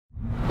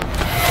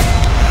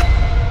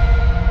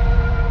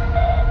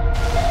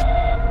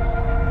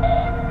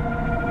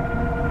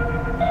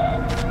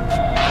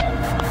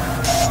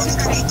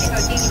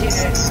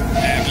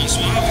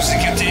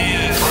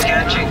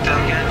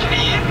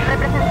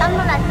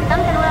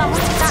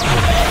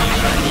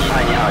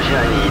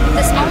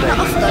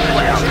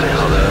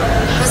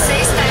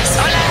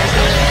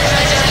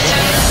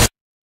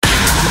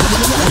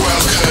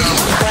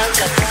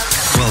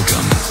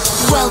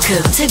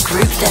Welcome to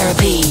Group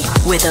Therapy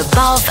with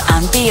Above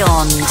and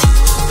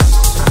Beyond.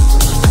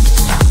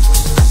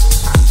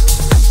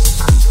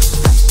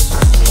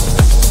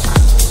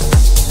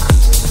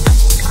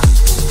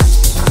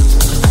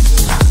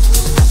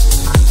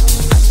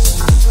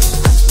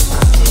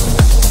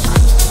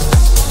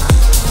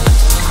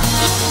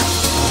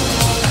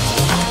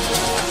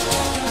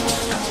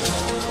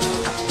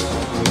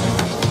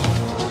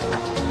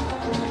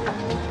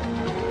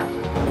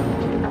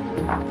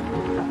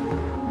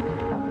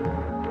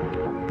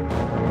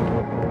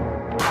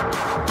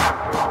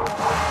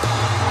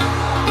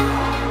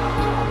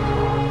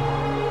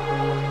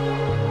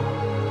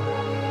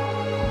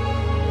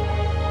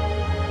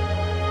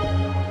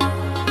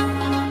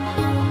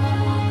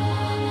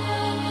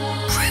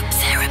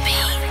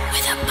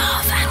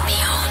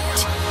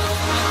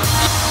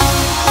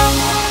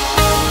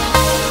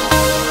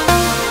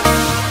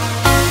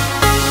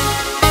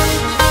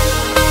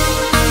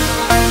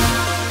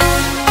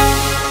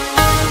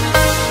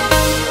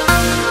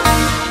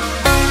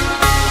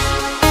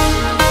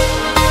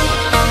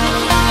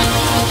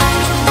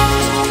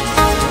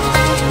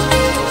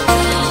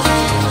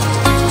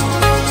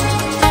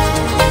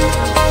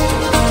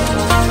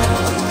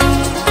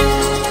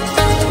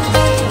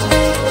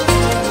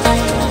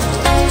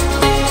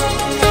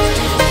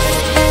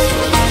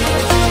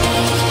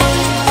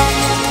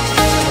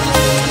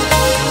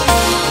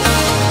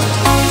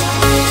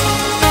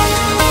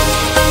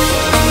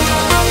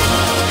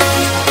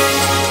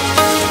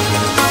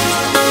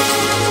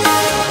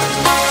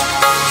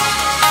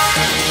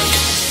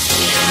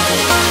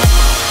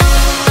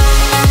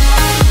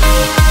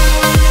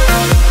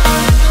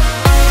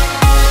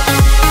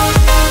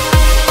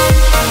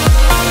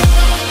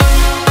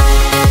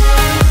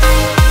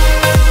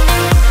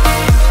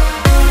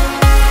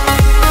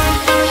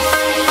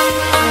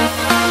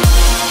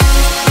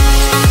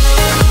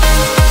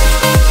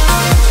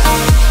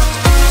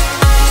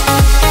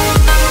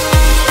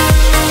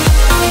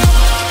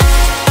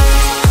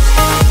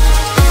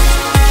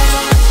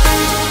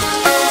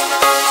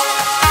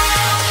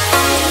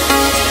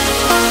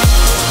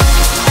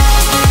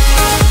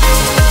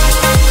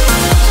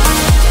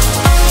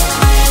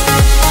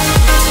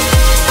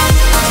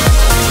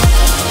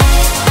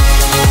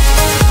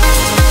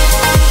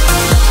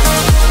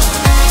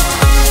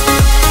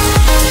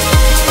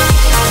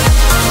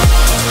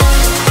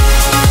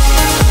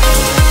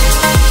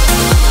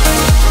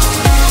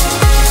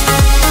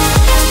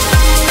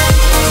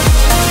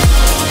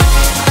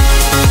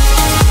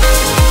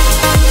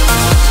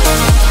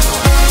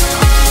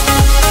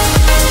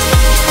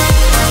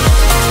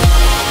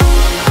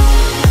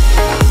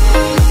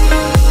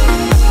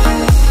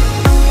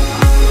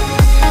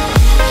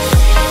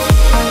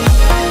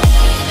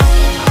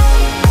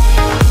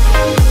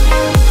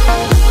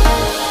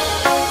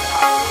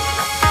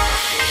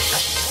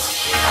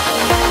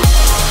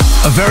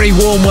 Very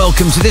warm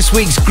welcome to this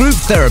week's Group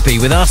Therapy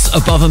with us,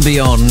 Above and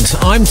Beyond.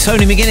 I'm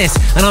Tony McGuinness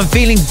and I'm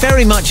feeling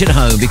very much at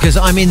home because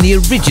I'm in the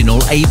original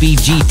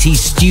ABGT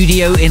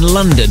studio in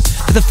London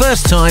for the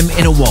first time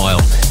in a while,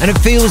 and it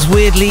feels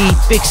weirdly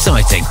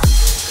exciting.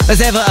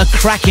 As ever, a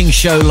cracking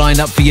show lined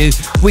up for you.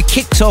 We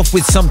kicked off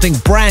with something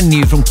brand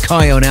new from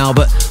Kyau and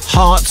Albert,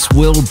 Hearts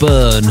Will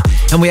Burn.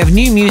 And we have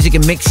new music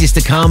and mixes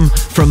to come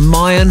from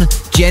Myon,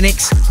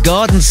 Genix,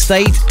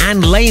 Gardenstate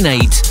and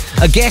Leaneagh.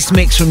 A guest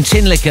mix from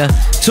Tinlicker,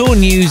 tour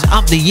news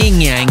up the yin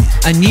yang,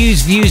 and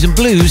news, views and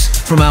blues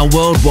from our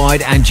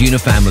worldwide Anjuna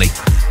family.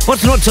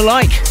 What's not to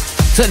like?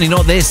 Certainly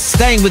not this.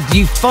 Staying with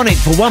Euphonic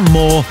for one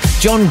more.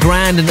 John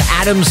Grand and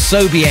Adam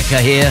Sobiech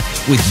are here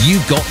with You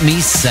Got Me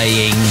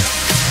Saying.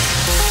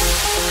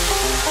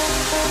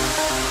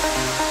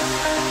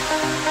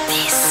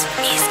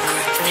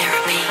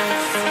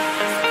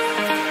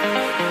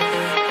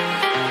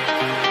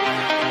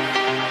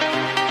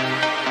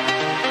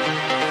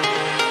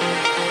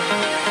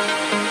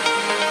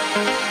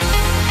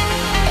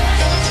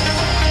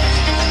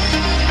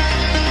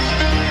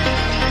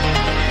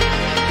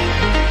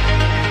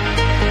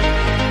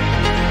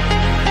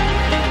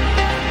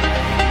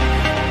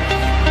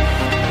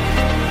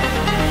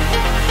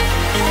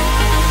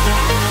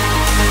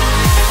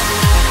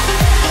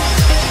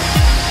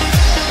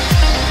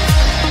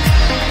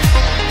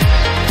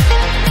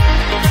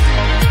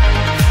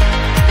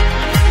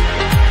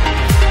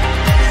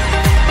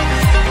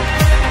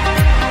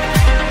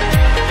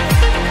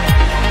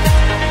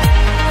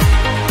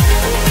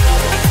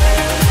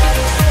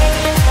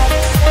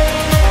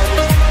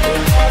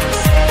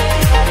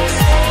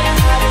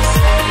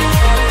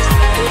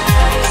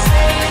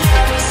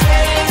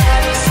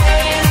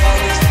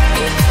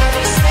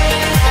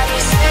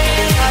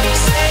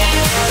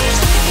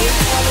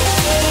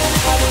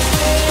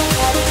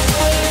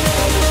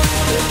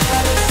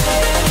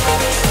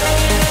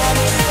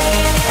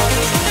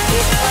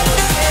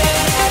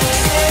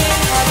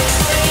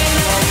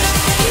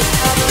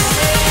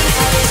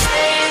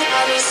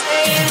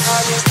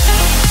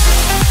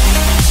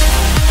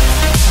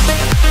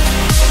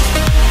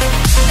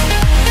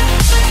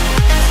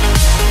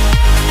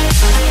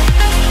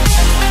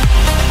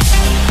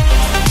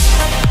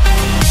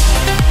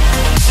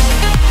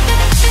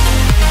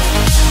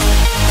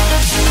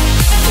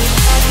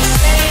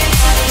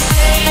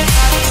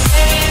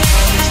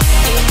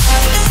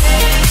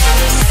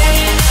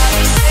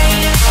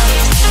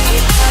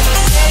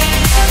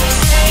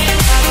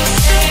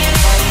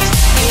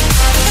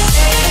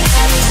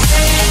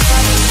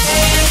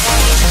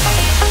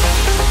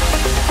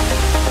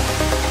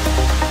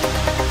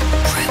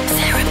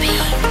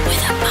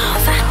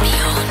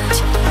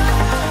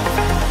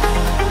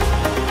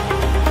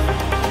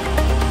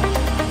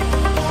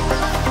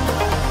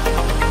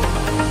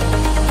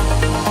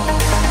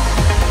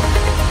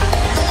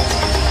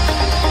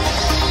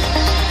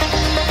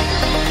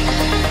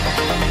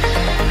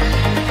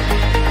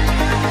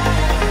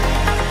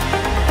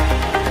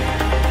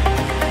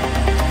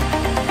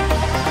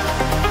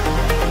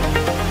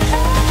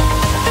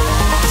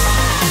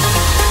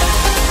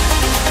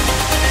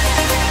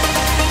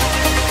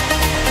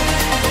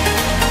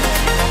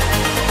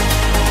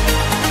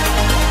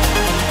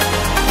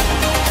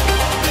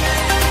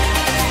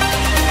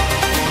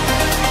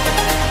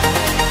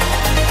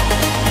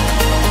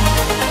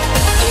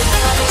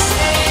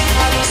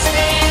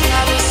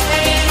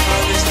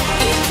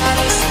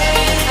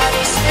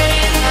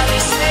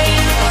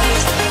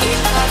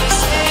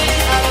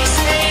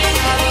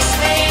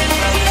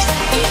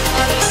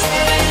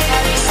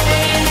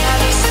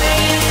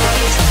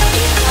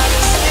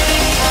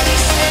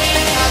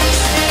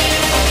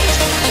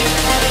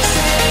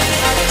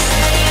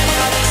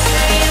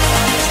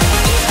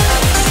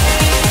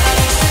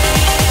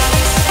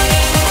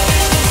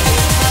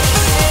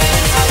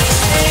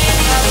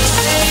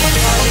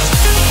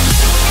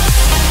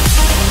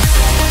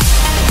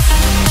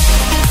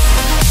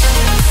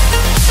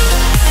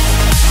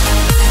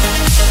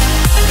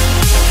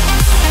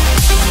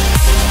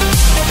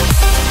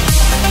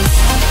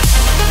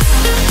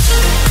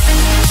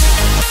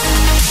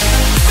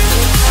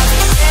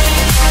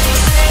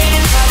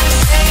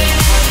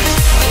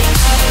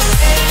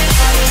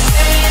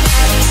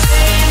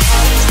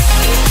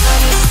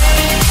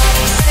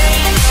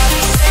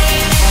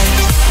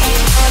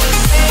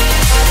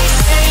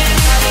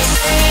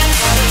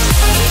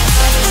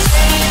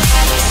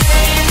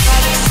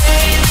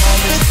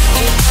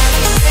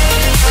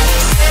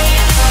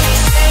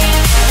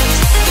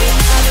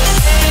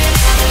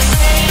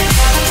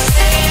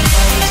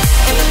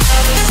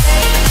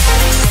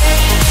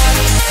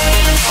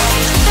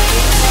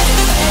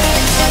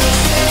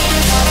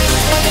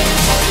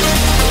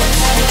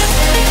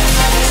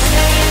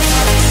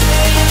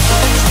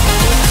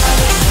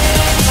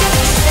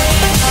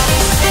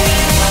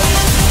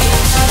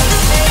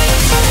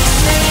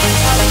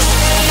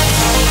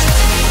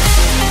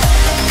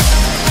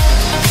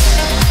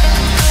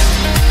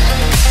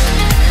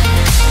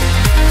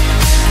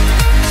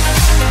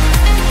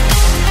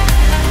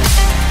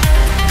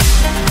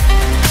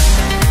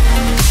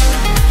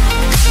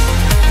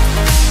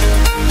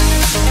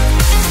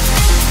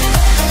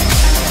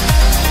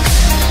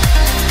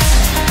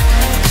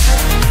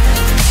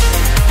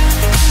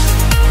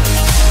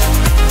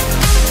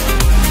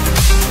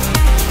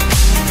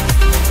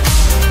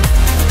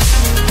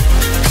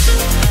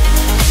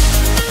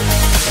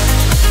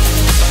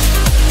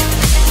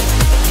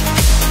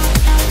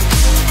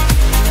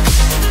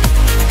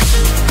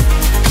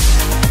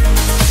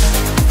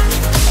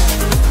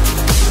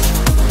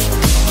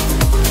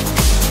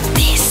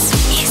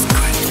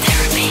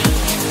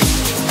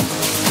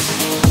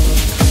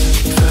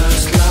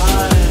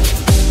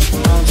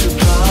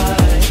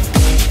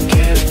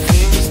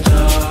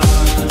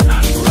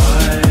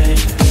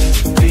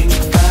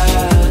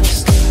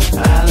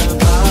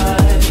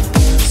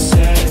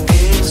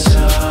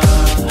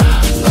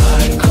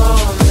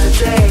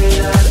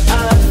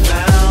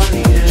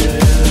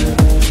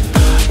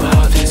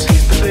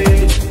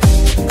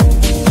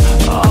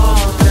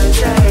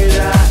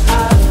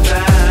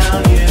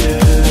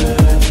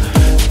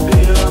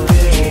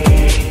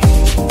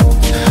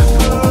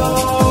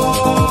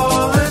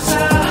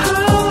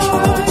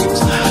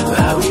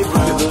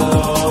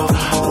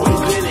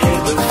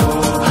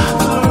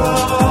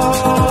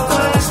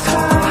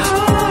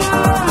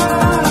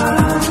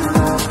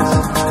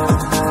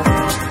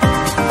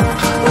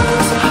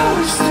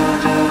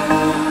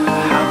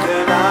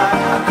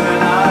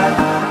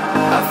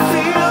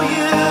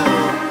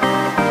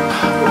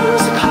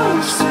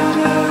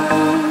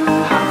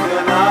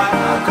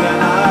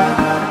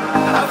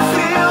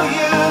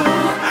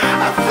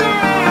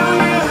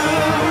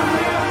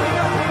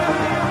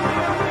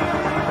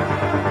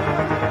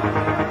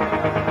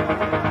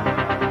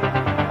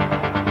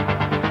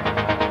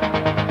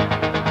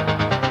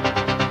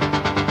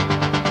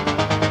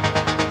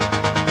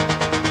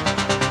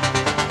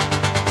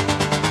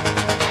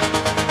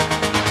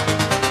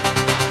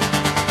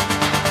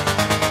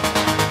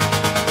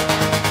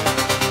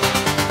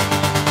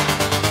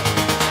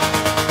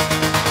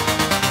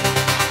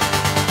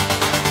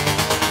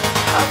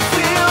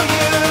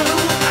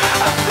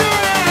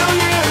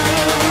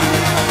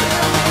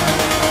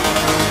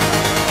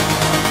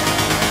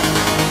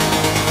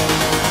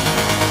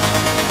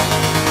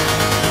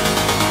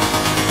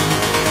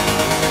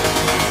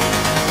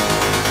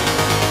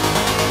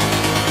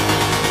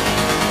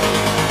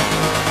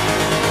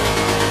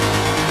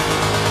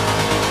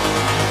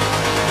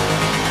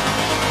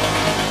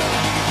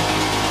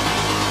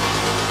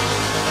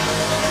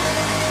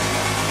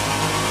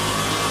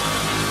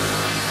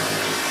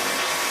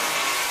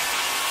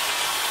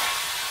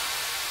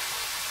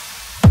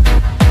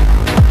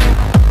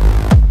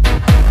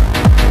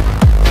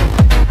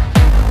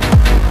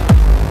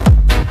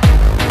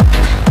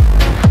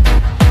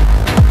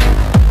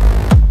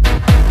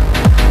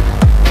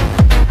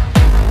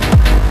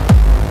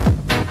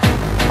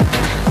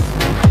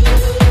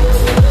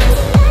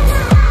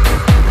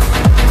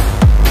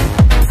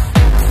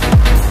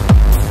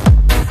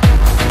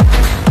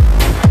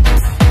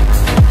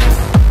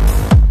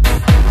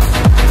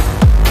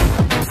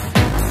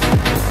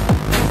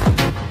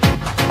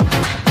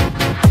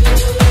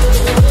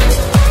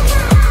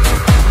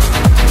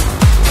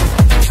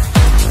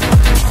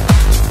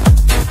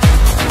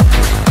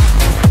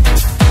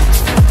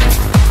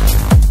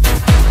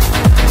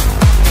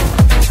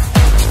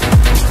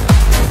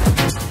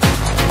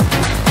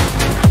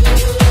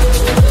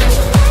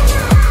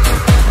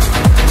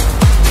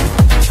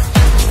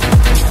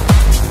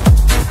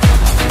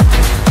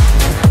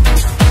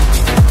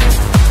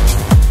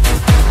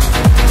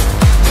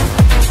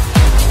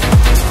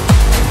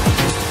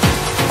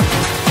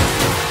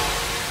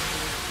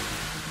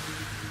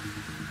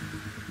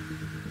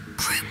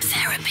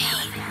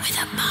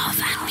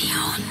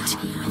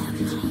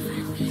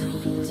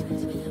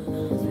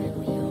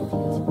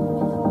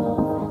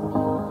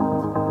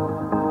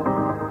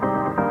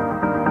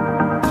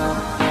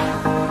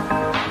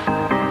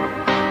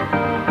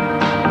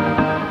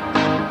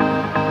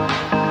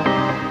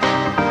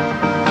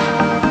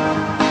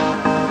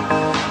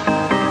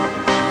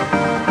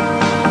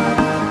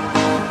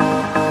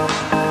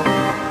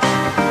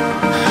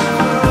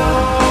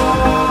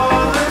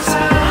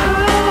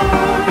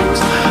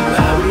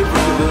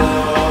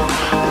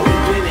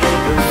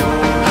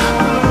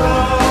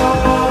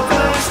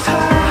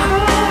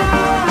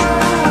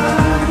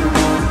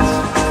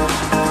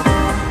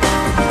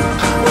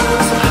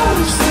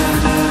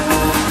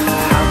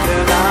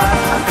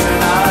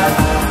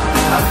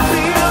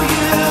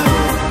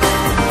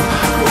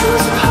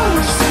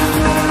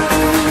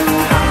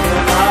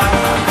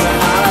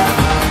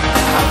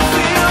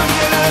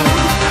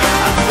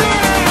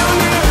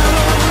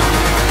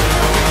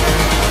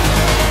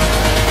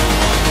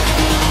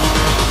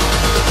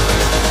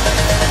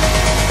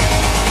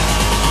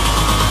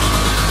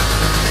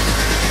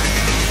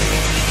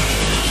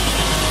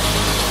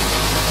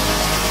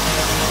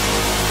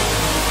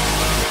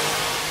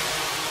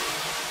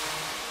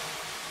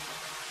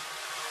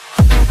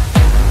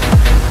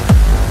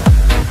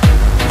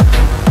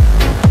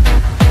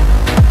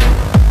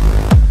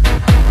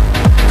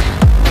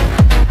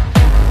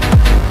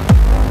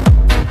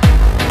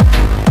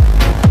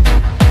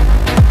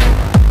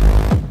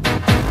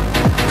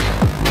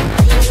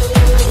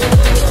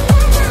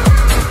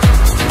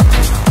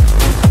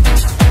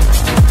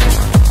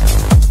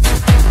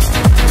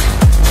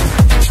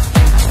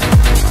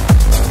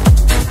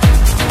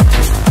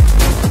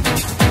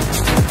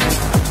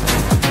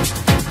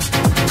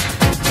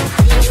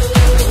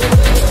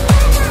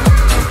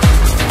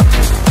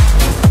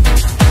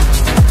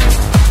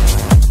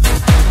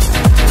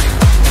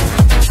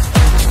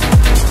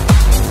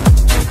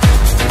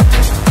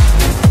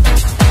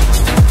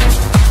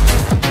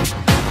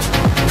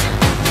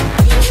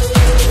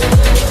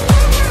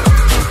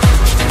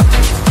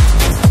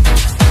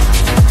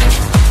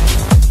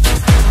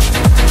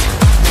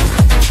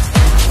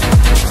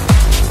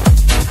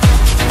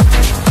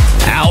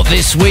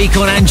 This week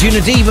on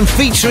Anjunadeep and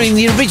featuring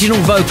the original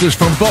vocals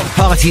from Block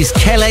Party's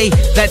Kele,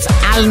 that's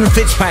Alan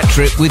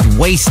Fitzpatrick with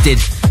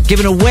W.A.I.S.T.D,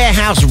 given a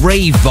warehouse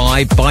rave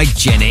vibe by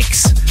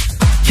Genix.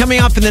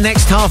 Coming up in the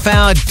next half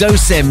hour,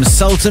 Dosem,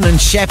 Sultan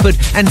and Shepard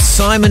and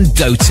Simon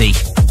Doty.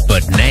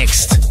 But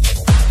next...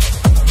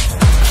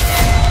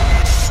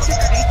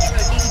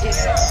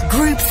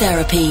 Group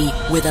Therapy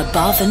with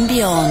Above and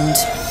Beyond.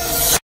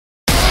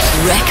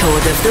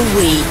 Record of the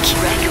Week.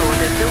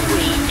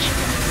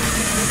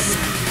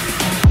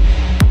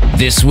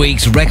 This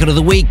week's Record of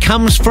the Week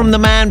comes from the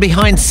man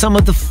behind some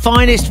of the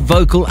finest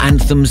vocal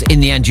anthems in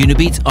the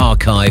Anjunabeats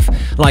archive,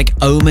 like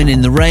Omen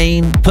in the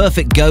Rain,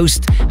 Perfect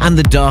Ghost and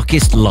The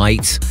Darkest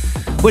Light.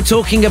 We're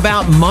talking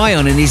about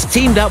Myon, and he's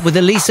teamed up with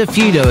Alissa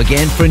Feudo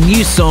again for a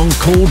new song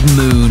called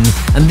Moon,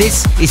 and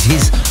this is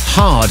his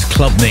hard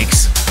club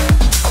mix.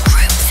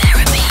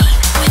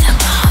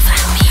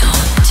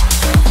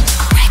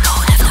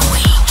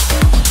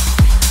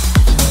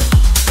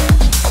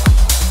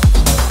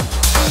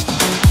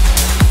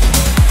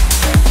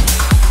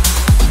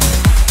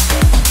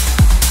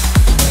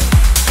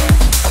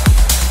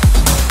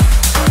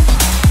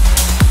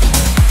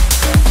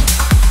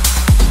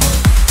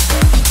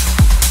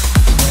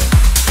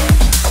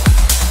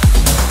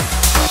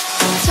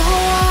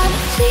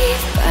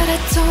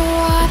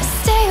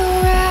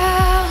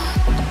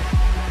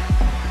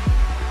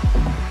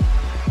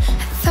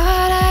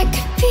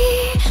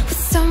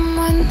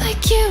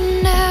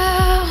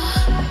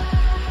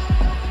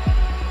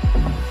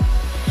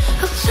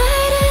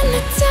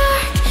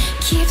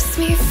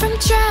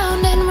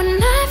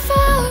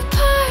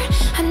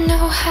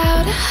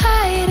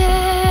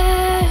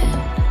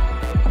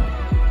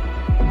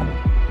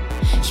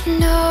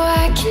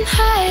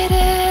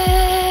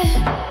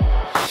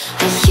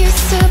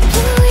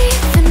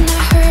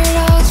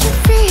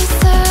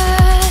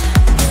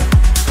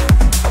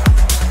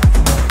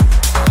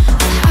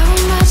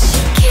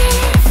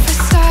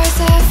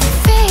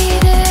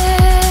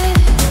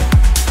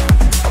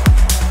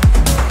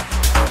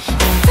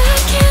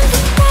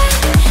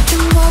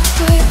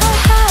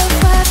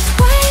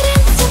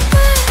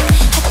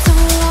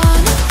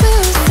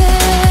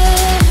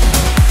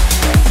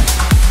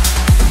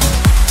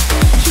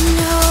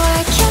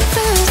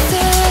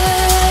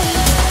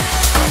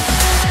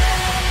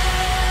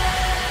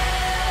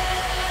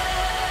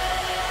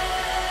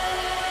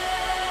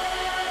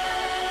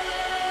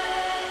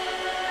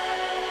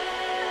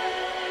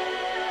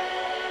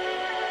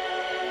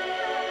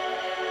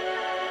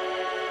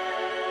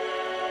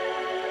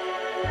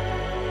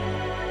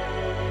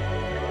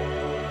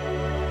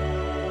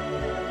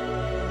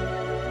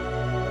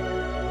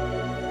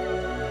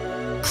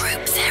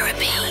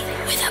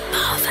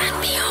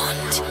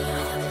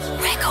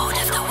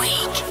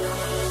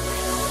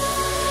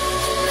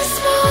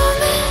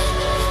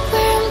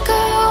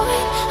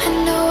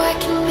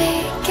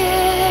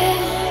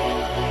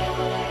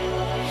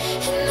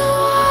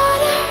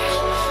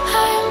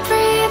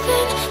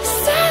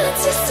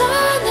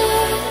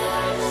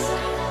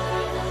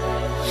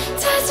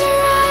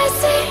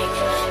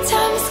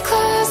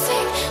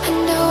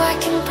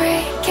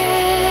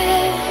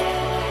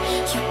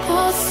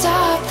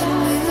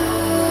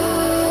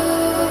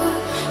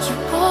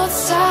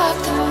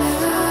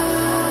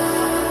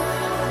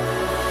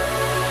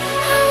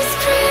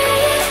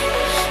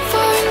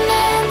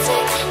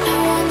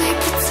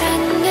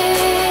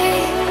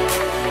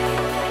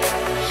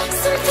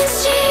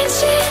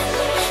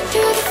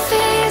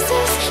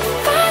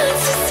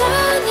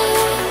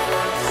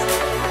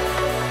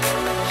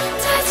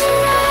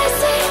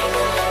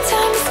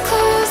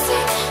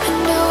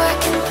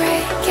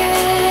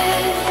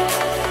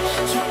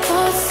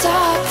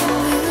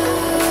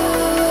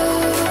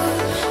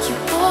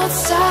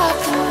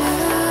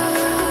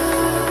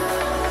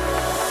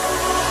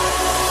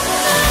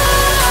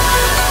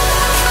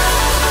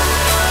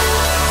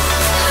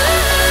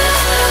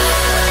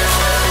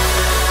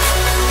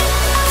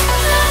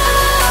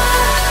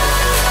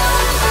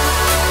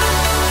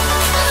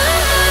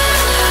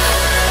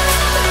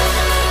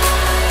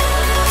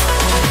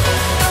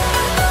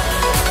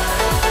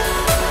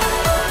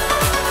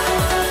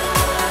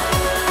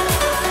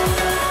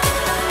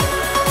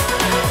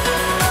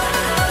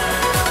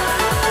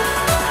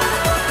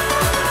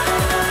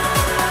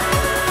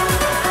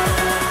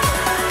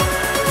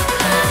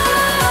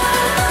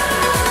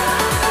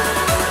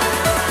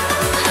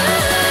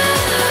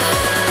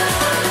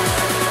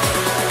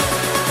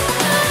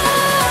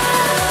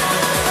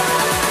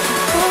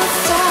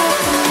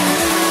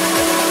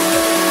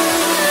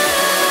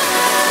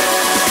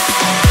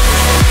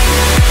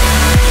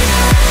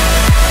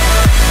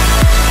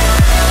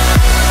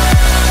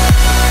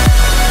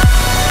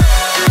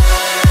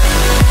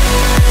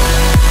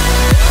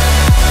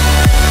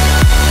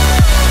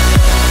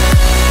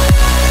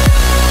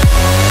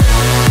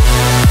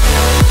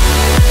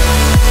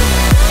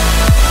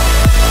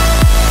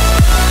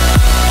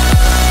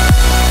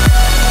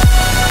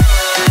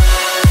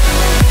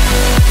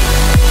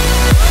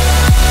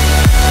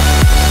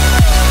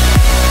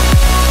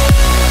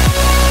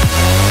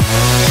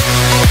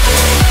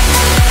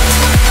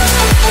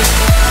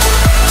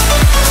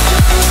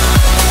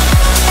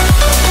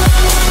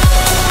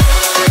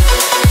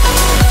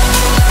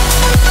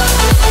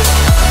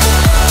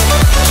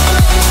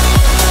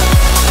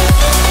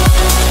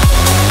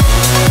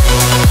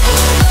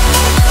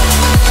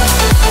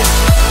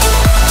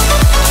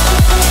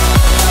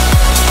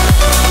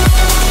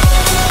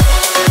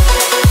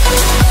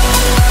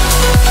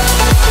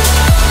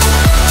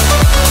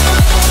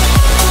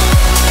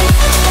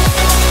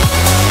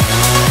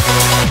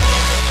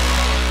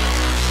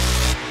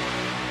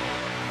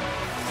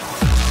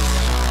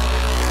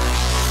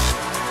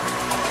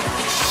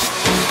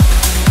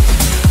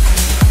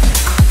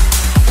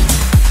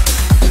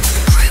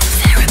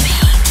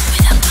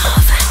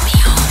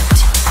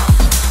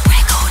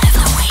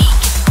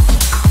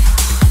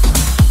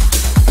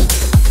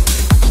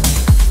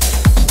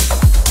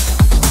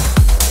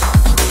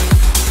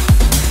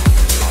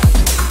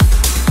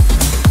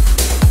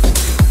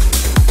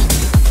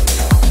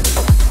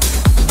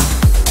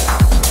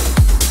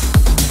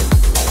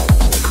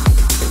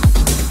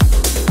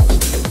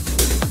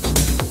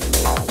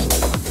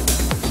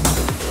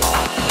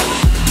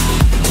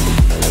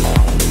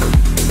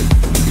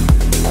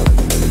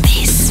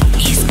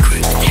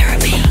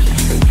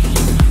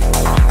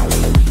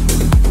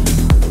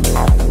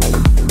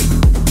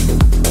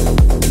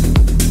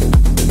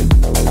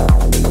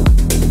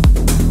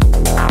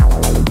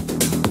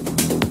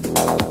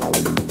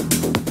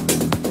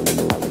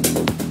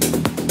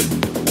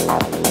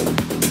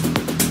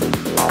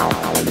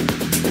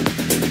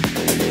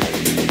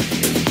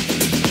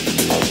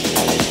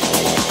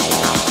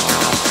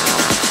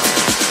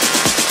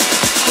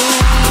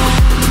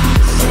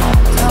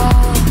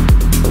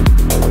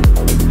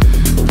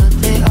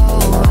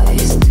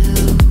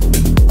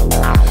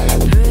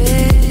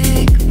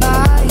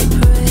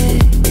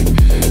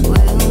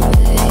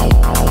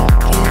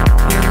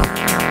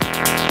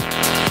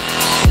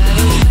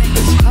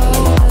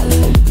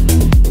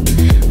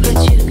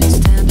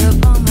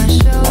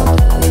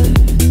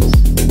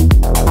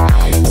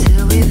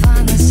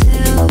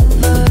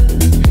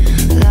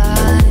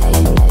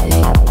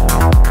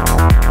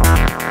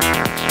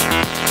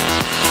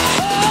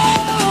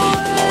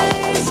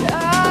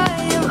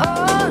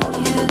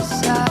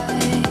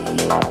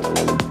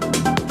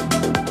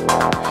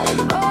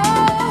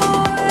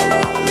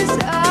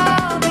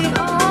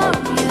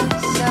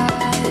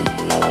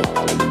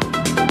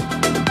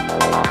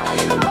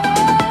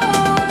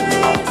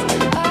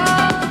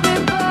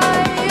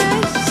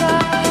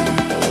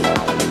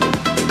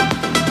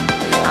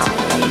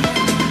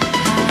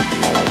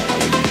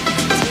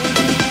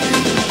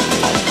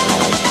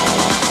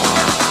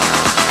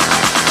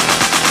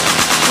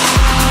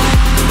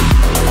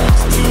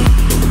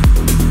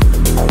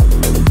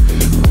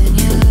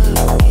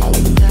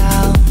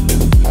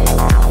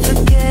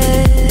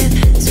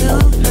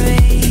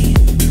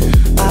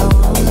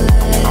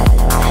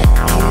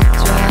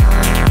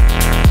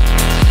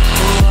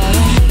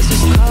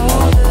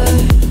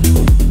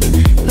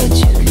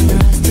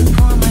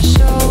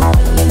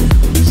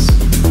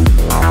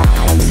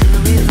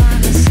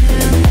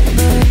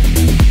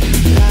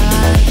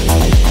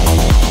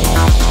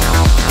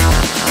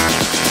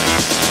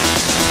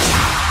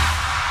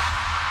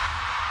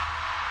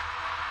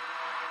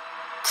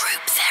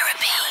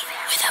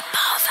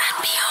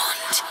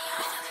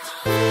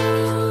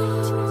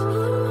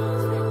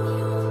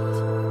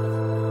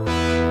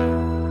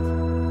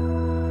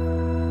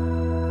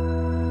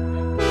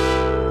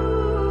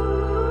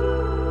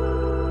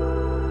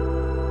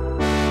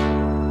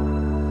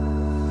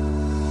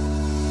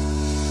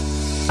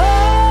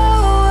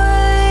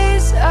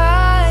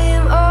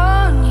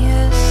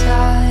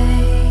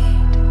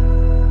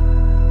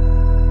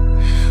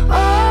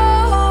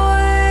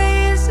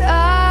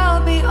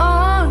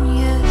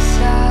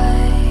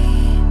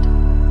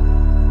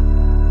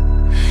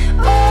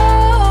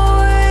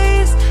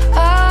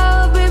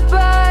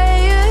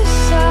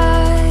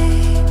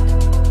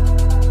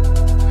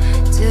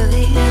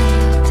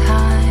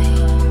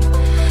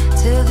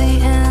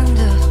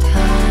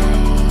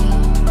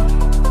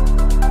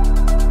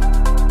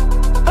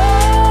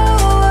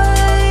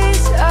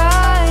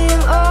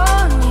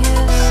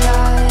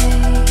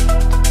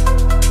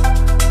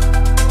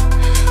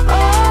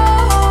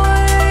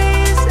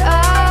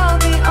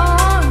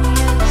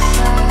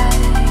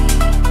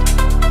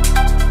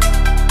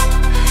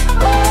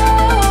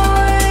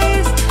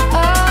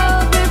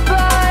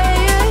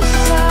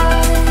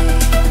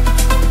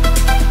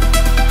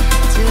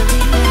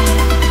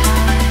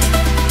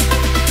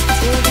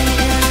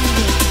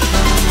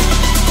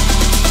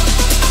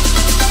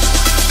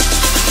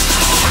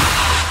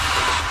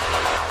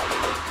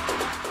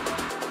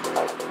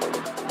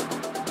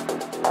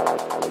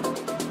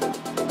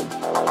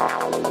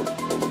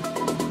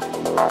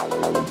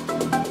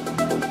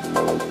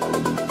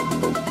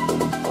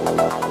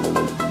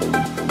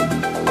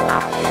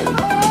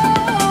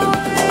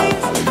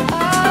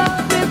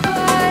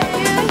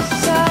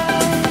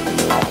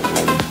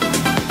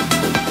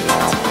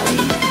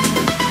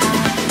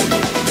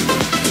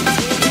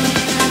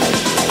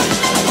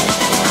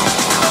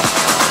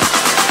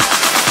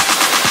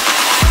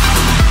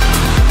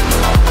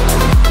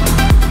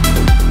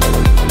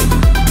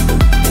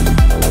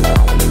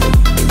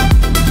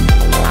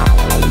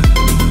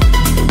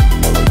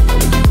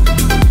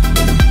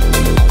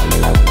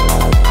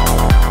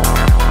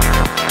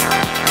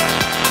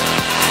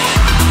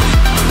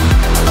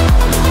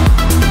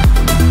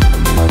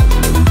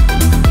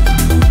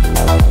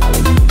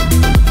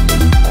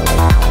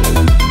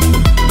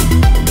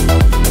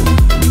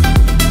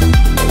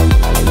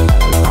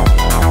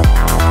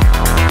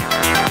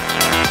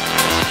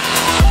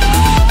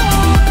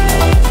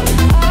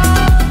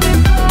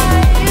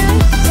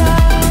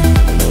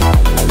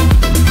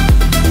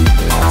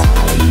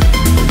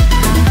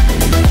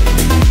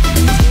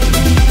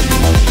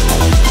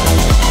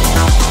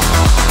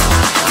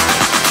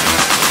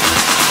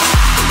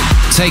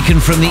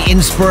 Taken from the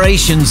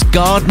Inspirations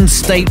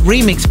Gardenstate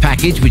remix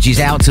package, which is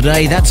out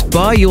today. That's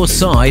By Your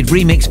Side,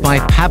 remixed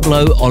by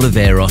Pablo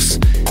Oliveros.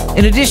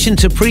 In addition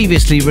to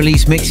previously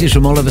released mixes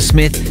from Oliver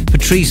Smith,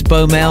 Patrice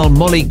Baumel,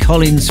 Molly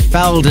Collins,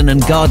 Falden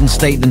and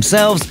Gardenstate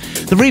themselves,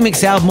 the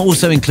remix album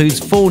also includes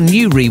 4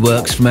 new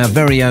reworks from our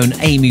very own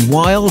Amy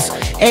Wiles,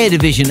 Air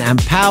Division and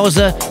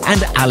Powser,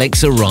 and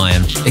Alex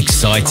Orion.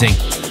 Exciting.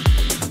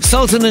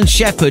 Sultan and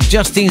Shepard,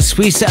 Justine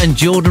Suissa and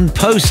Jordin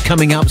Post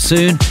coming up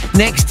soon.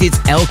 Next it's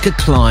Eelke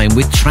Kleijn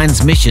with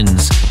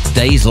Transmissions,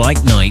 Days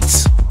Like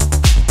Nights.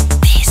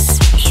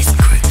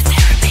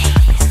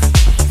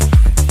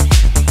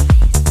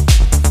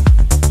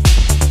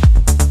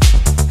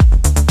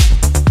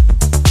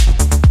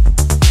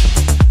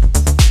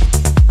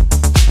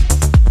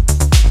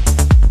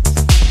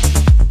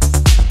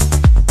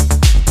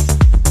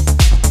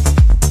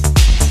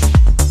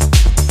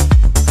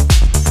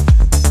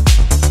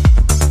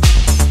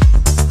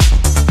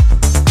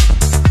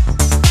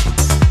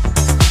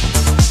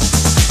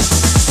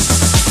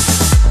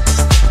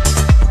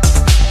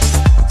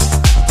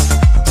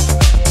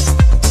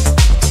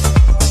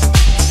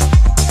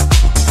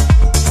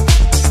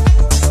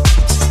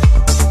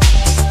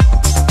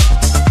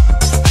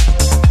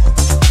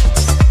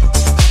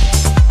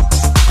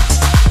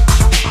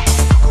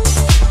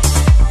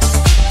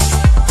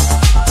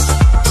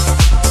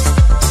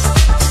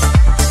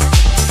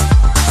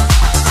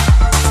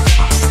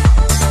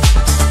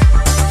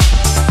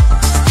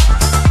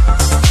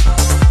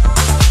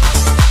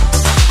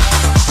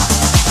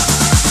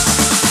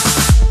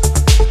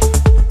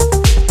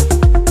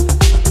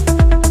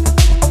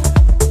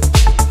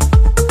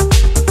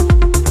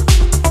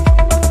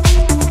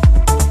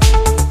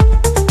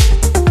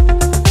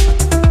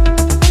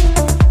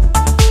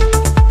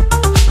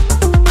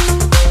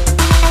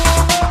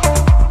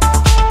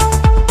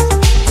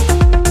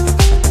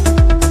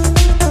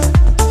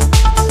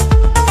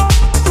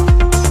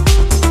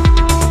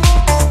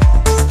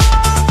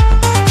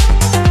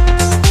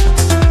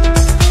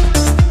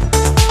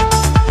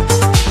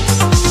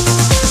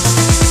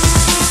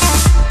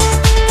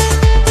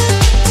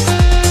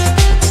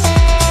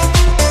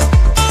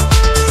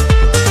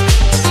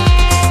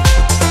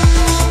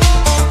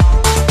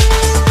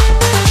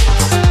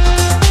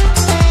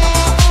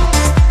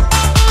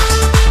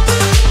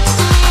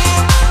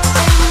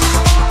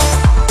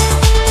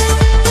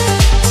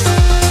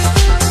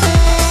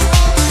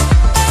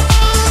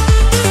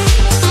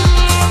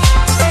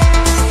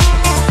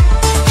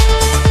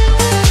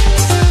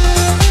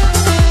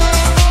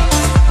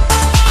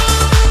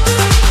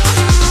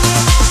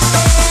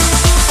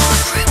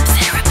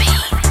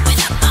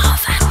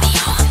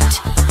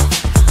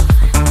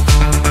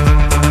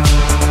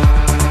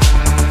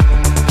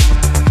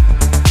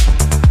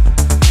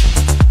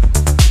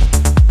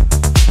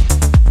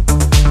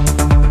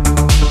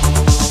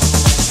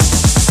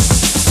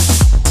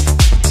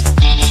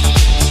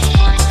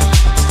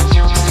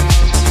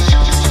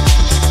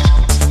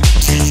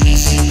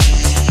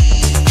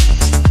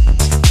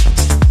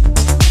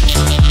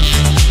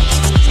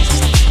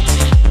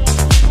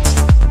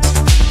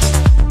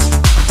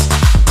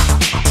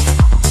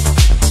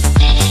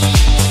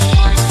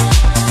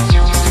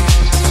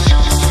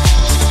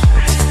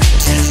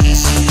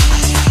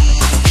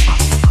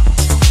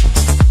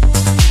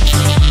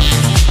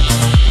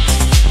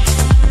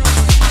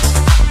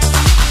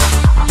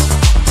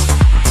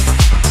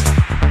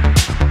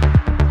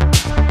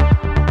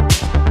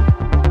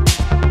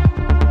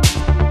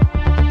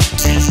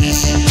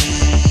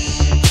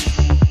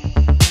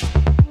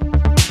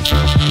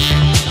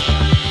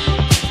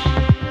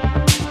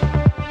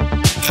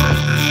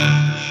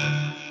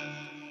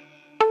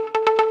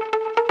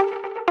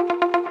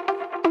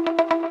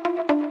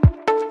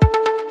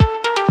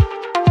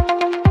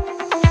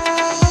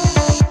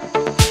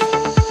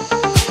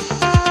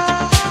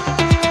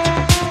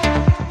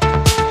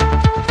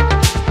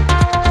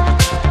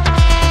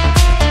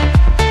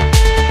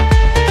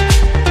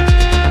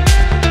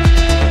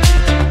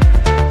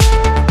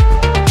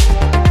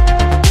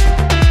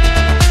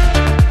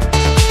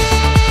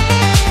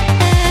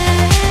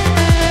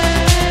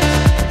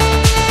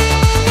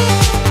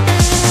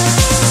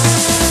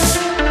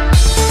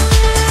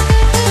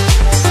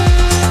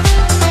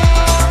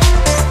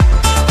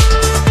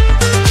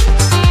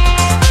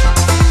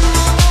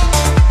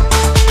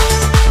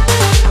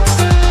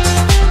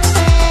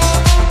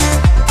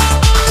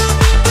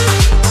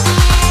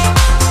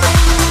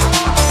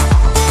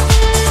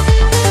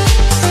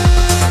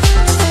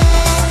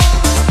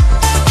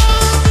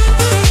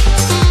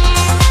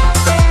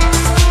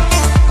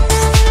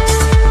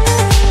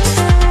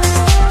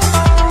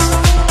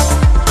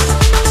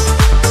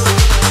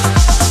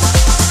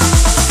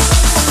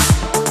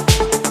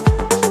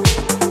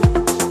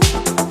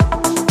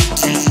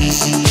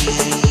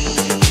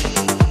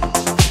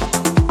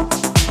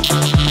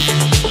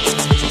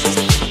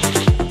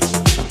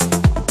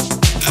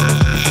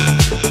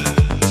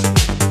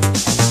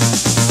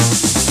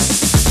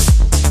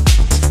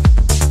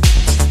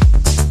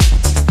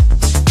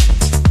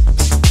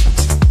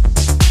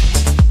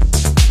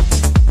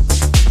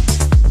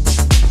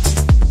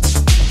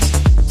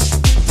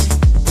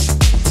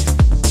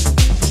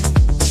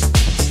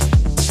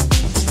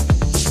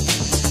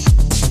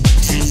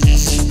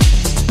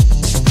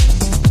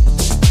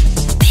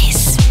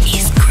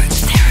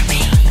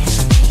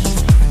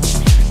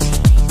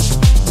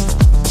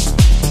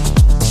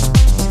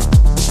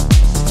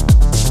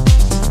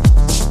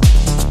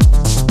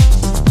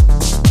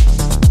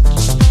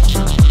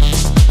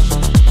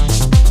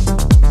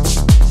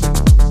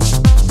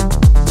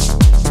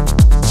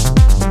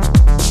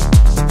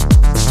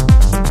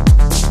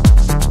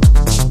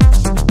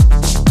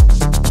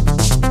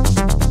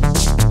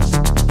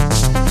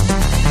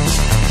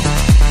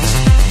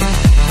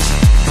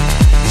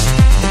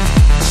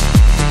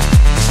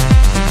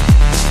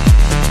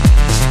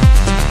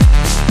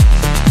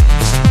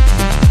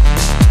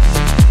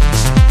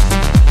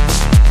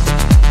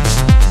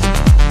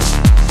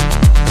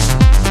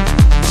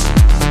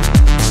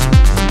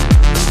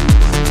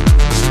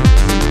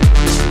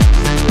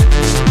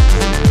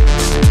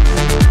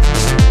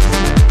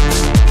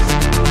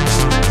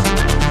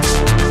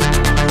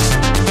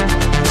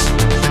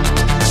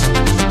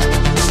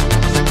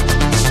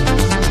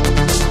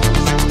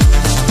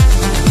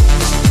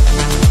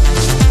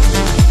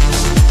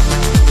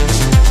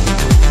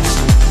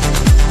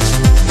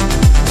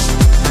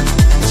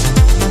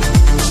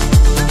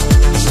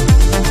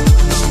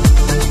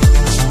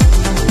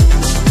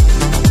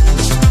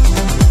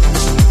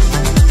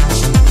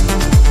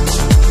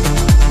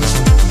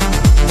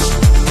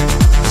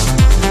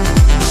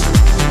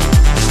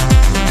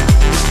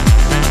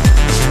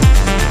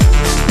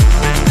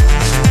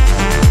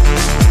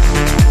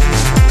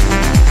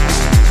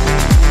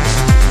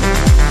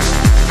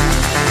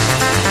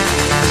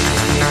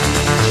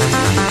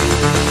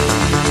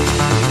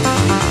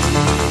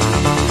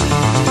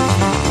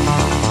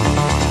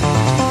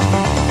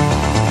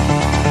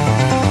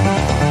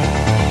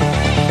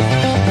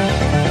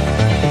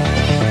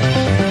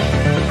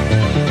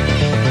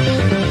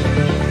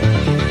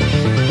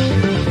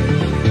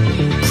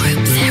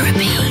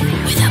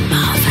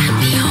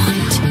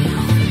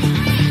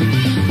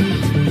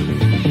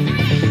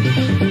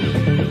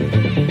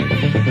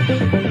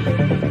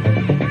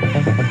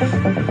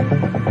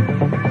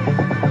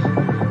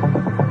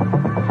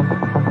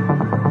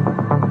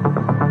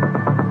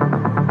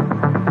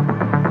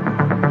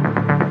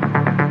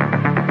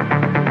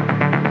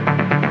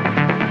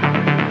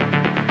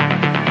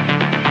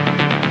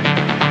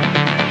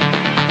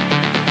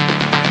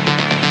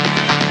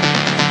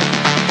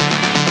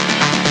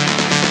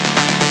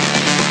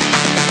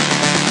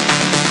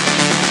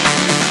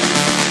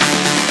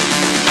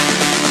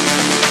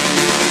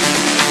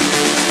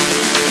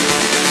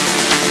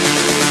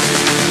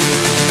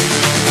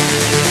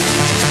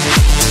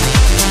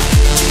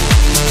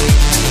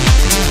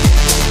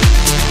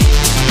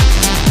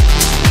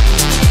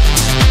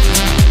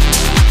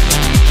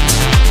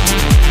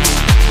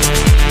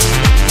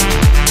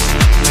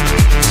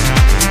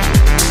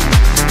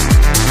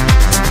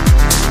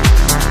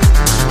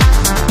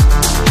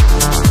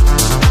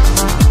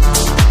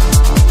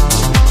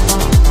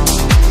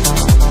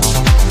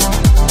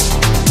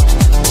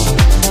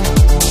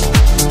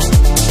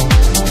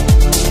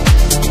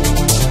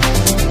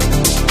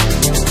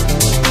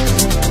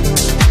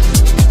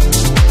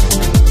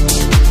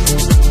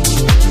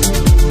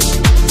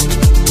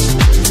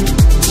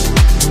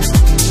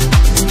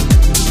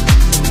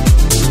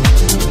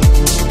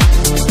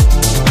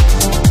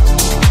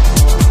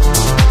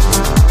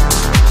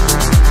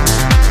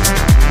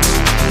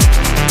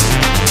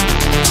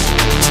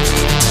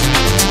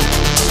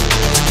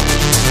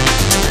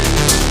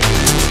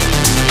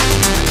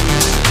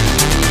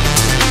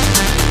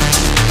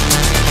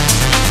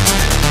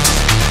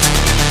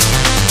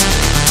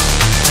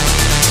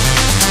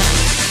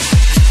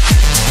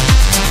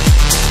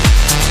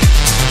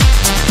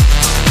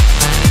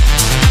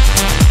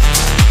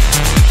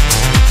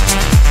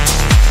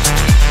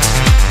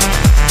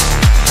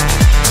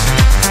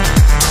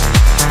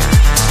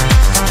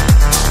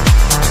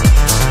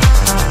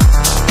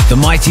 The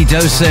mighty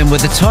Dosem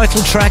with the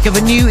title track of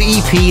a new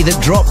EP that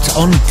dropped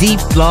on Deep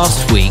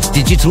last week,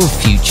 Digital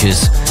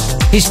Futures.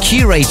 He's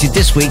curated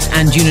this week's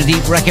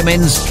Anjunadeep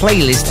Recommends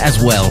playlist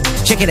as well.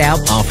 Check it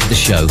out after the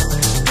show.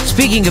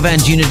 Speaking of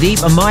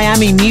Anjunadeep, a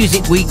Miami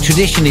Music Week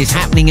tradition is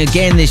happening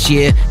again this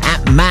year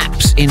at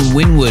MAPS in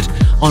Wynwood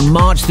on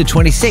March the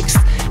 26th,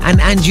 and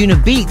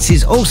Anjunabeats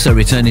is also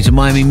returning to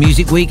Miami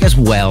Music Week as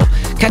well.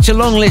 Catch a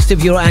long list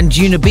of your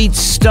Anjunabeats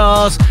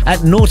stars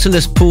at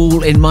Nautilus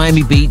Pool in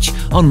Miami Beach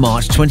on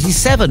March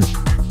 27.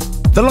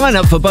 The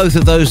lineup for both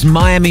of those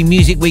Miami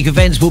Music Week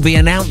events will be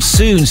announced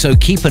soon, so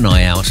keep an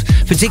eye out.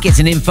 For tickets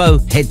and info,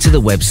 head to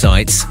the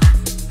websites.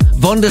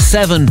 Vonda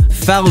 7,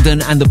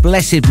 Falden and the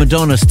Blessed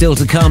Madonna still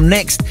to come.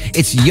 Next,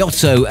 it's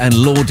Yotto and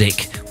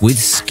Laudic with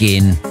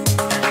Skin.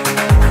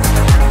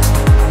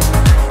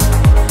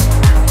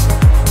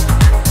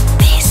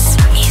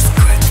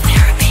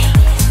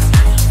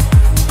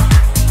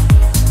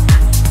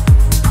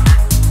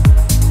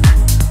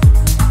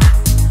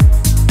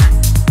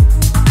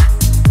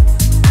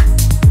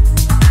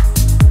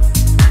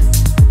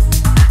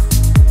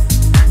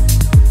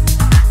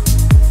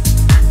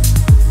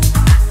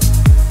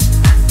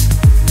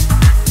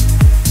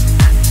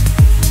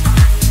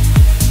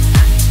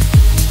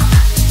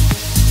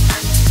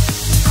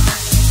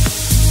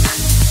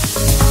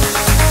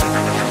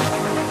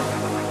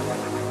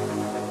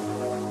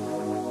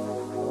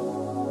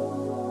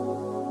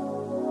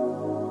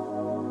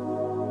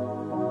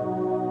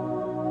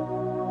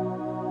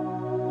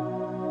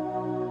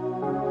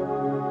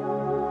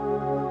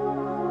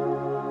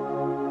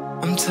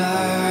 I'm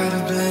tired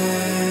of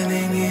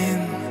blending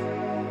in.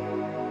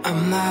 I'm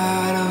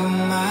out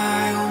of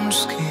my own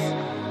skin.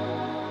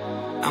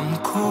 I'm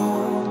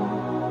cold.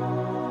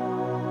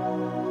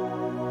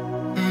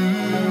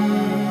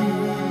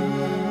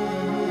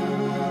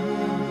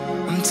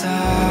 I'm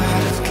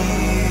tired of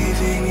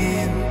giving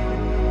in.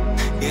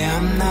 Yeah,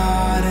 I'm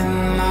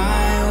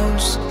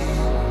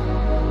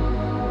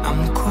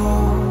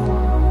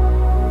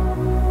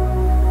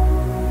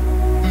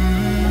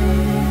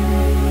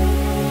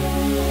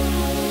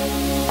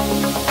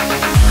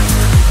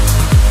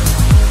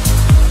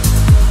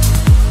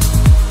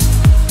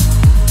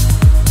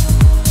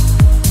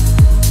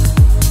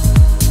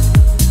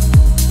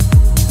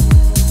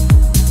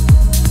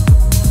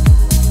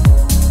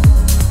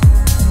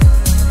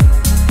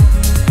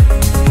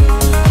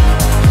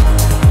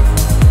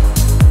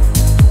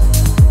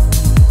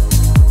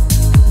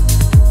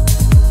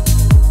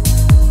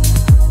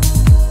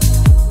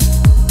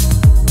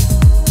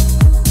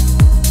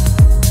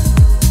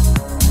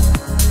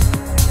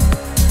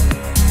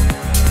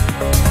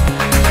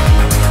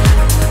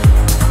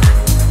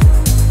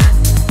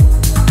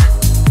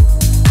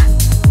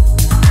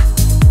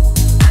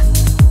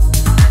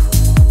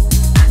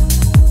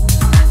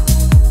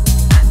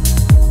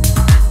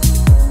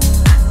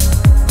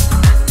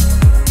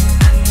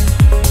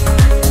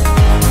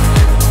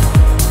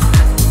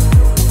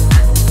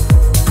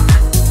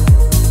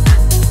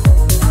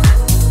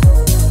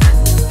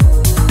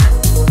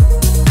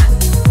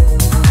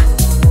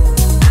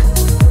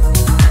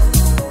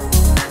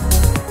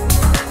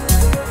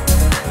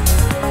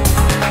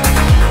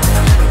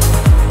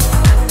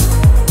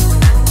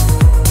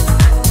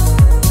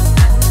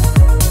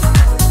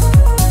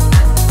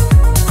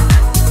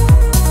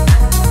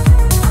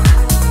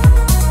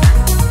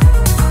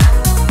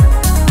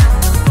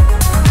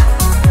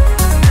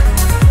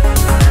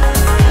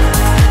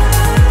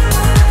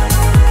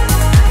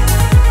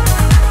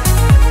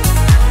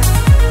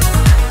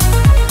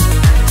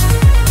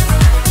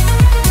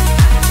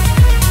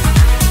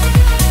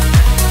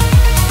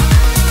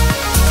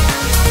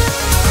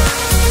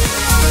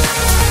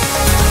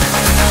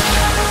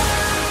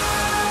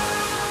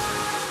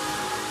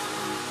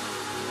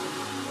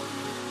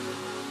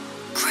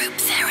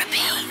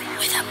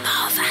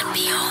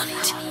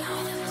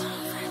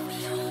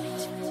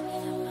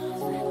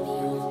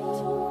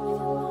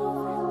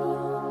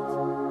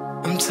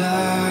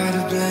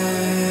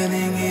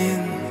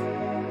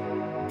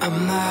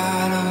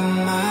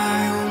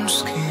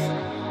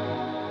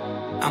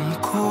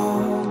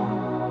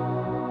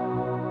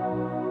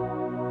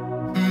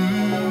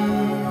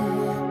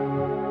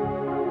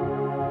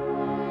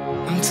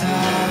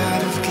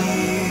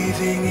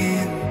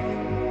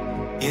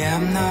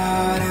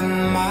not in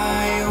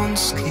my own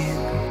skin.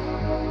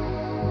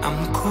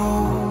 I'm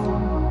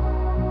cold.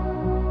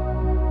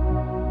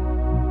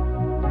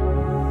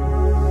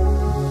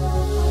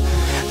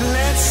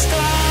 Let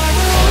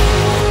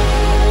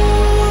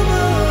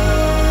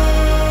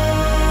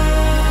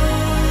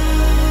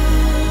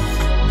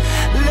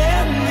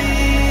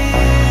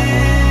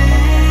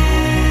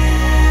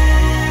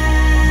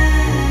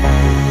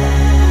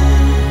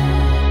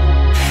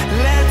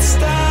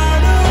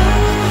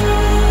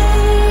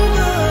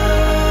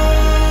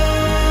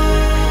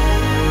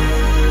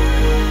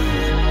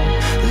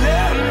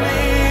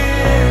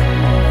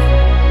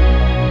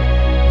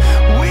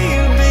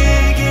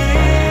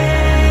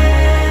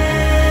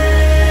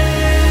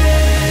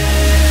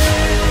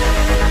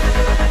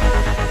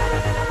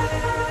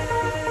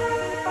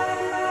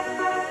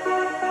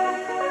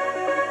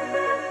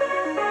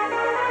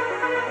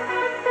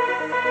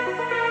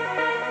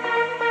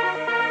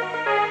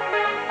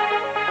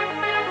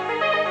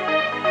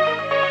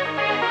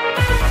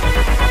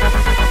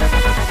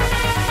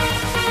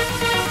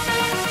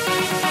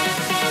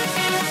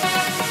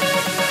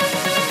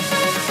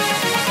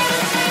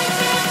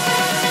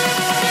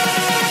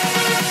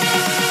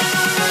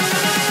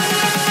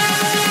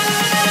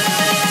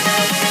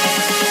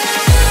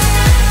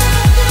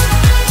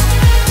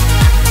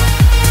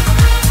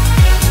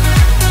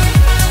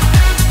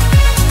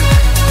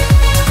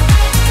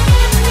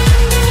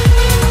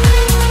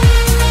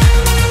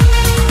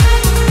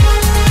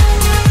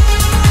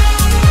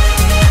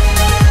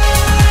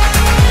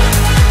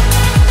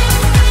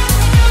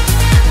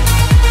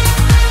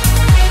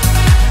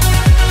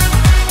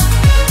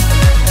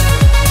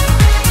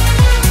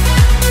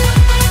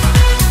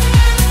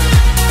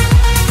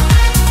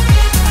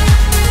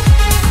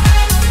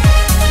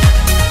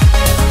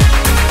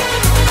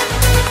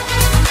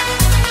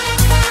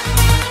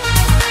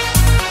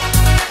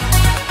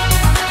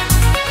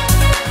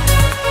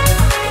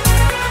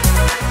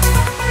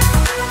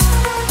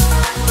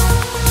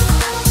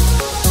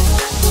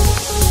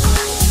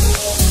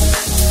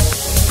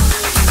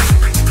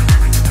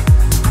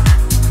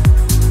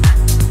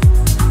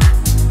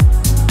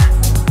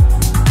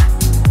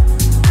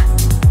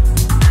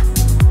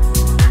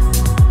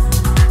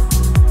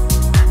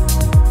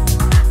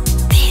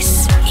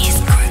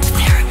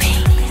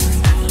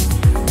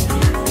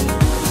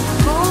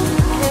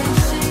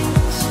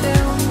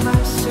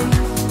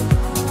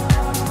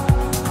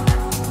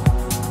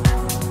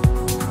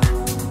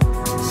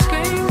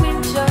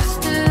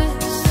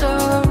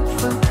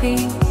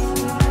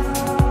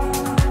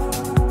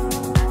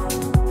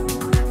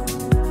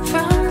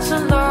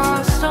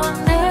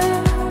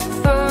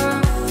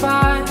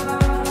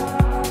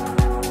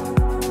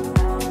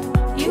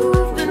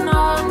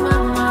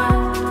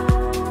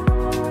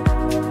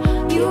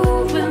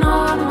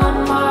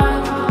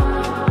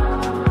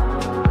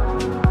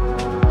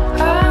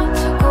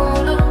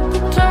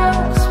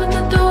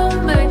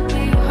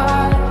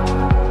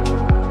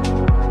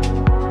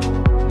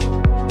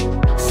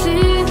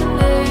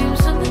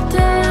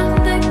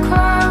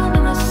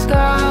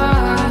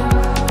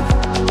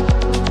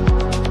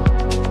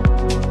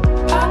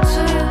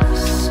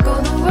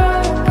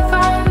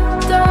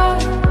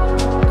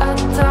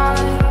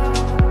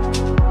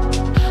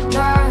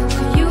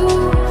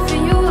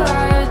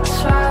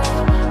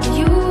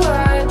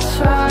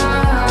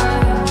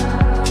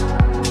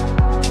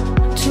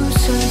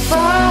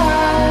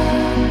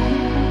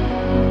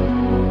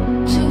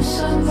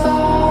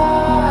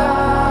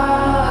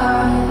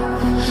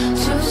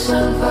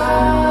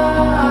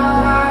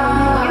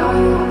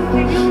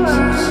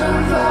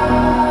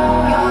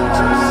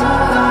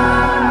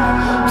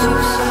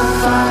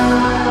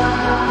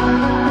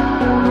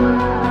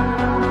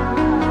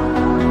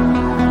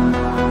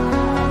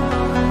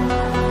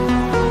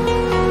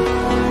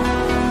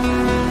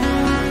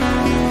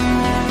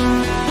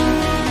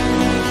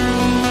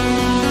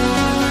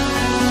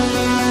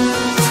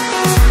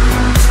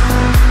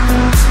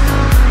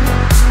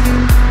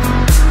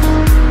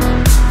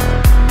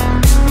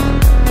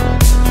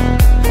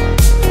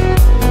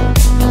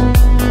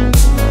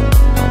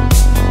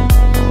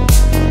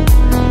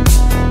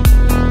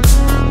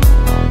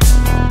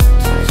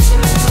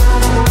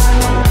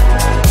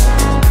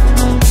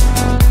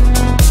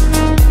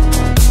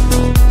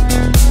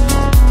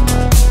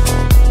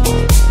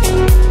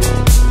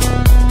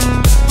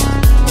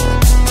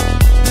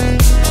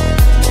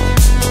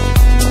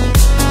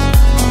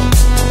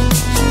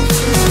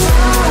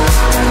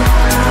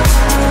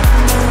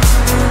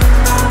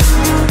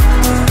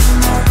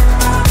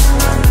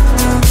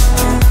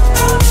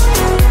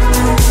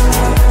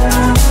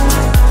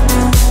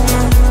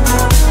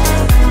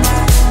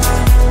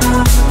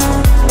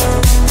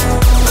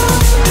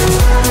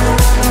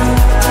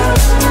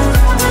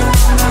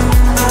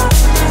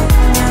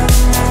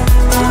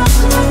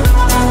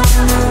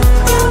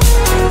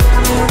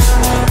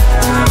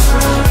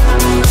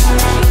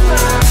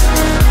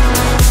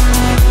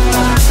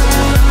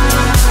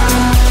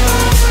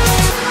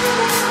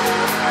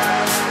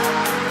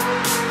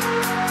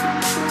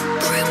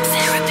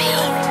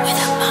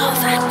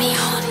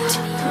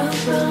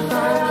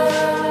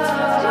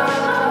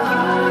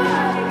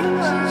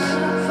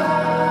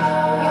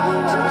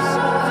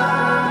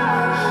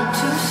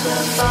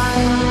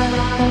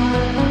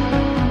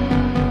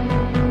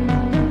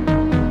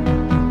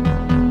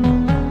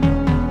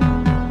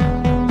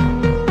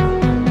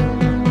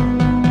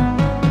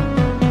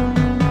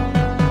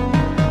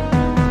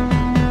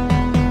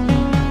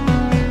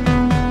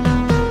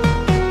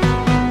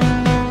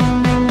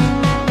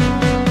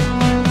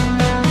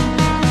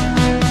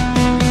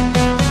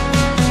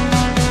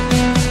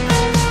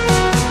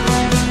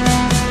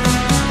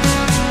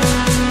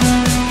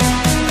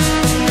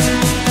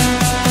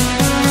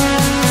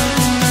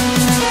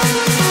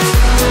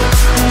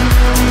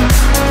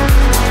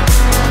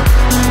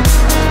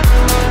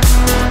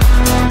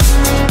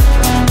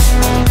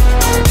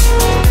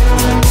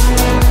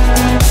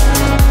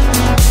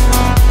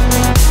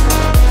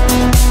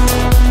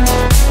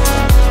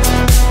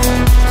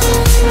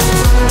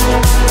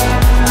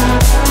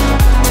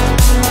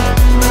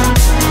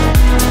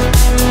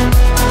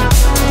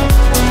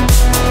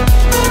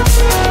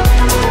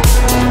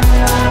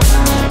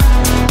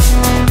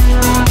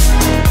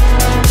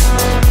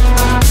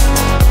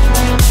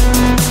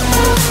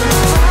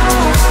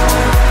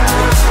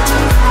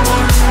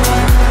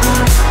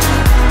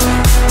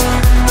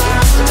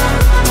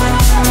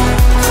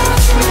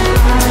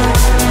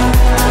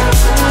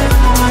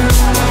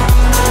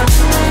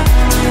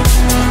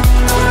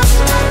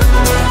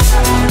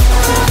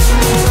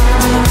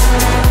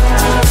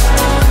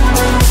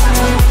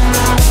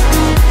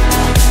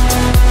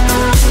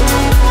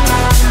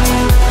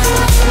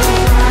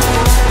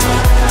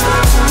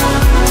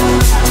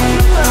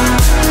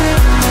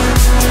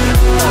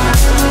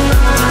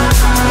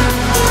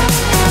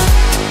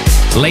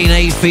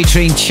Leaneagh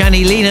featuring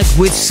Channy Leaneagh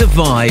with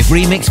Survive,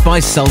 remixed by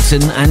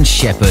Sultan and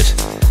Shepard.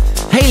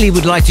 Hayley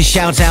would like to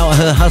shout out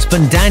her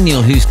husband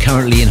Daniel, who's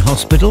currently in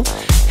hospital.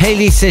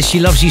 Hayley says she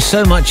loves you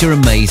so much, you're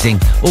amazing.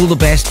 All the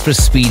best for a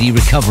speedy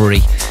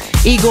recovery.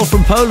 Igor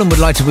from Poland would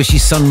like to wish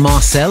his son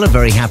Marcel a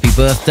very happy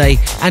birthday.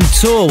 And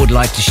Tor would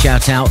like to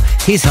shout out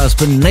his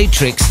husband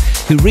Natrix,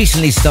 who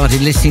recently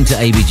started listening to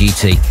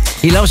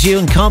ABGT. He loves you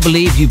and can't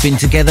believe you've been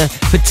together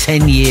for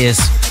 10 years.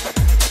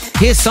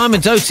 Here's Simon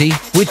Doty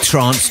with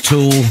Trance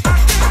Tool.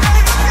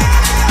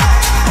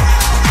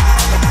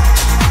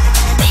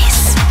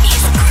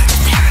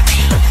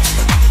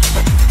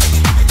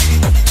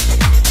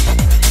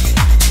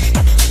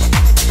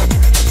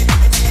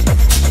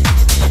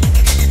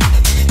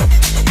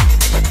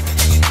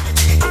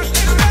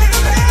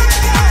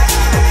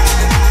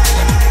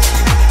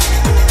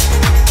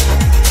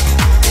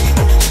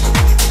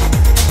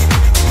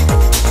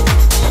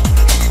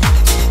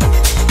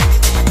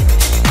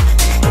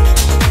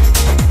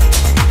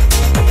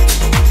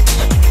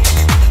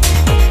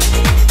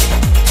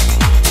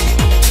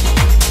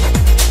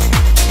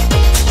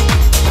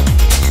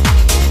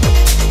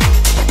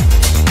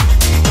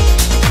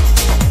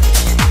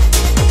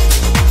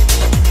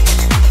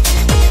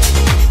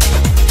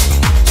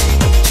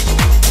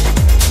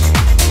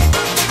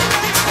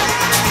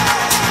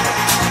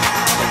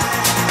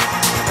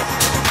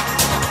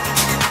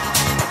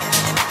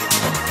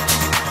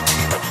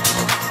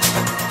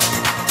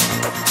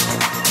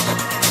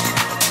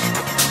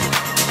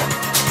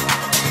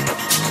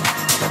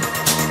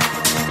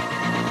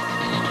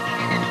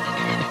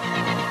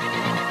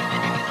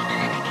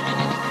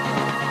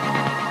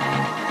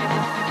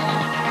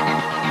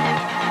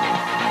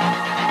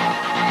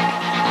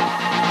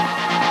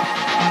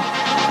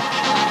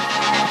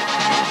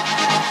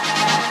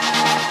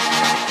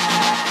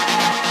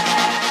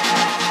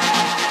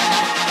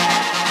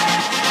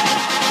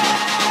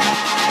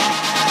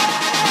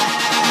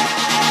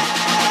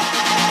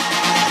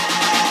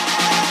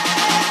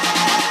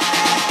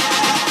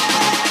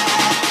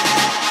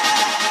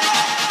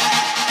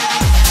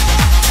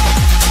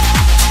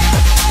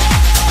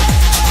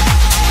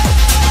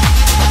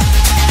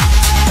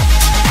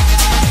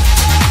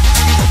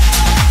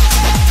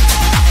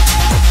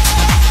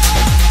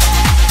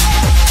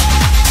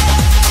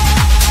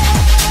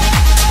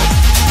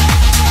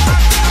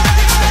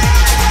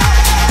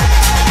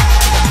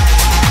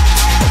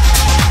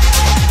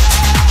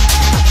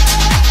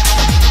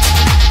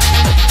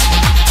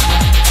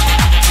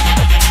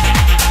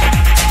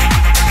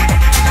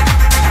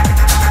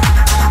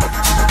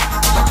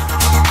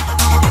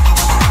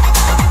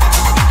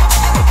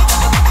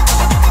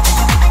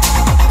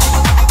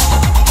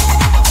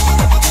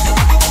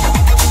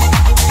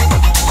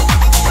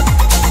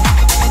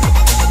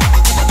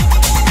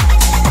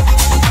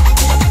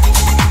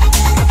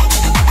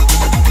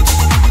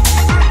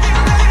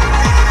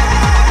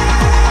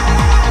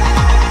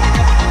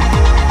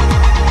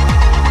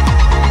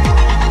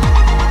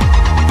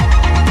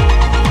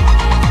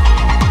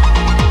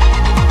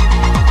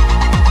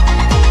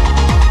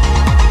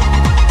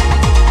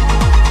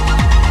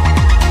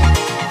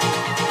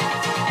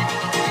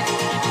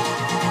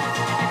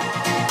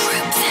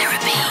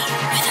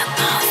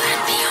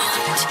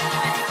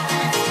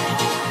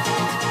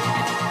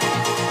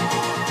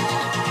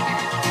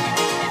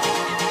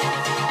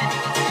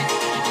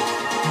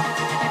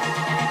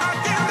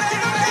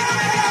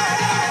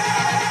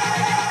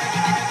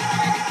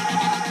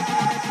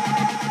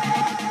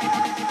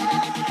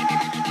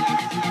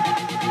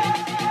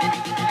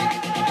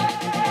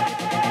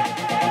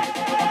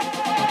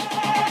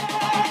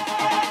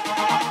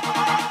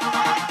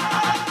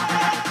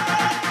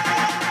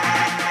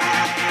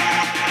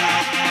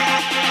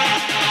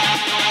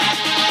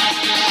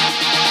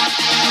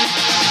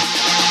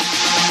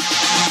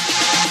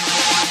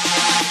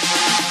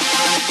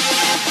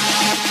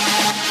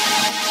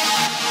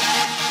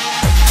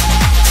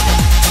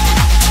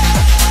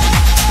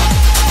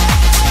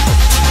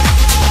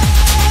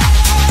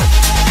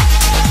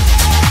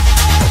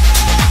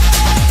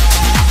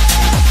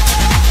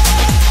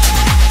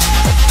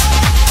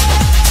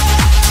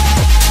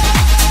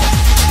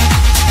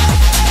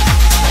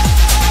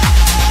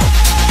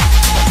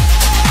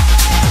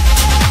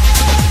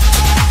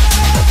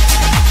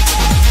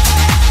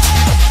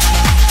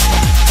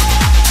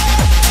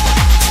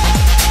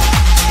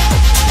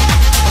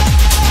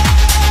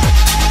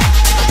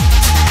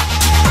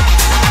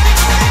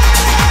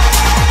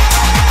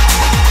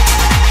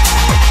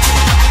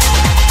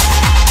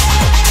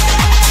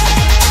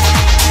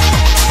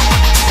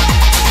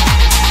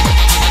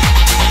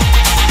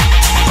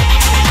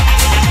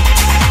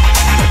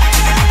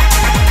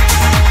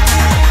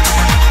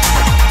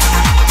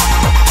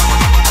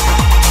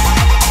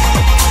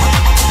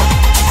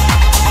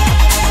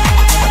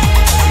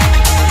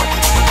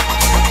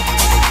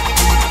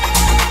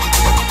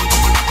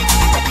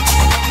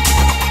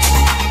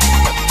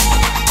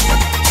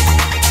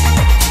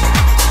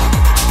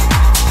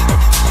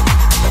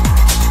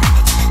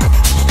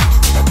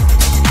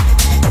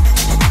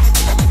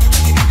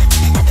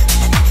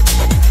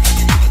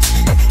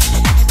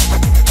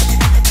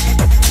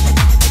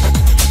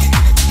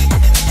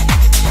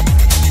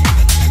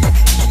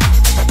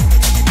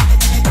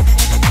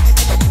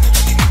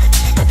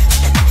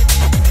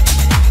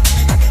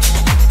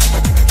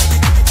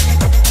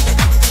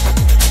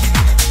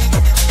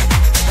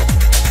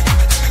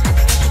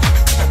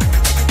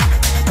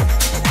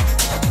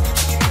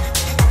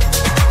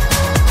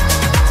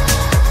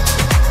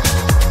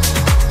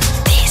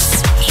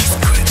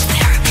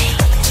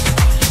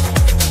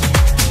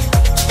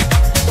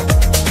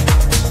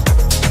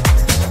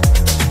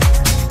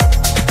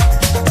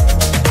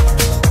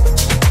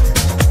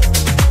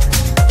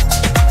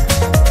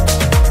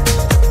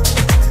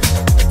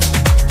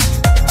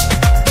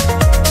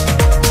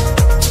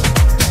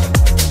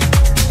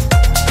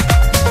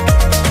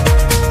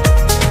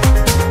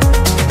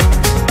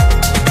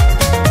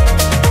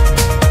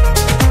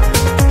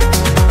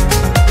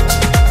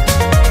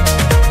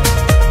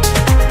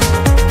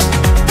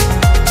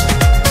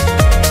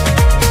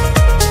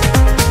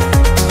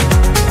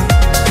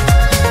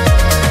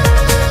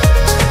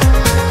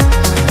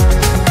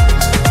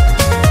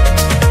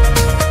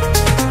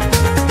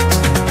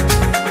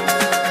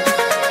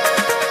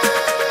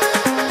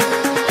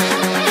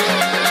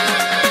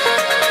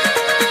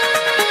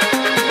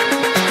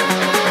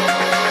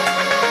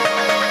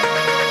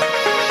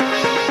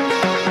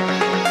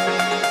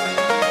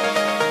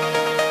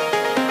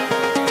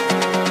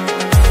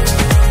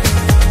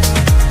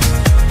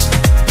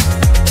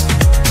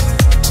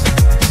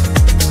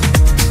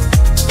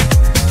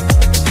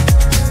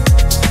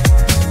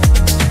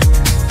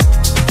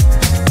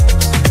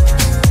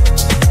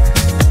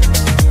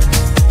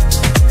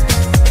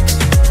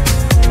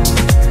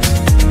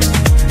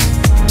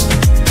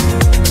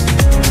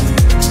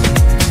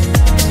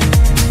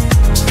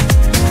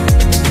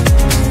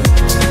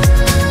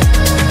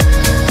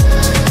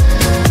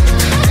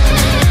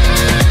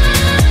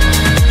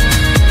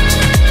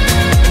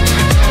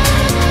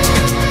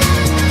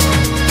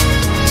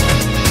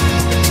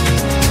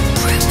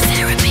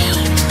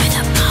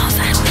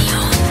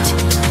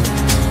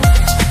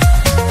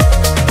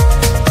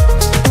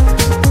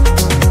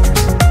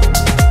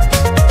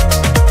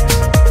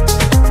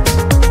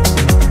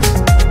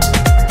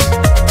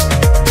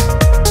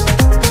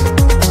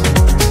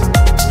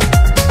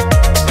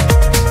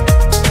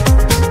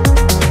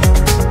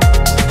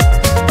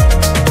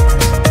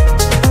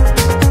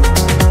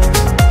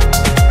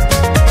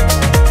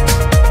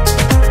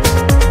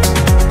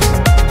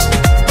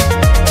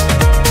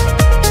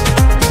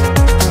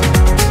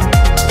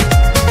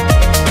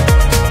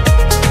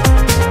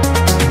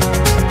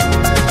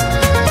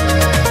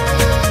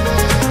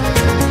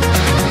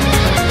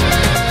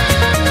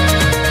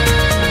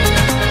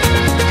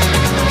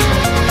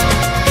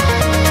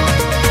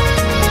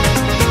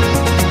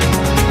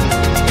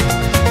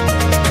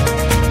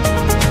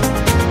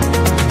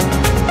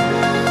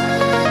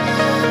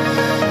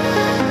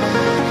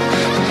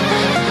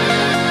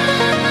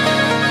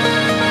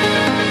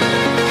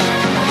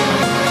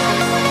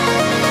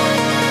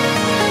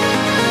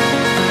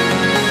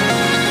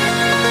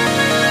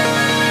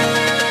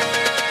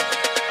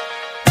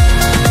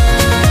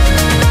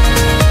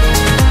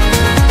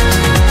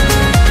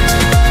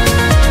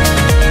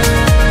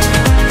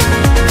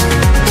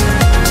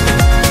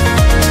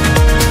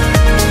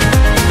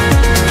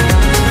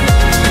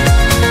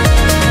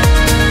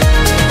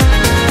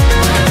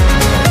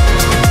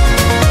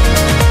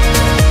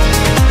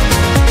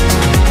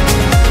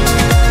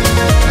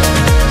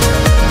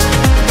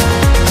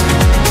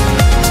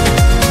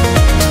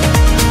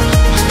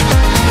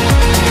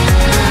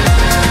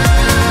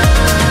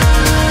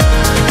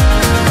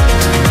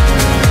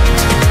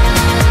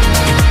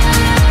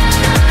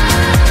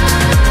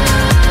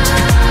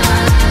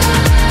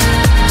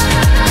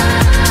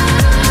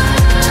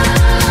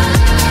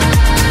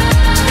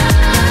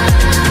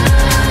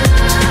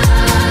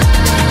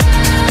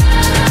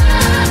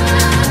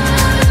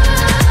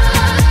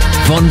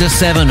 Under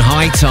 7,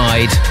 High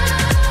Tide.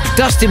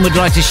 Dustin would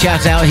like to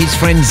shout out his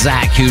friend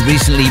Zach, who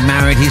recently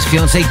married his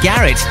fiancée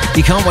Garrett.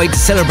 He can't wait to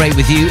celebrate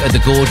with you at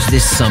the Gorge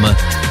this summer.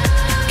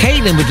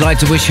 Caitlin would like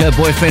to wish her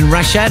boyfriend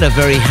Rashad a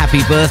very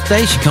happy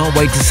birthday. She can't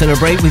wait to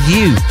celebrate with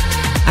you.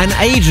 And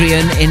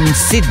Adrian in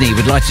Sydney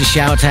would like to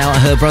shout out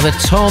her brother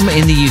Tom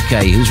in the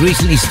UK, who's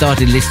recently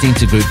started listening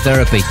to Group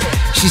Therapy.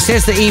 She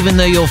says that even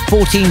though you're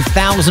 14,000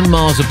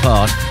 miles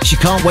apart, she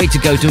can't wait to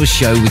go to a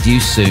show with you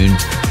soon.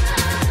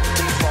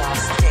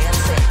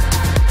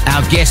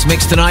 Our guest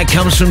mix tonight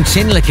comes from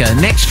Tinlicker.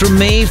 Next from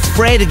me,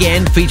 Fred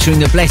again, featuring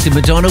the Blessed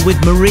Madonna with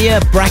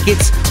Marea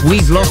brackets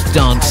We've Lost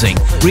Dancing,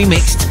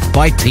 remixed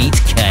by Pete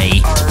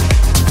K.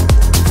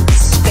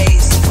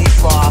 Space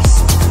we've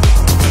lost.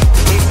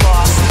 We've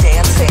lost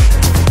dancing.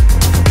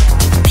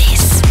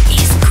 This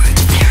is Group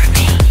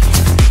Therapy.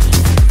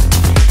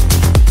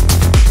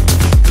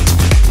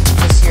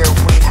 This year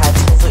we had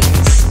to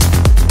lose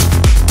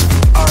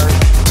our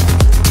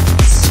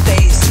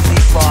space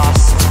we've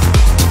lost.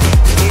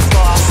 We've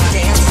lost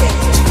dancing.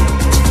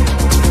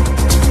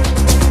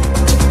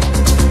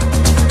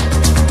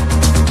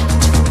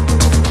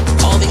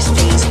 All these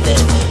things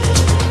that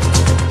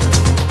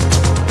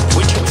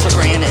we took for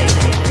granted.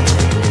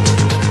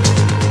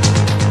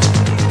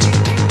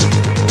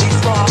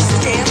 We've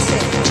lost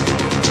dancing.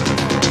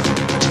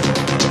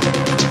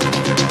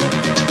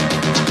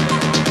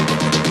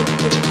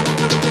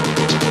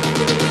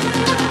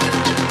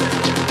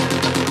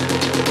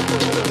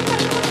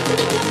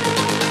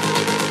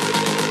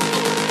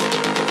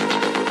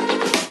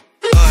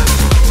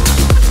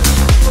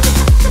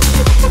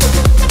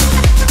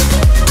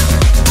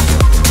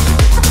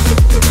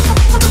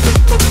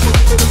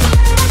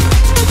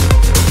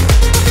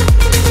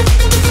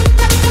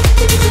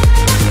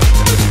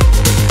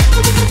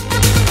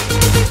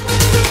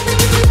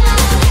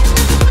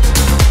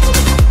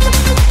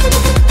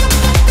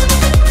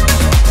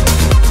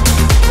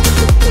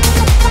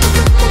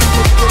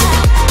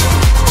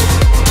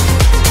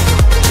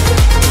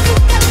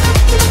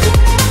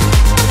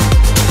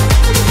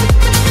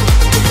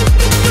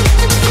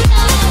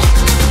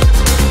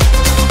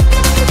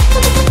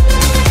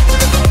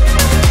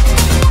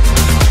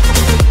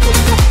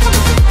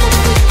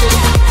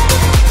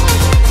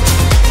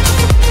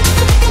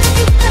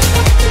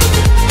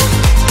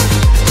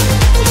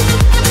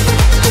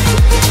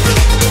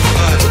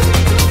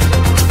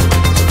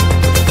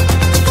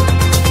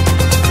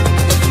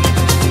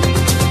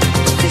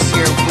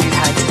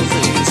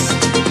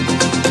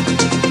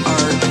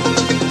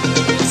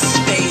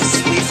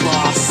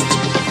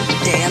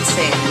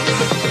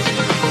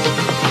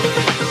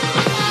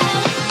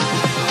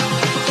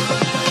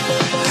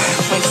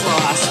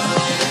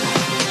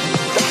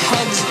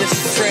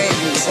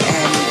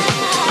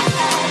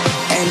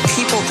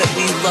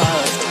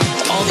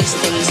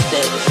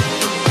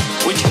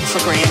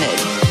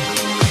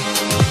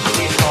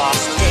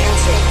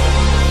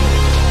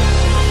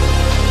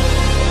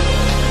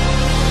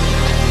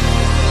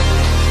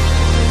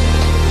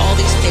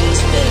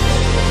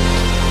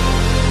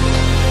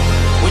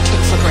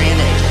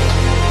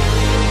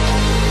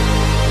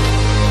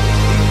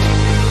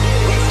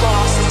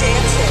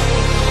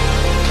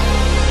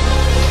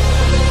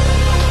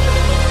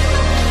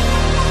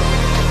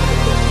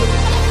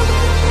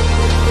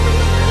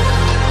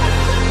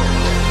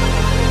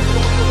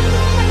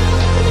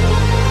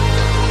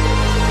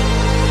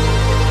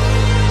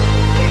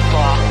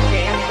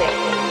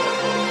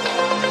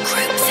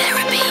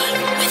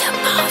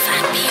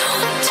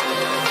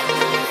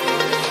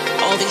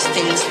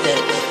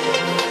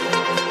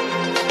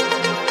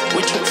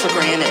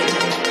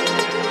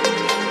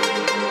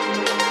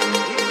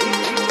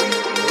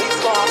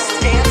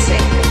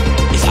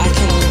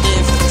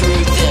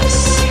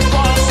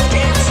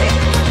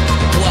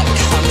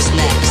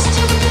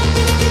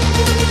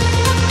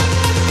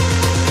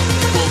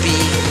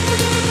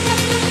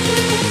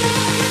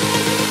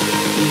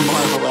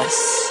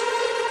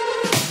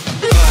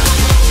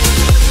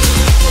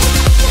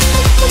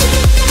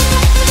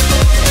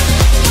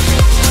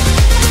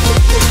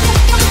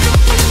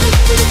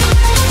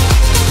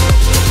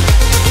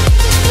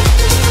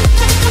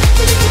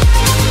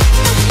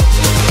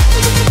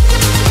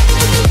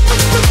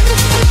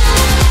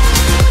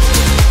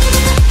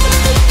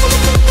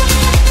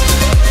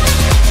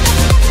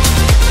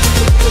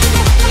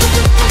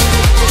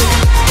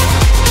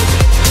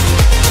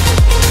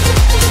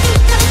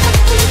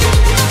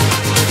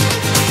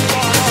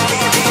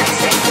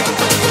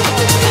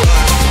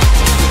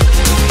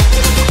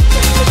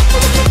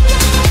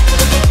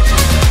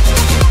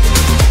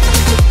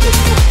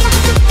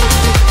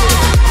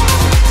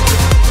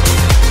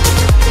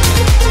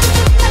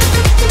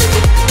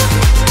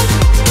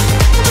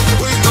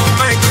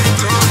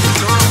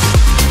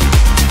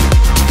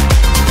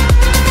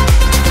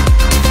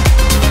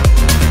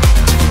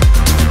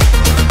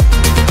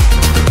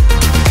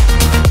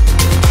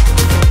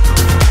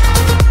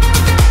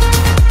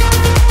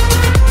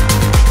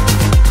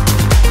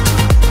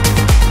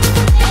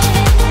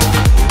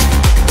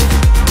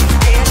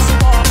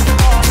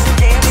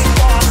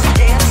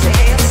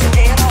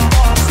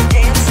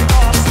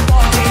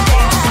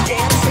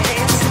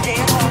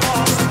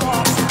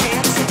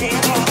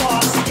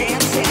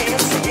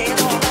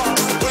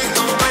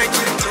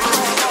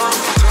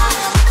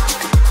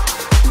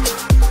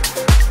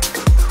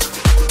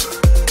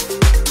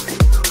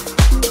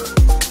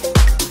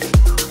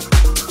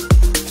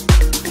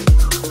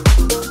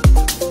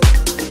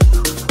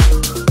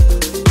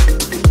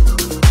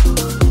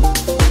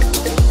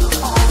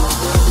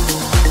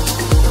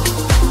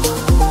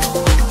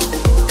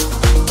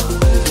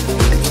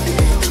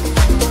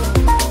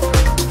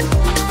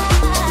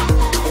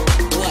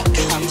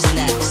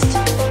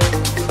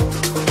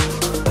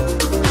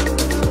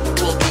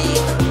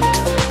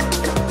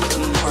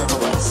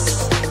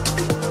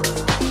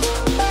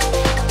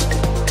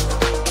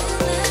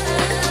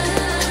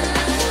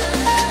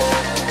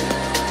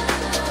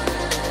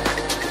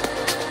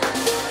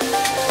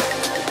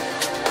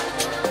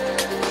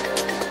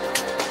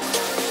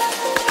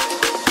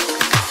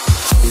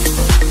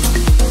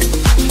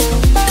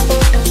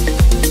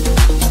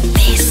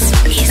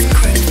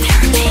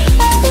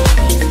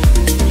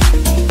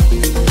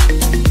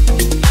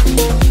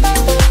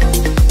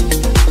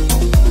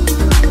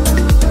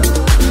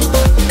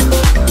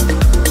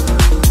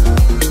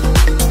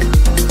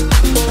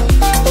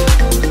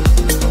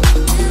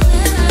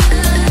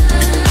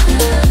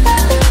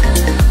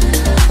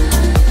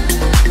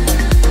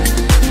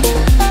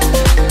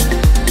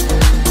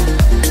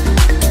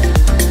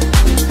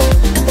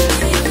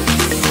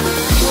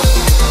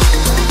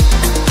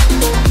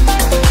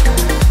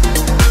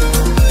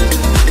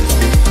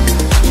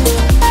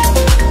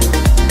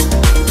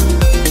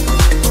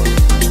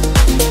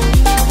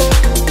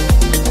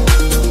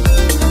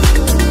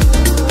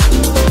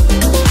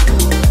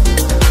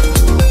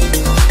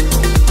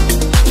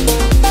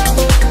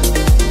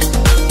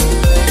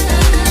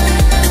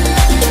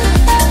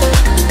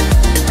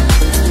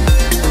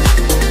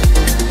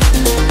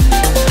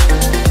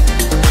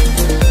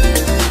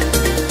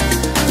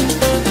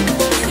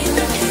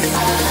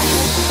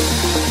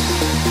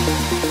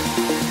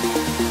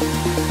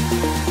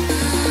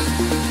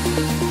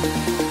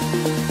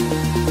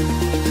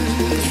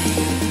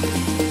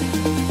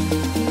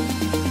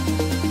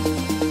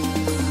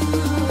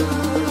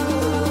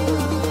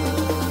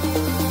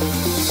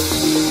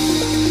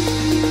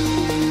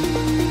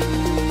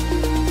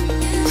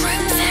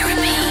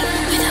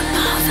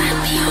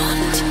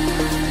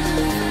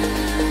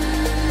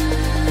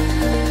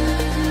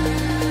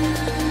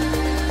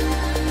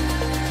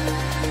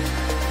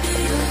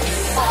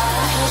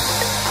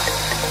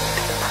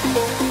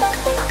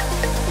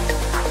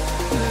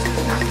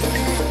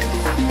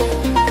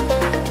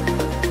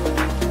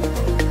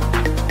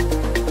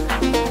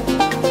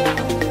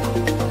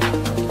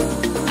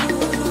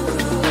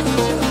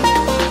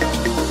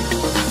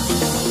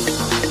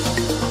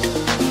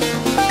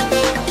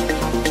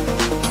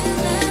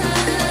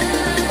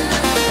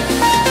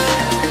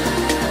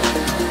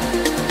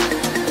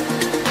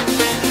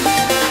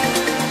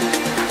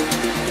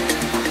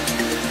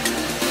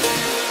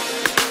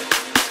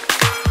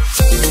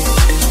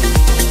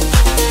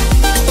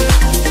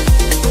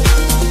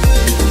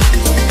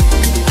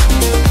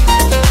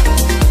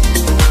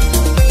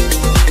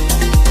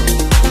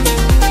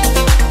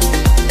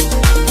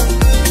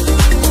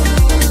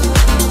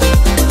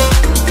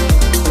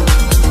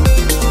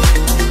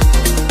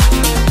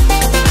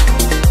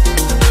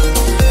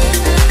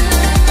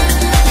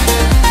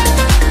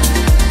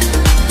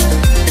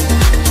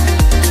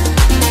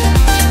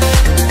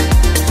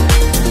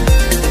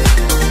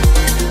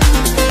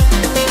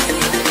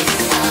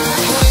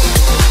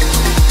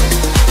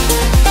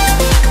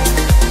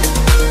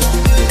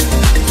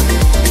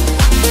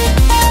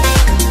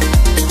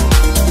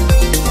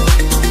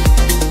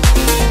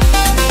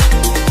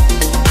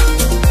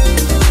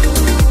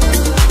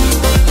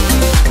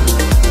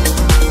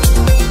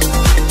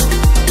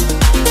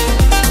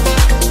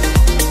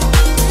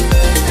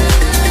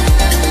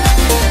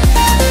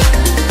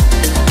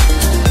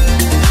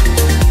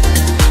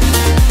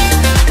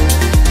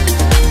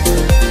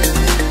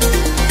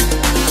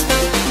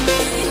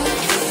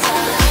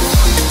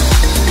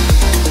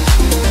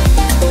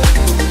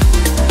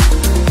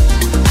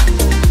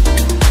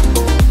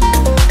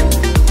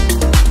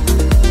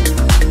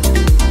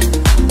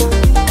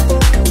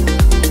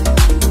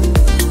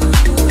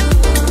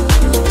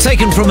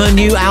 Taken from her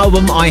new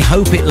album, I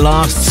Hope It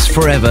Lasts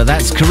Forever.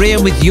 That's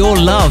Qrion with Your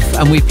Love,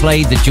 and we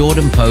played the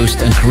Jordin Post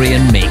and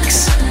Qrion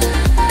mix.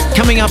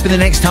 Coming up in the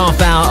next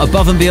half hour,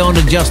 Above and Beyond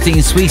and Justine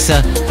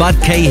Suissa, Bud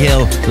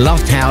Cahill,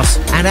 Loft House,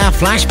 and our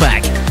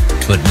flashback.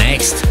 But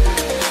next...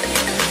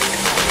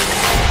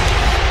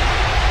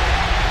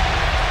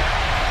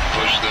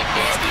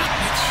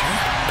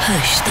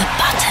 Push the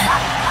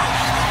button.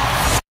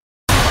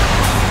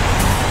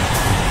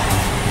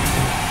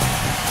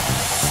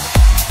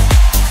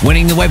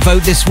 Winning the web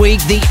vote this week,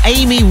 the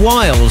Amy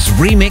Wiles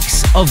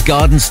remix of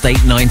Garden State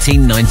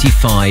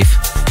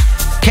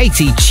 1995.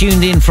 Katie,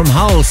 tuned in from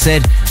Hull,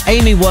 said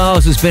Amy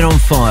Wiles has been on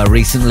fire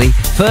recently.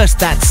 First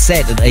that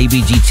set at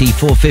ABGT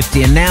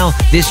 450 and now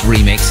this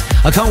remix.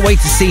 I can't wait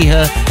to see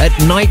her at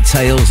Night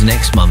Tales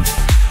next month.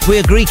 We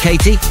agree,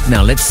 Katie.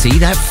 Now let's see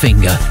that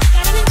finger.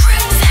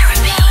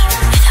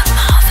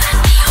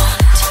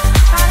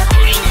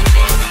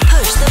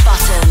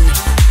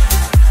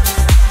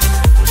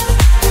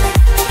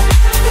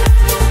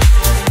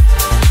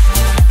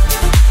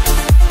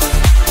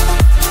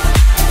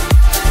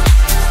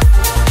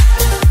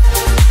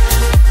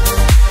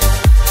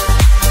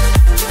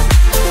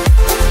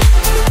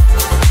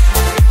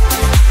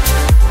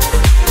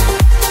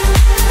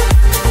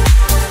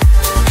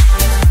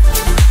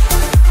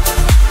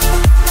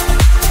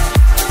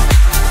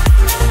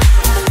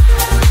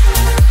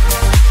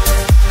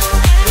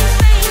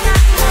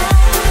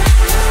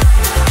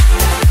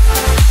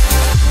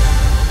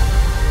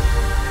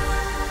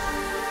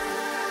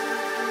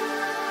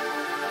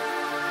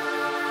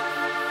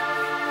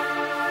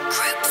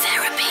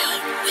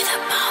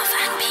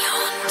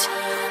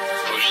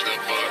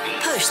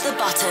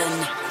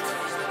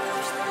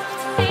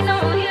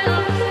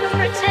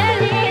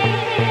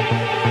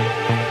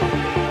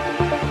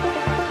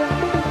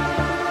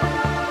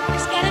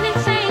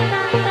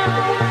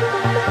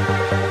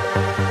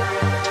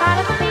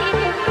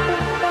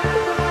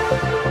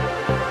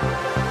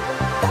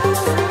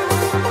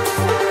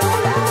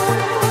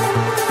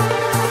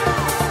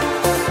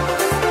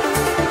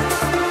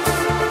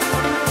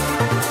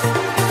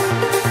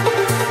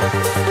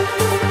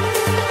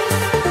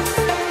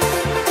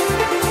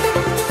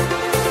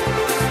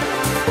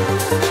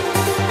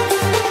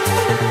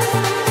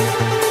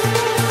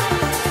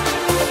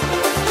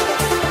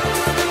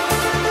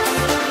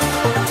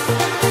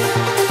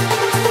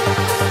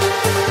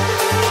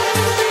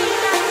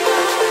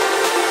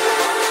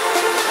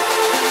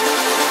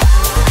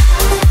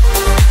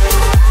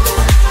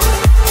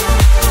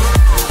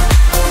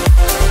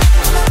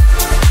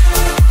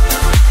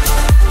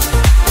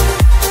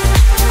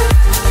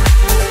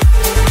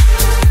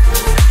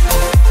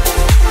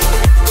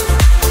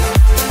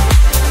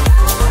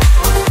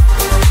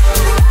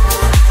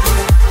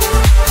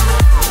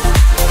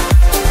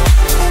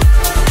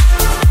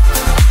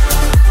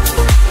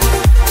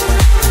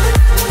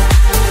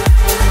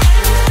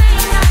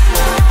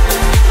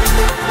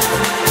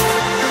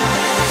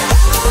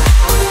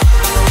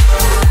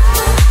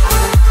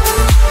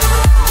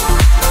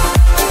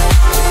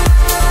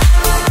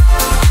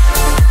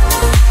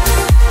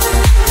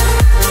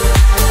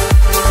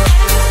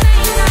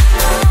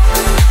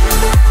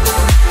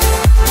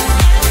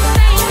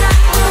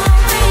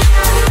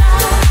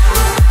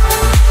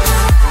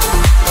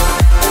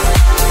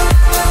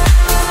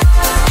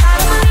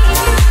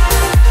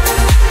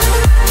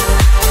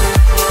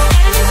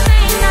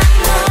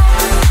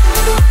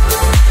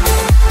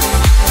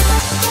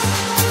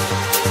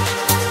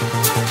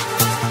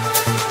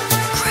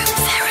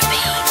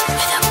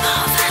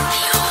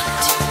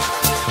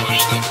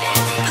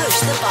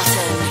 the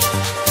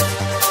button.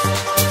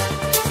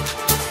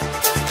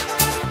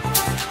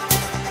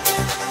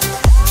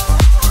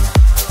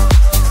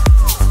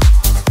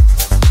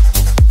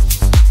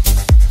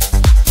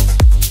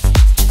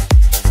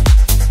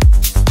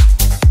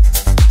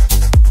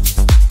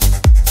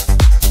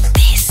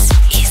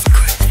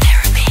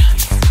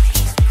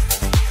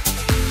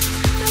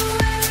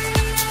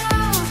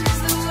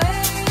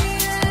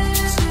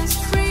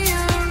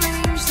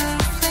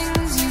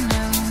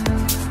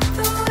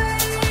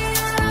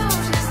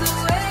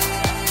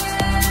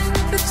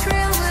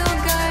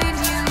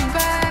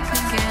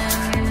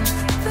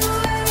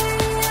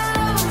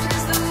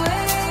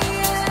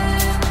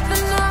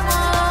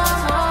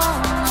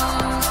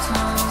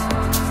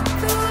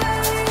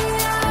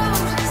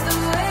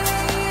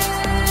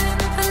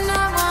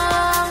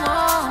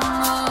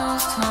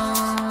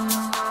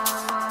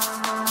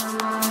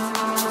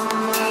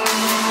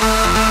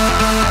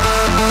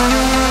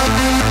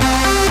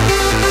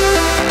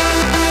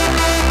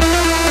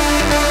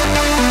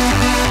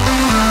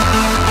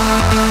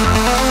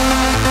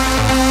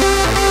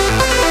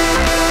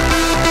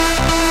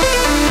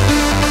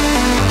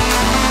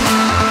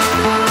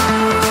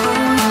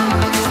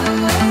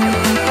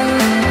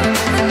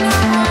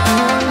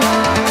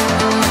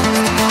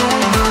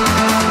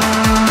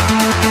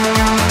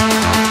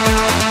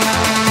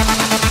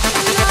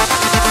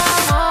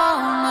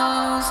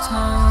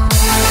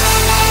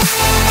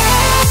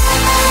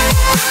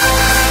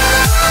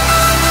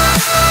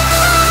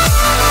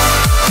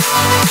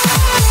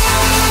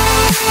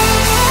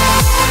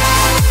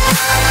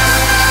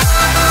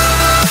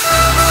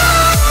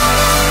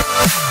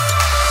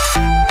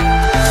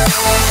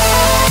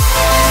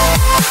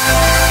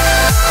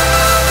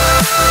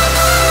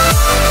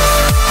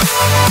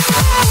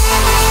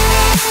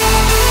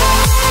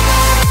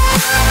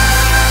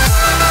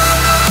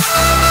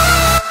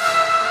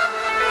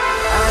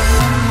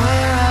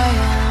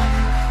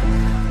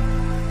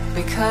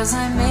 Because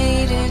I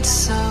made it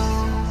so.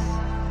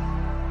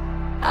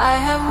 I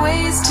have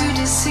ways to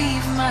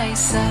deceive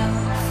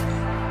myself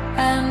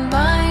and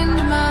bind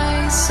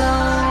my soul.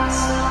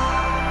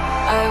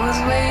 I was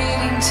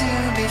waiting to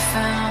be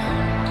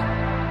found,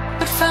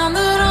 but found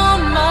that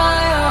on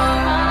my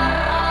own.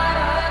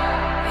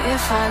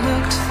 If I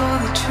looked for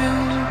the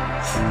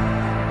truth,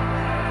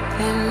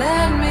 it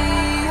led me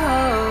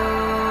home.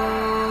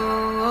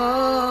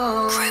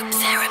 Group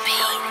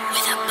therapy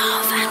with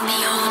Above and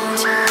Beyond.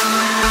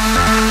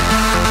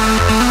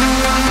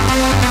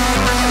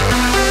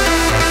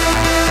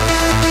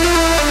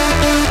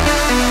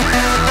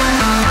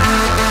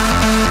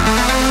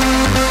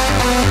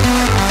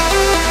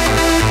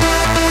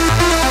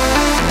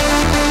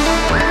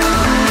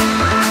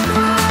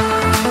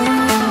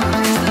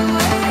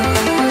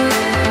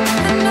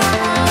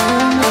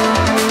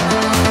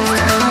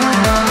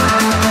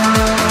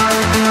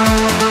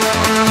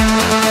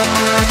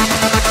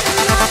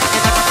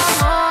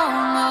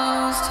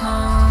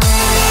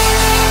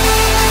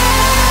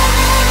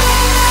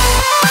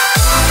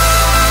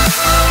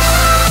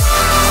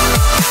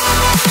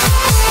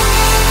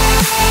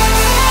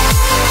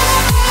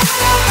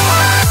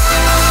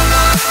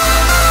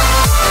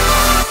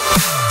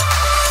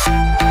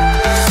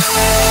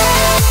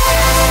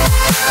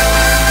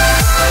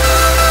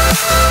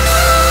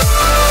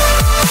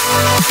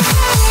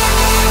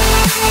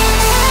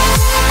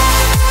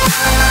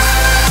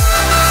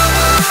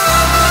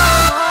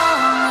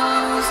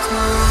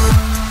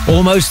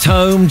 Almost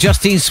Home,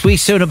 Justine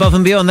Suisse and Above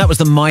and Beyond. That was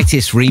the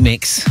Mightiest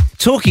remix.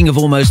 Talking of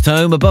Almost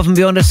Home, Above and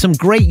Beyond has some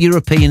great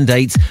European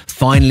dates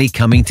finally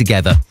coming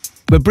together.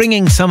 We're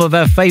bringing some of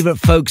our favourite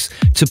folks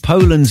to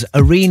Poland's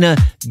Arena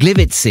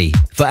Gliwice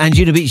for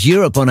Anjunabeats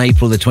Europe on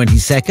April the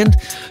 22nd,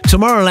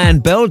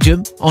 Tomorrowland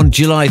Belgium on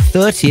July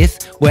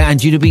 30th, where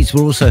Anjunabeats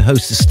will also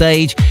host a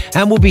stage,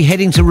 and we'll be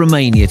heading to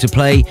Romania to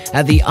play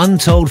at the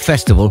Untold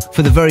Festival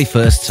for the very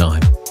first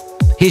time.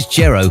 Here's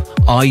Jero,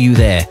 Are You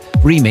There?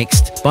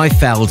 Remixed by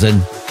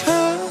Falden.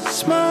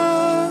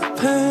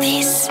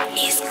 This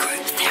is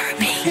Group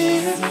Therapy.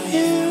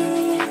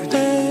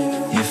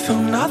 You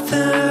feel nothing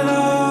at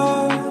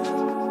all.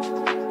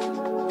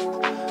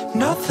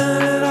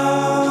 Nothing at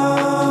all.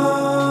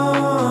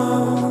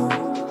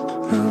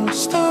 I'm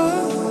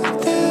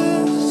stuck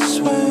this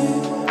way.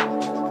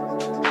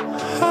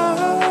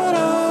 Heart I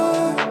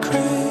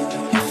crave.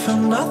 You feel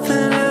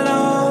nothing at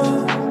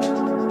all.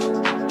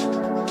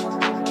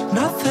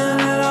 Nothing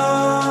at all.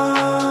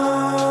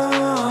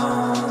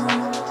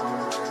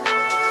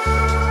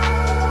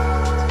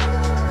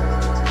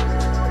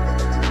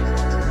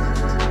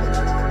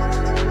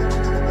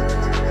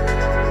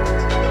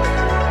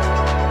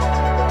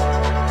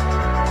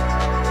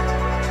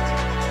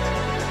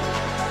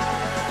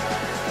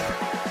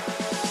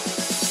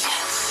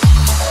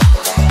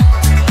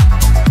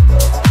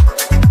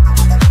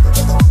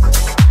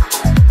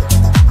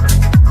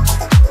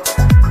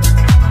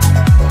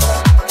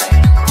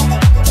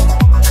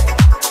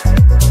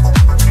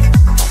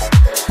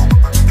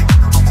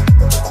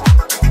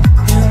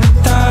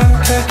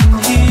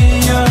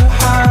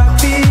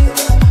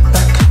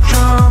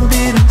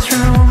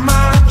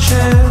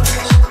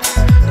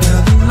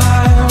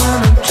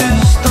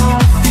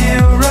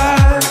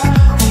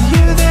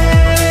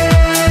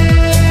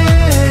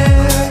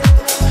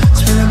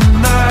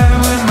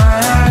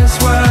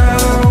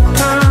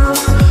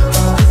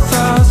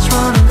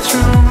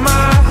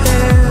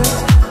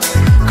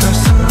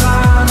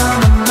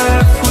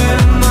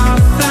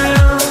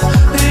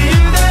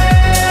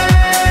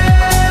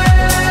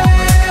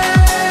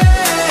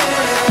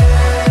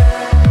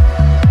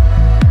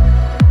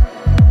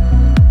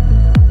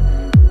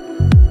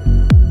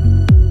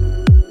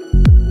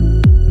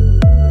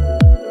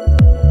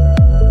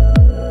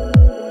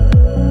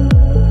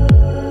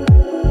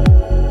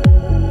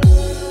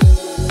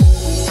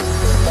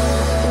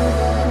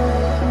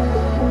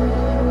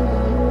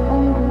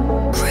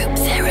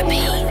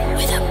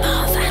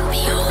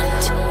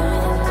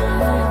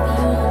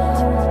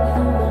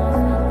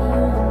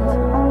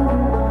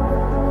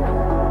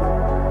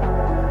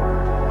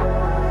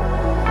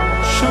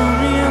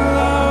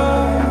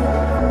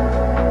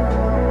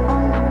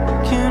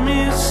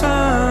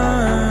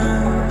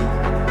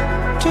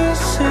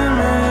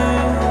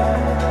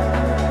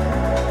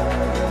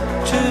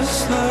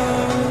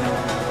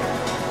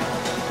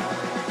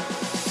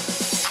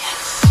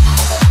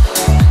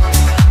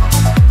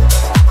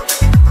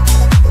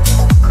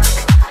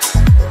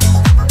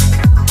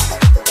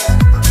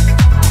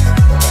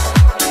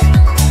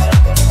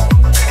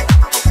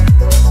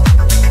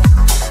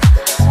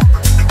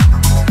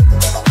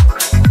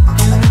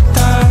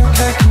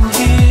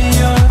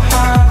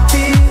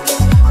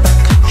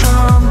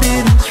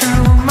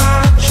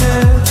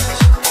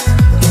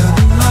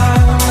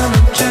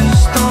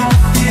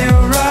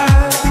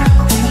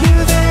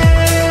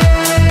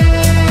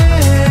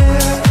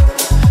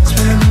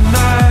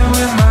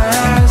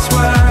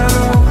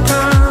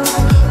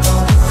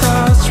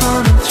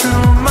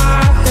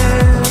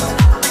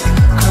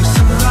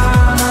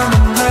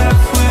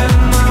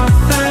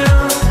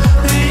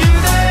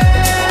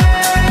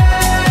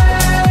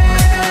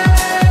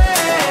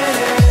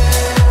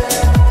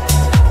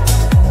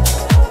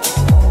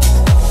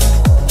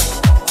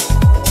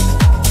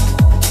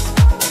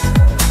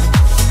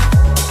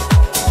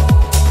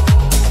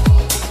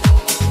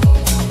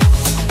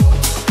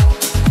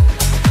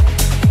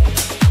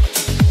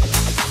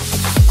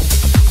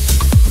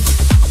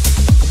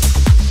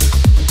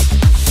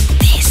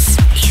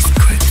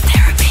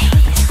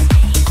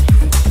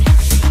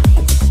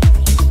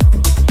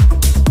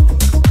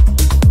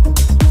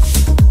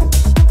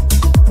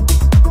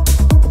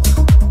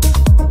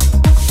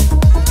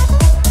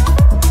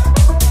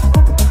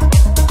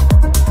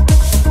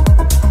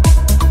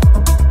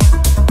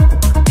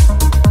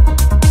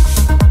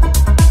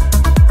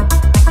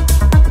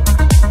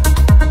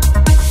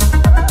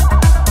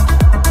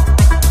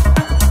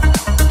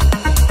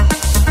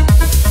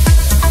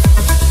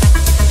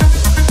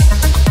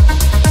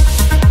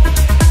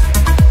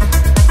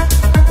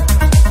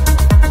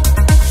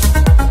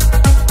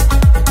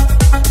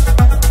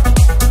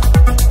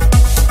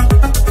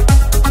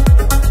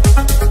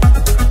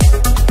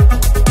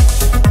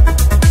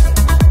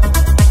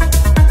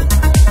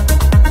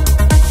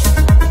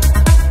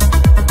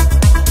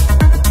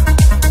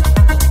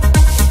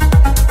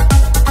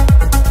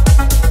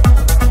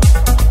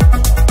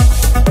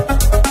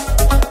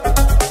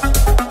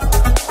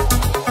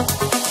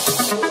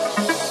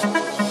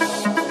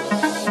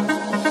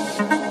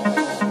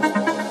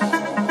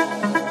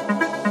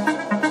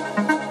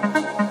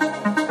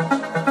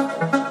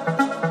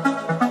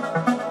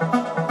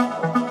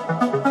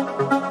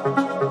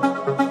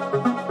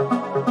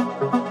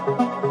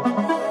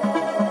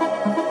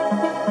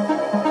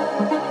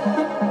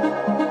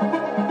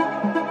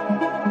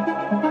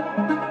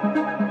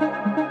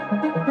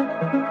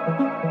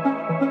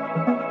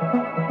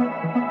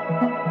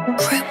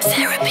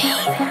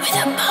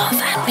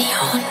 Above and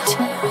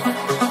Beyond.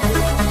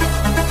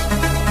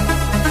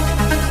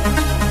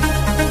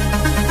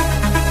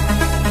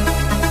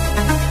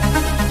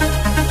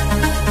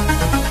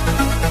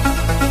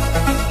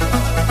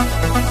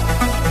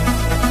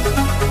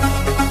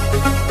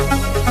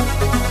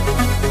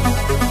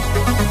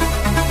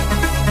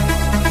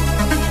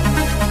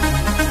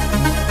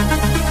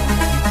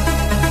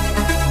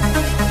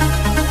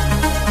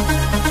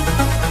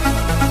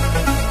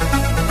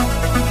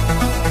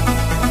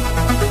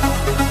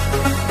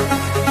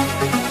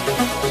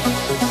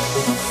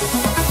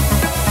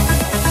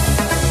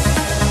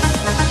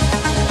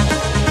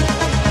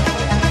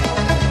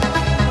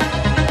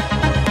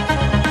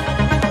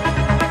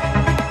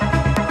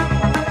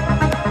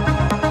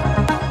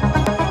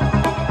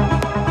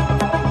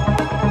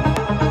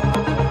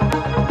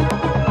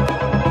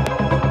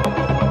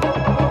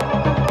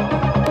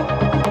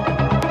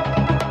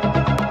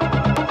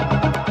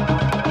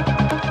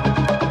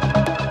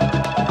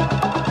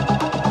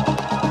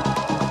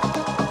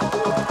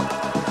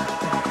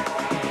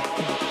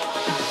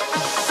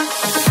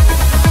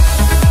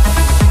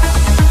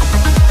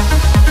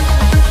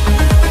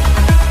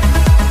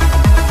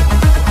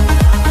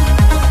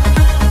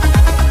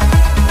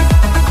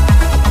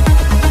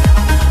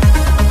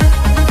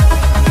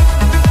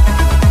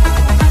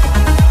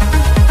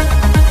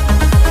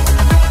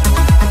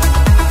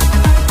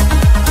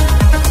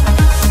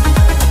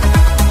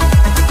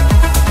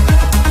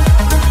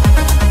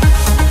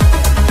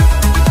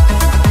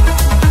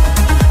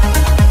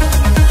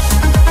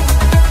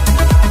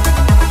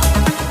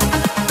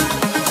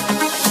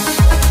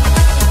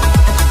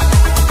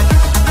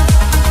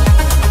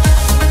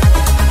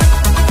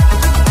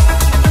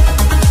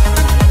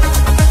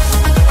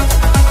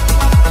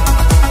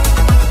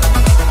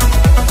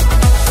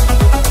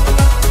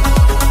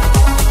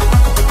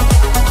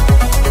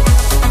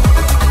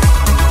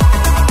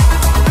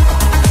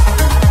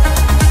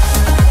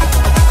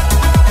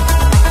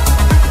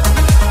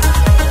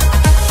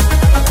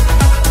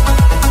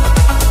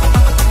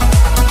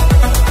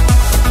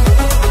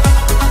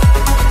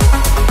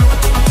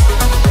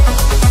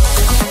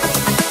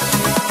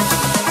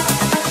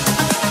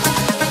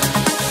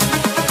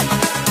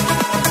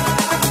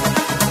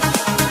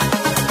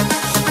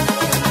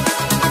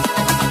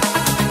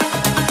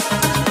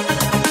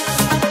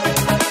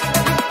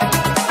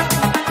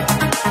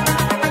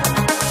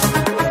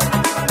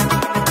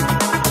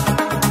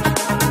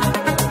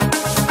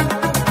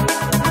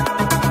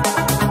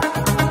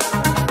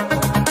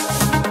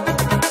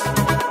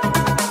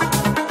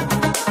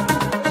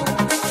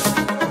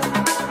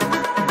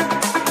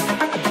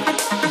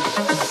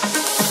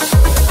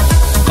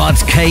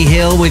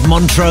 Hill with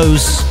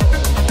Montrose.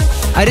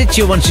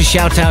 Aditya wants to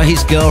shout out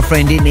his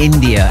girlfriend in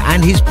India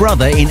and his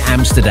brother in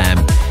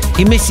Amsterdam.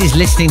 He misses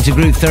listening to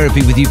Group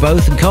Therapy with you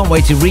both and can't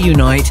wait to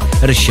reunite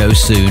at a show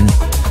soon.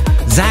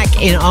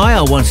 Zach in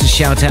Isle wants to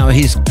shout out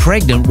his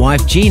pregnant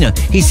wife Gina.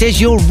 He says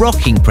you're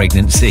rocking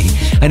pregnancy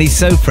and he's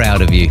so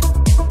proud of you.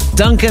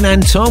 Duncan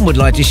and Tom would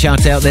like to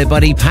shout out their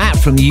buddy Pat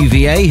from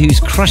UVA who's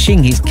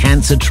crushing his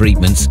cancer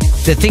treatments.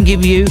 They're thinking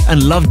of you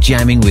and love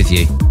jamming with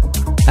you.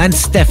 And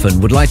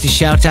Stefan would like to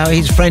shout out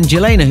his friend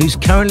Jelena, who's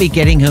currently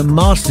getting her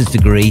master's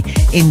degree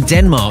in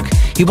Denmark.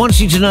 He wants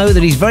you to know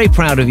that he's very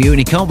proud of you and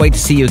he can't wait to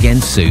see you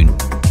again soon.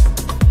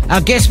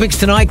 Our guest mix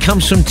tonight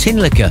comes from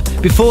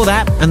Tinlicker. Before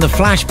that and the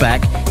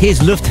flashback, here's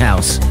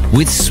Lufthaus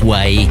with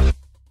Sway.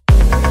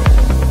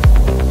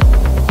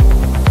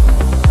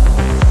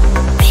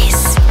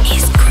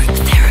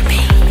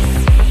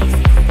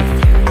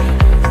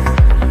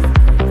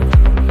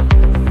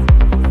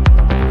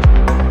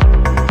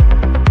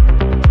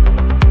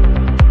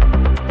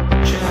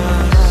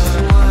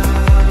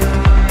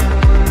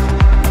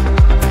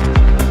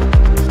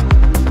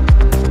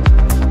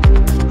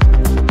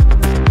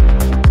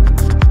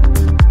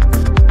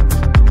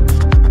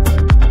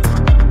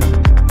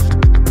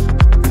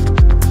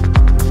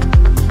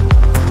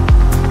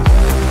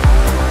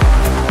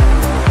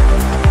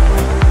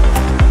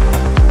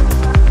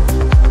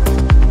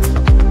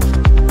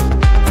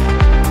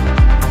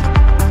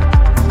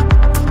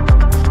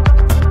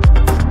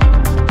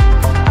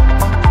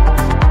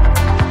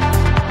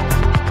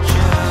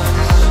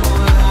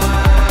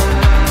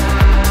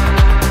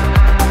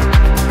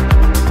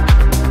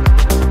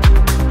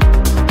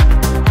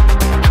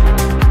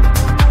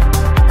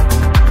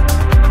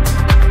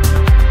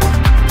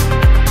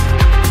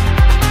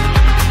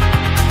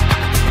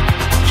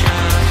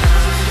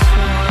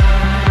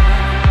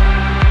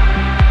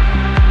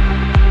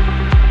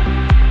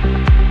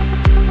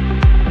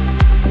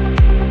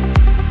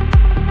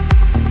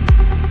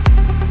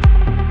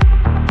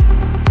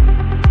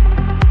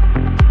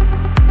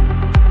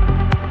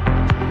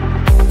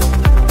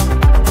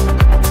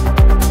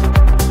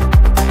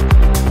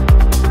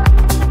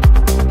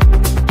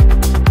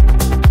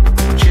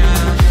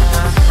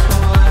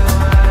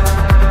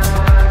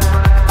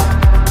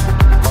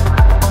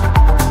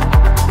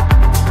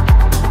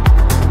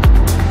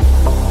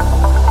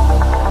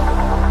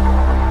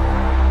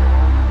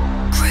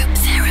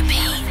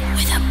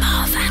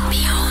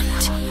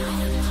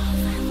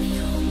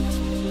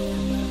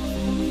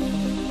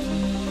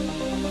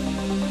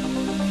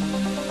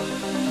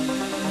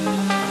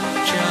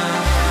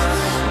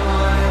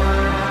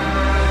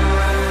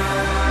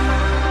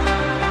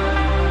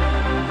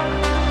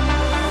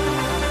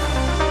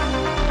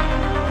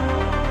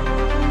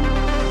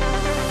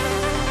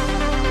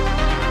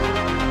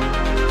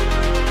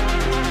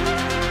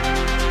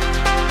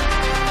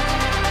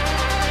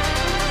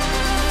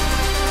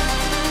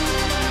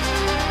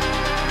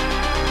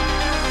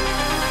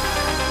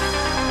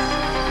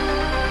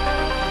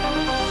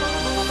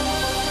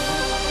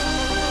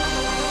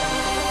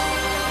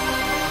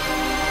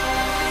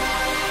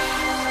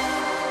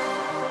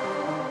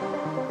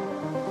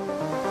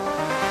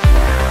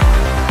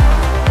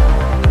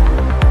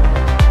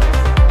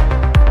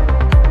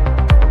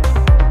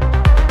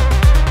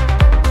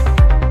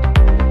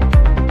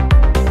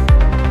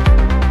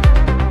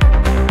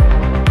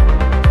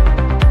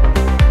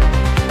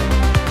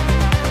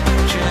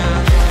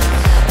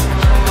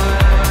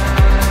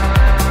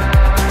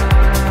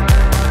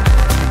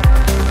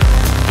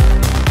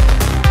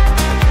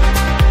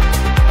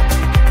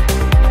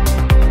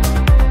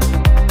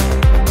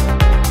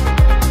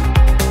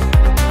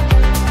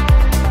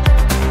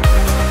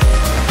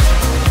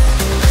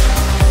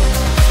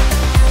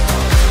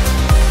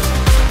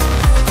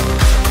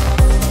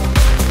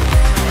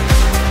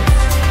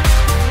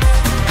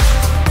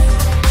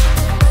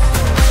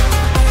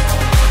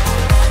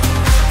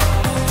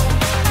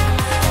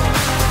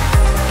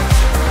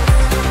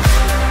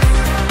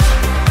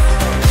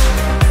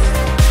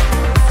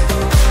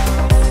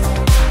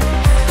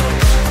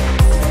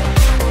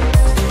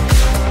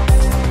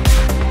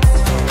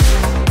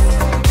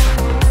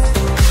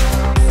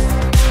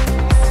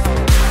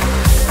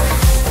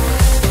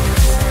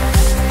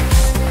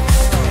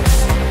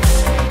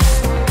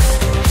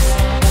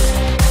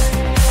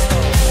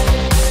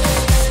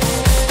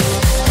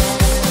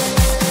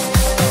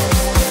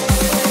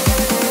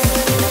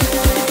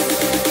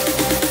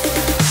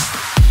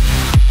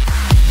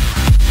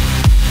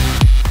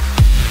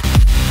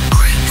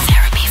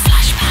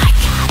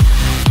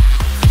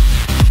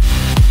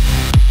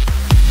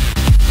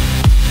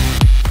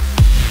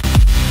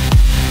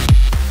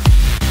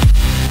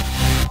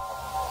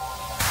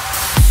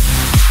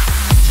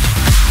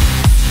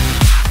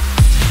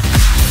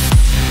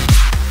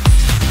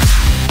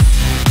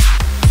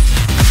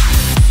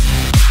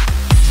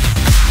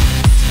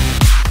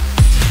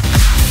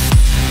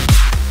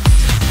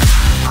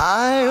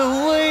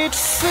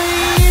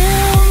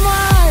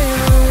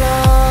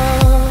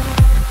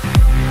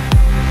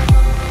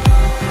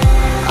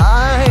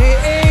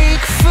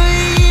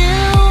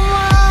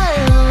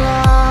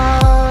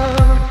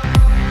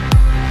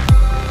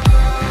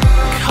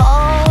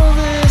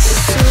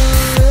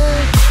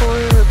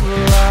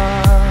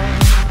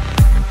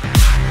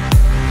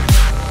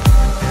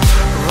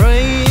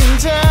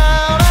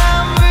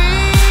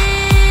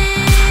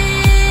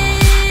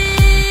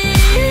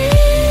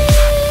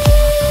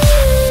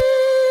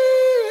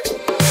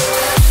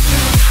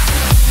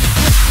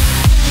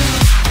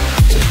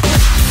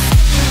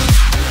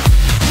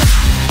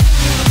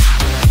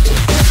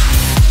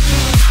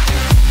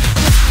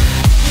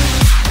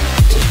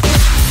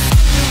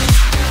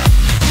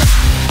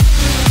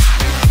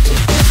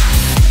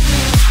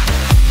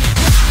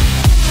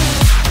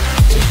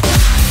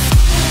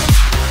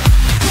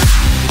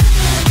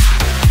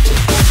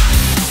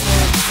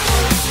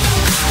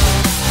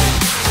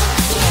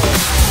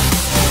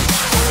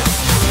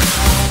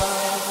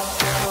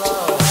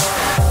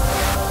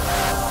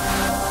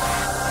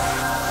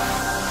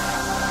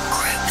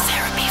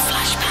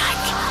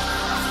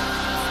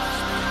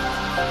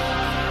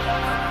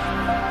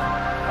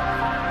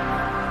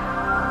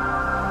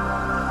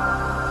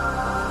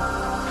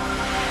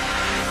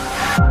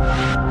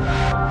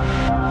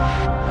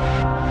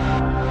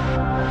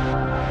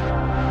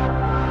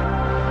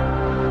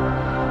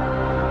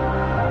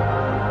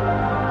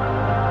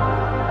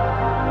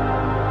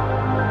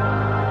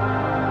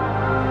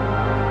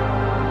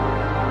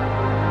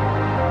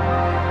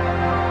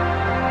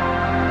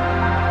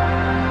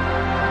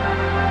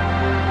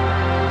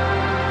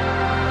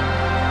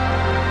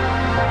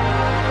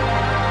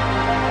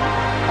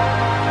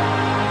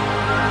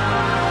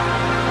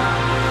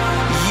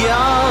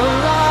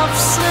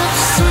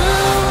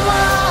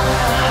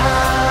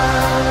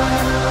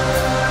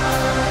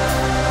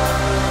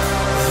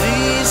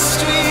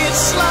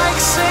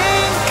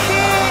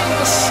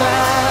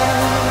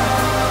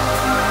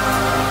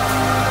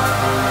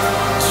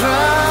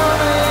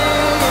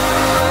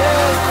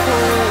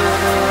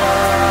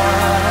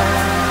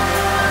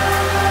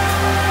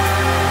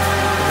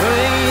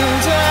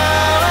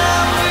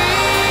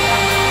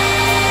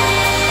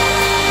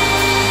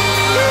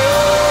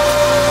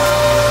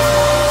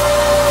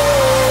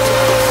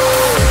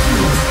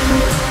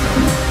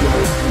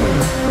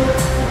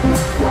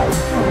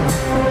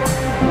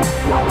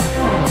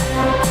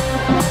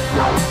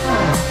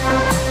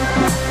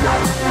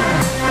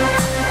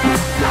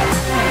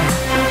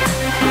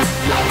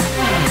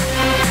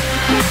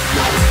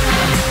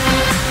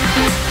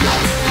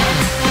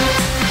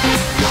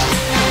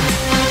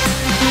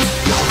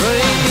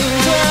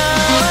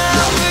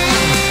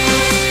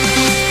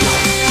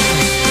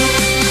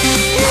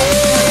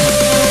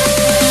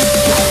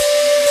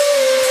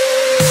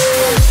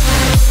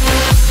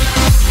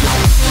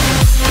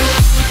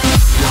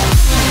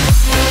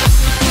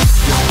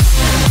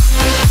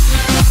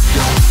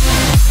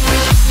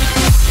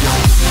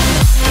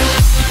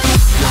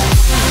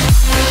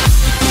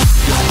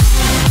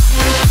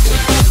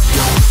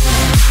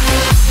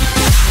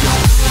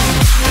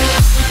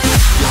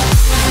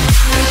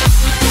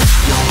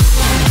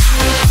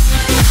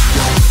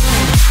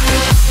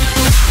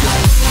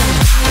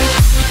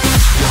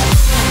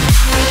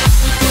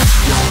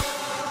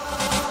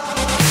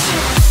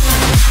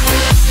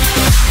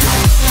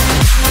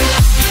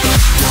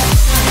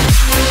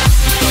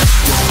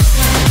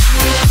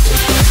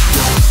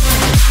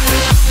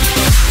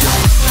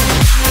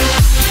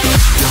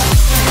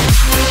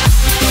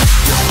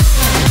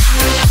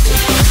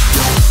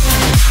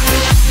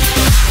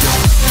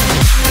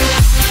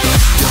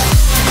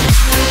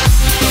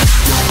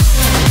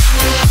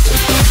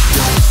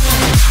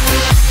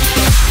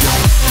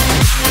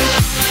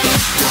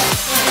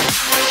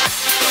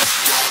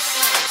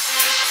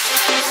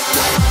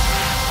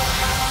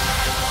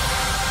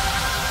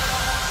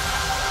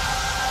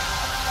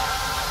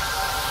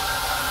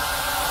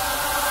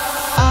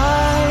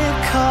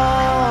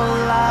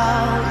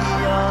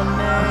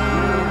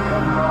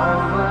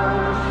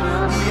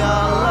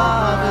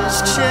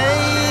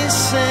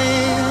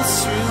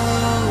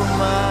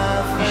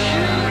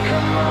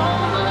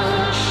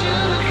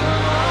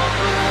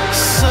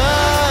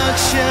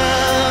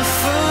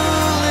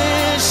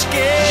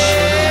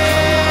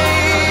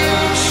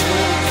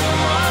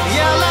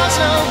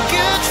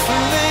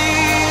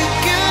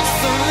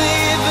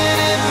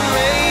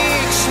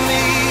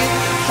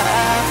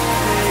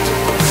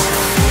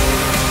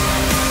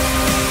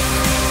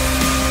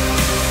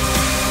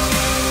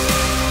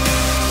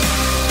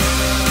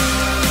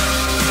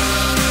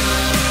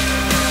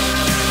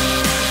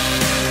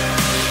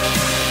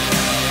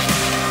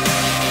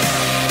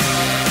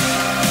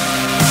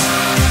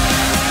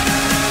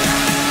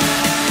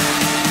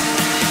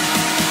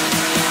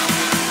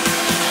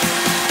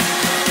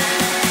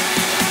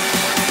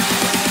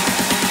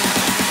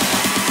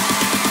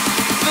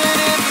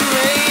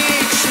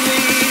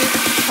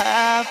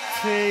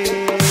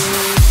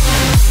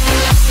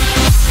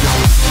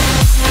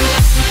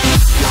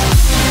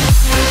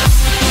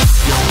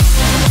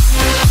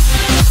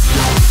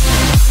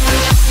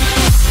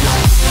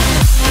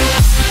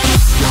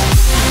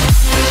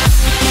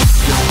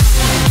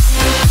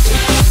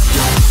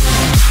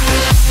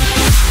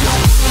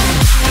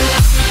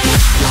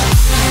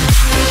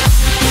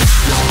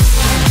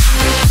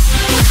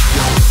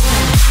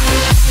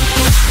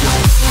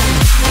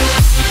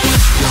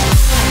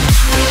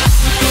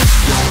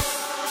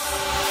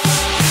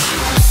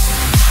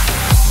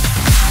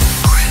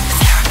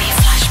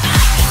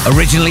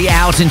 Originally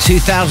out in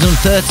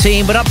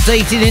 2013, but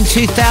updated in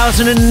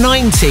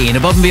 2019.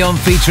 Above and Beyond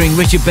featuring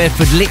Richard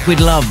Bedford, Liquid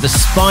Love, the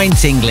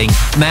spine-tingling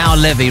Mao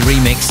Levy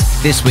remix,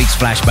 this week's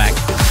Flashback.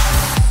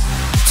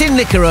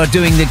 Tinlicker are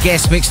doing the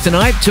guest mix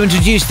tonight to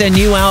introduce their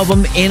new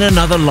album, In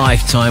Another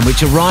Lifetime,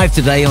 which arrived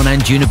today on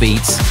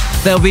Anjunabeats.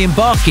 They'll be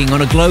embarking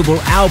on a global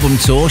album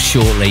tour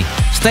shortly.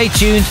 Stay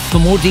tuned for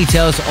more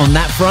details on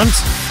that front.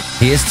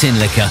 Here's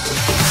Tinlicker.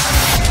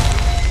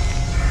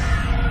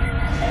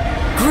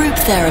 Group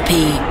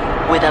Therapy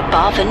with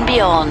Above and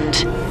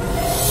Beyond.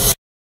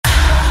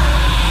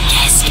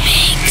 Guest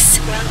mix.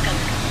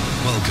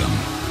 Welcome.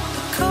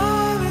 The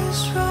car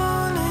is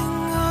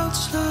running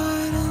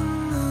outside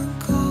in the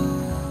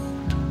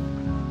cold.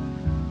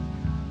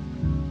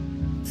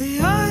 The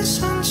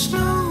ice and snow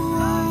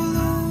all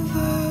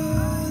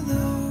over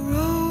the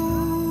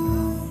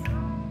road.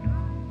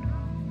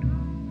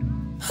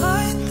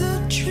 Hide the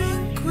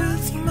drink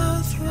with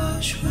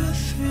mouthwash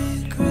with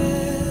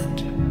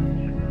regret.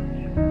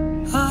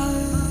 I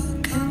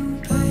can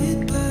pay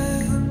it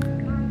back,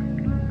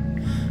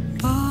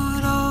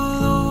 but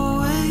I'll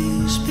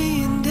always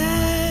be in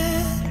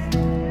debt.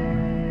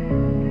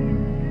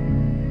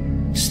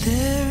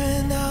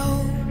 Staring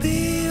out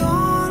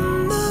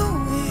beyond the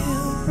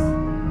wheel,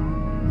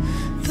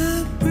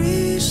 the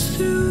breeze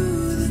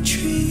through the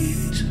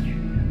trees.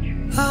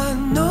 I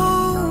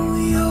know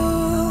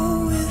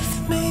you're with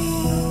me.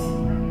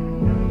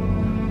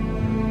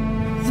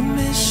 The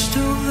mist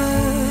over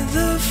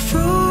the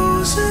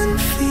frozen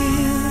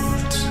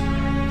fields.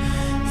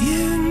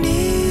 You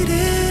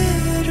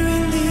needed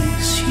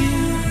release. You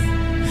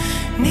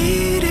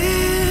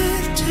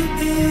needed to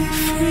be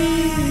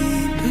free,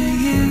 but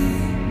you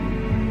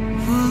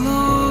will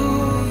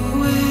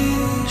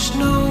always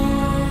know.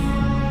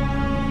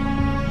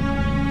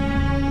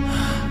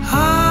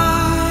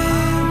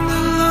 I'm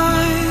the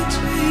light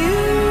you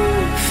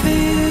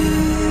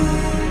feel,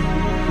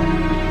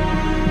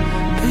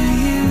 but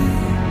you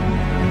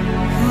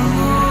will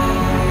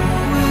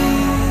always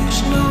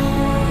know.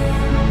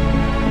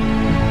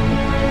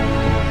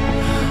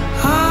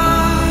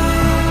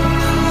 I'm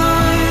the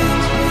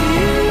light you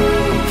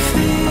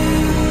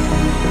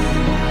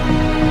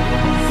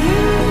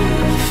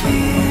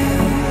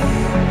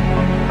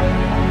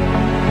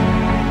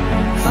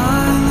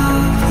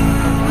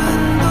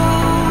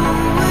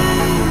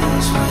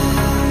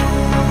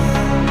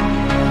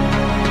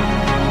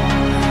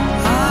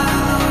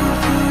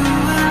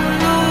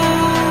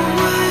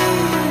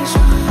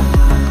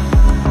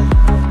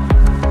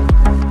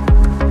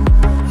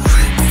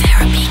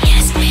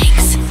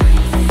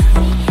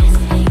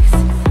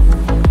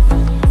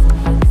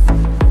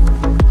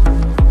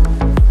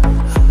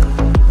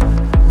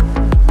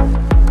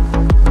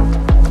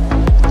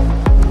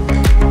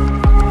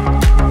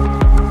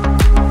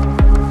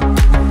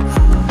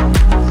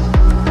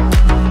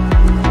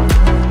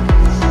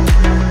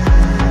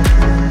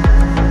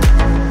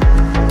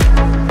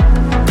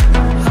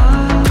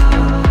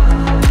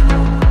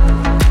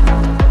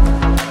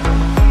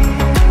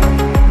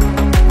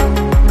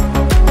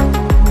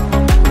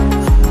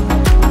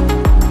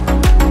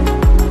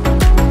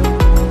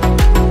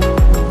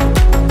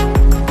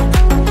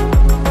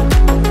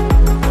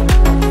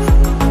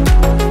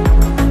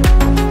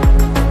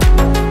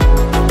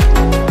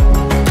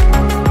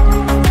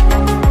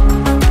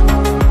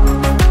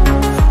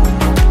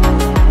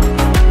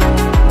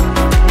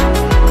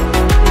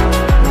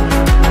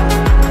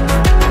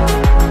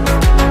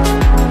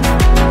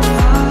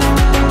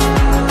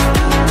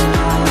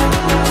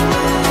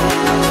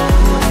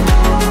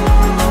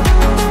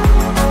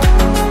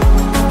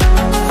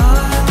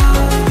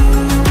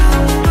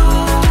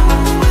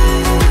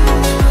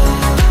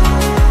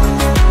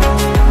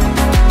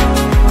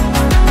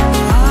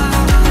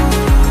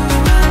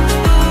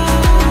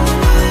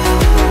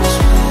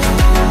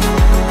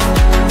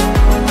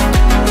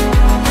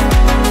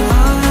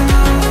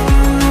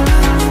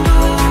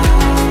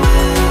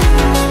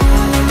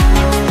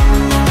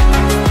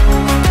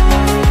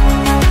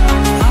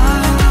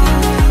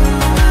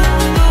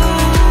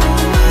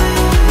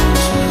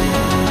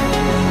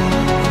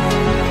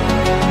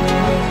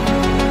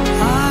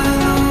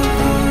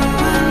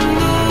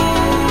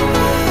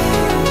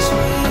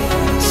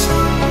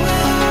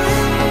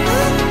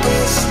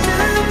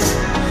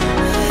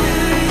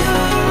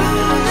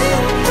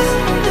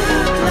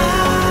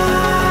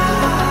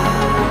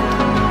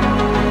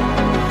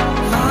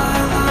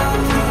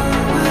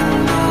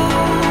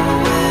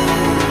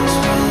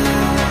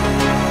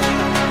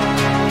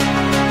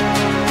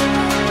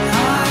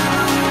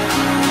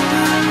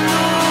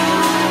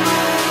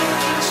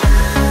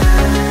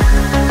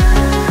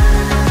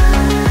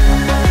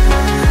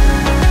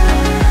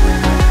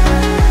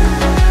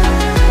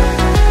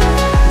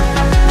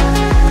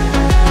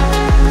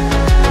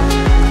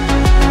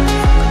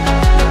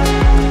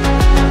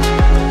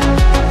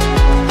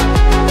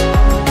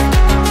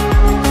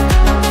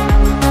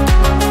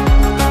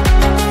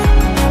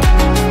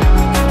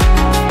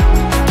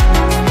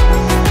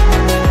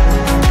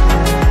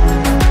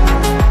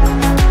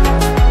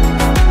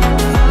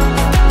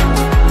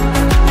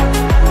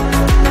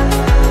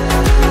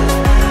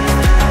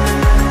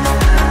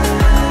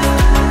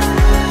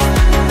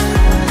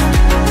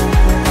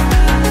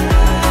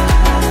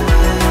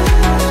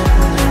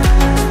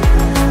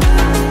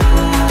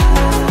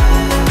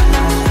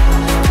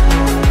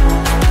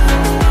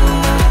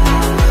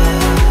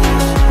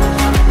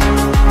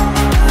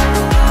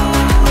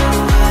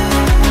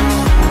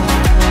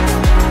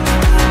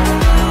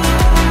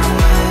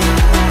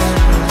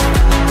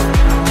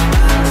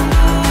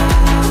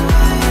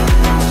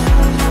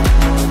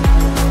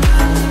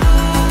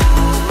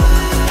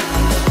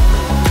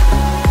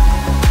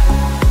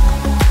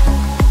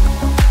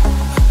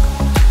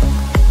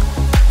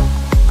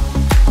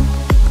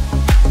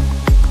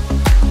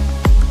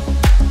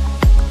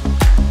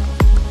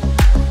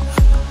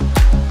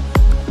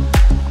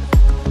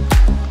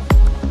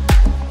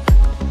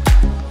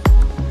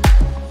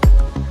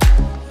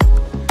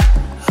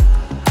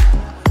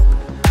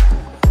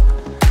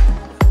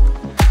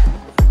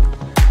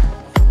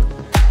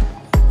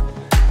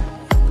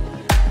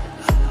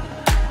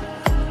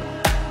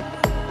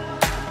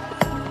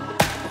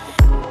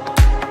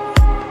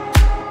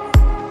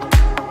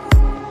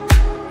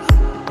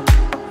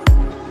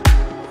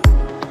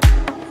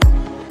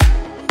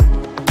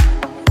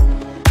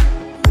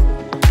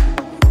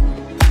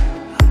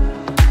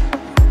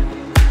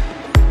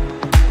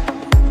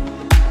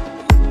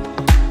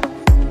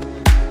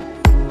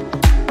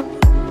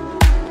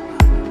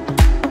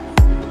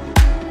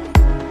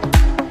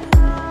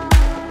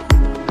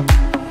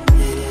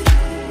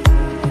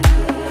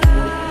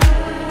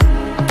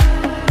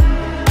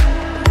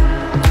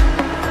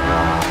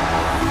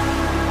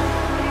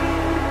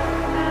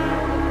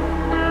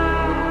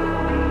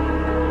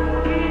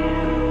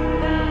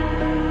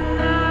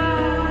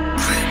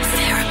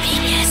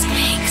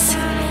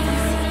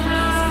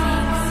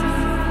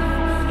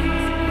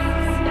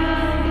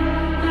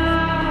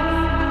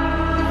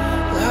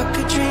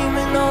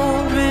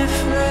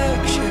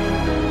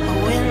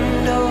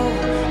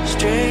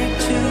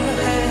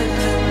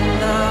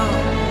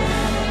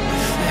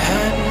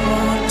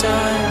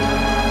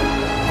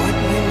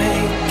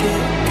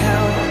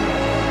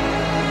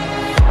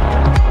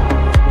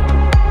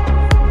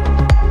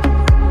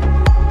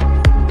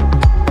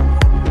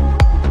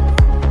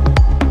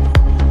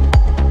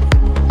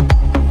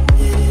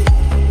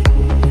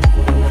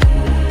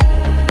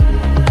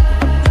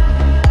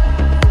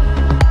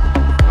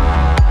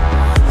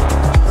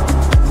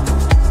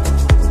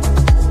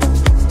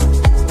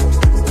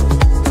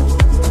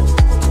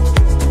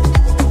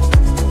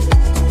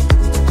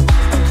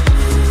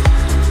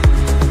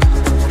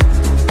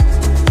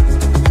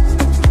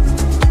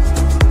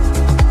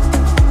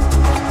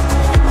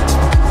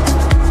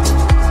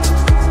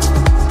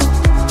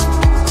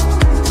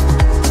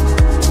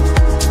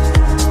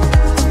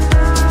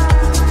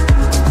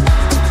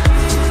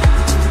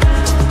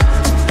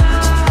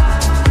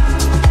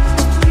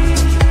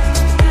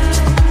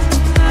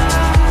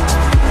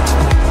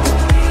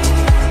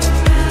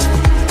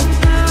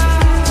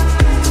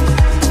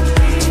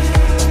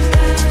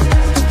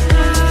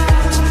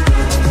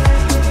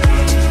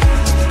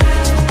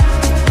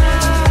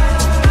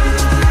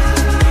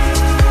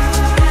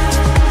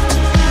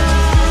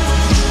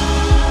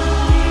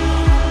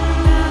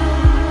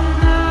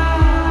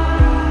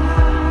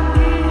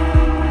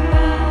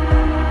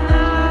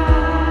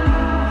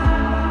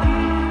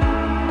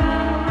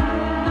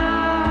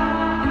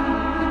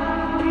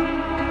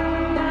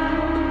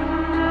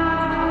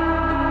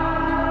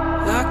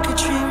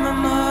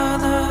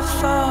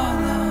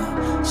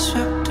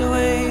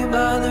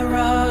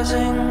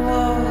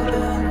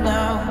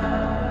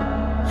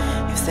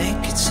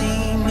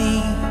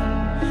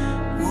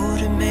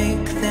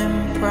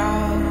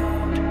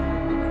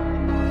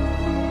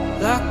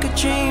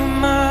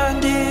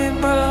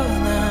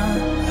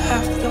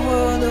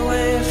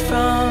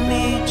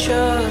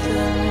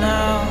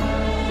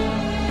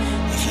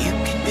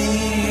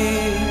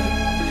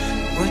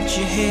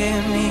you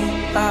hear me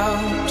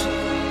out?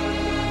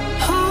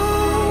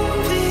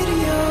 Home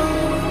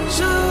videos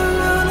are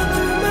running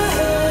through my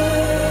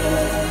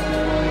head.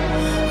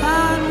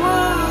 I'd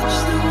watch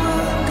the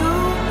world go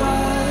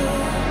by.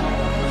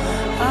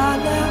 I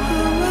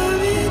never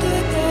worried a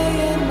day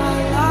in my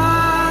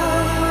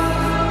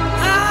life.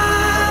 I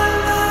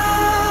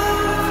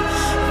love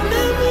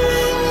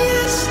remembering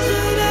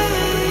yesterday,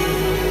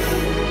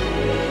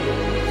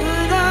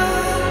 but I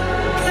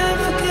can't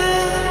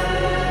forget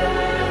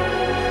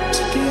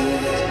to be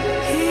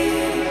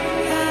here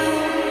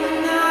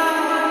and now.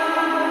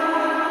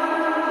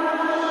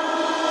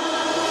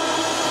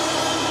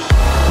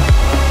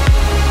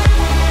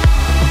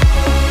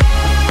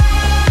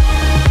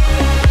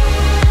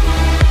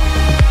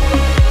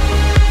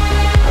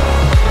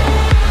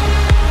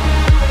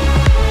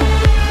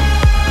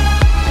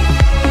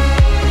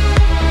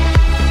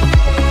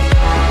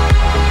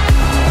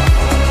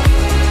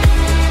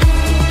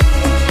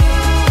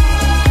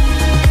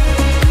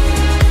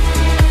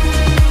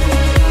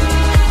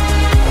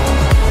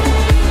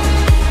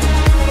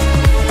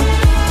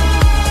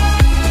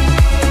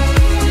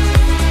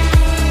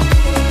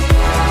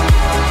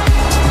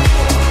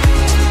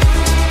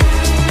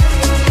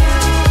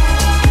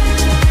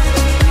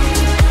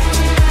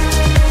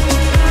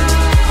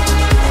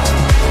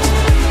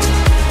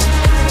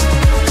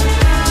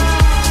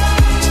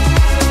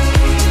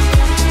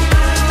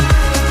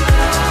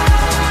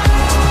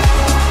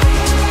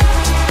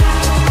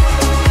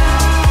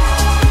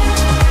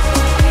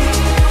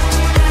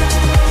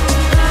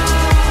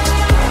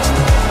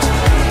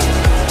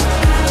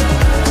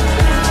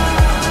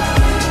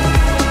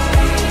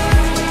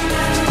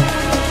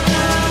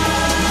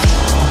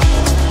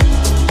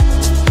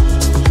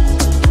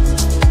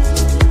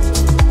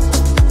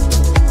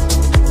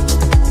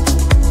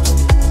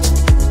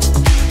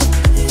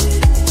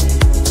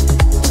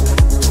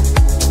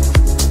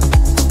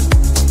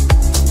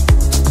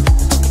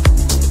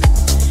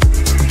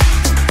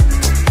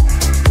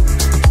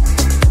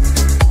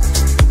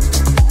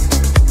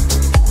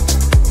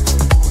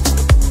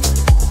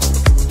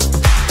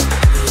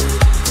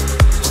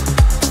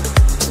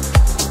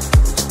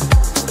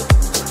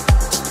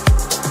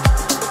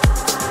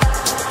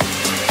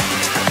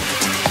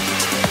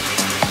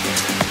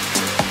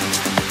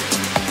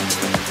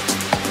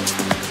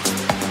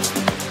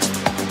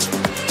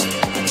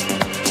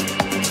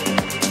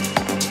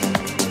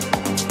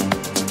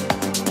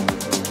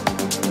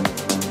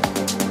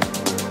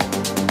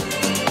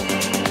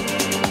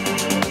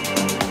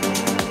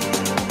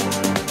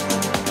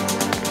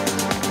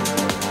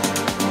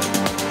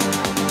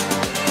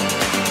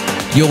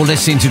 You're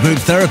listening to Group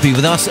Therapy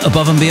with us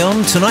above and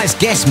beyond. Tonight's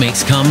guest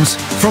mix comes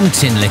from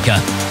Tinlicker.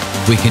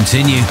 We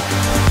continue.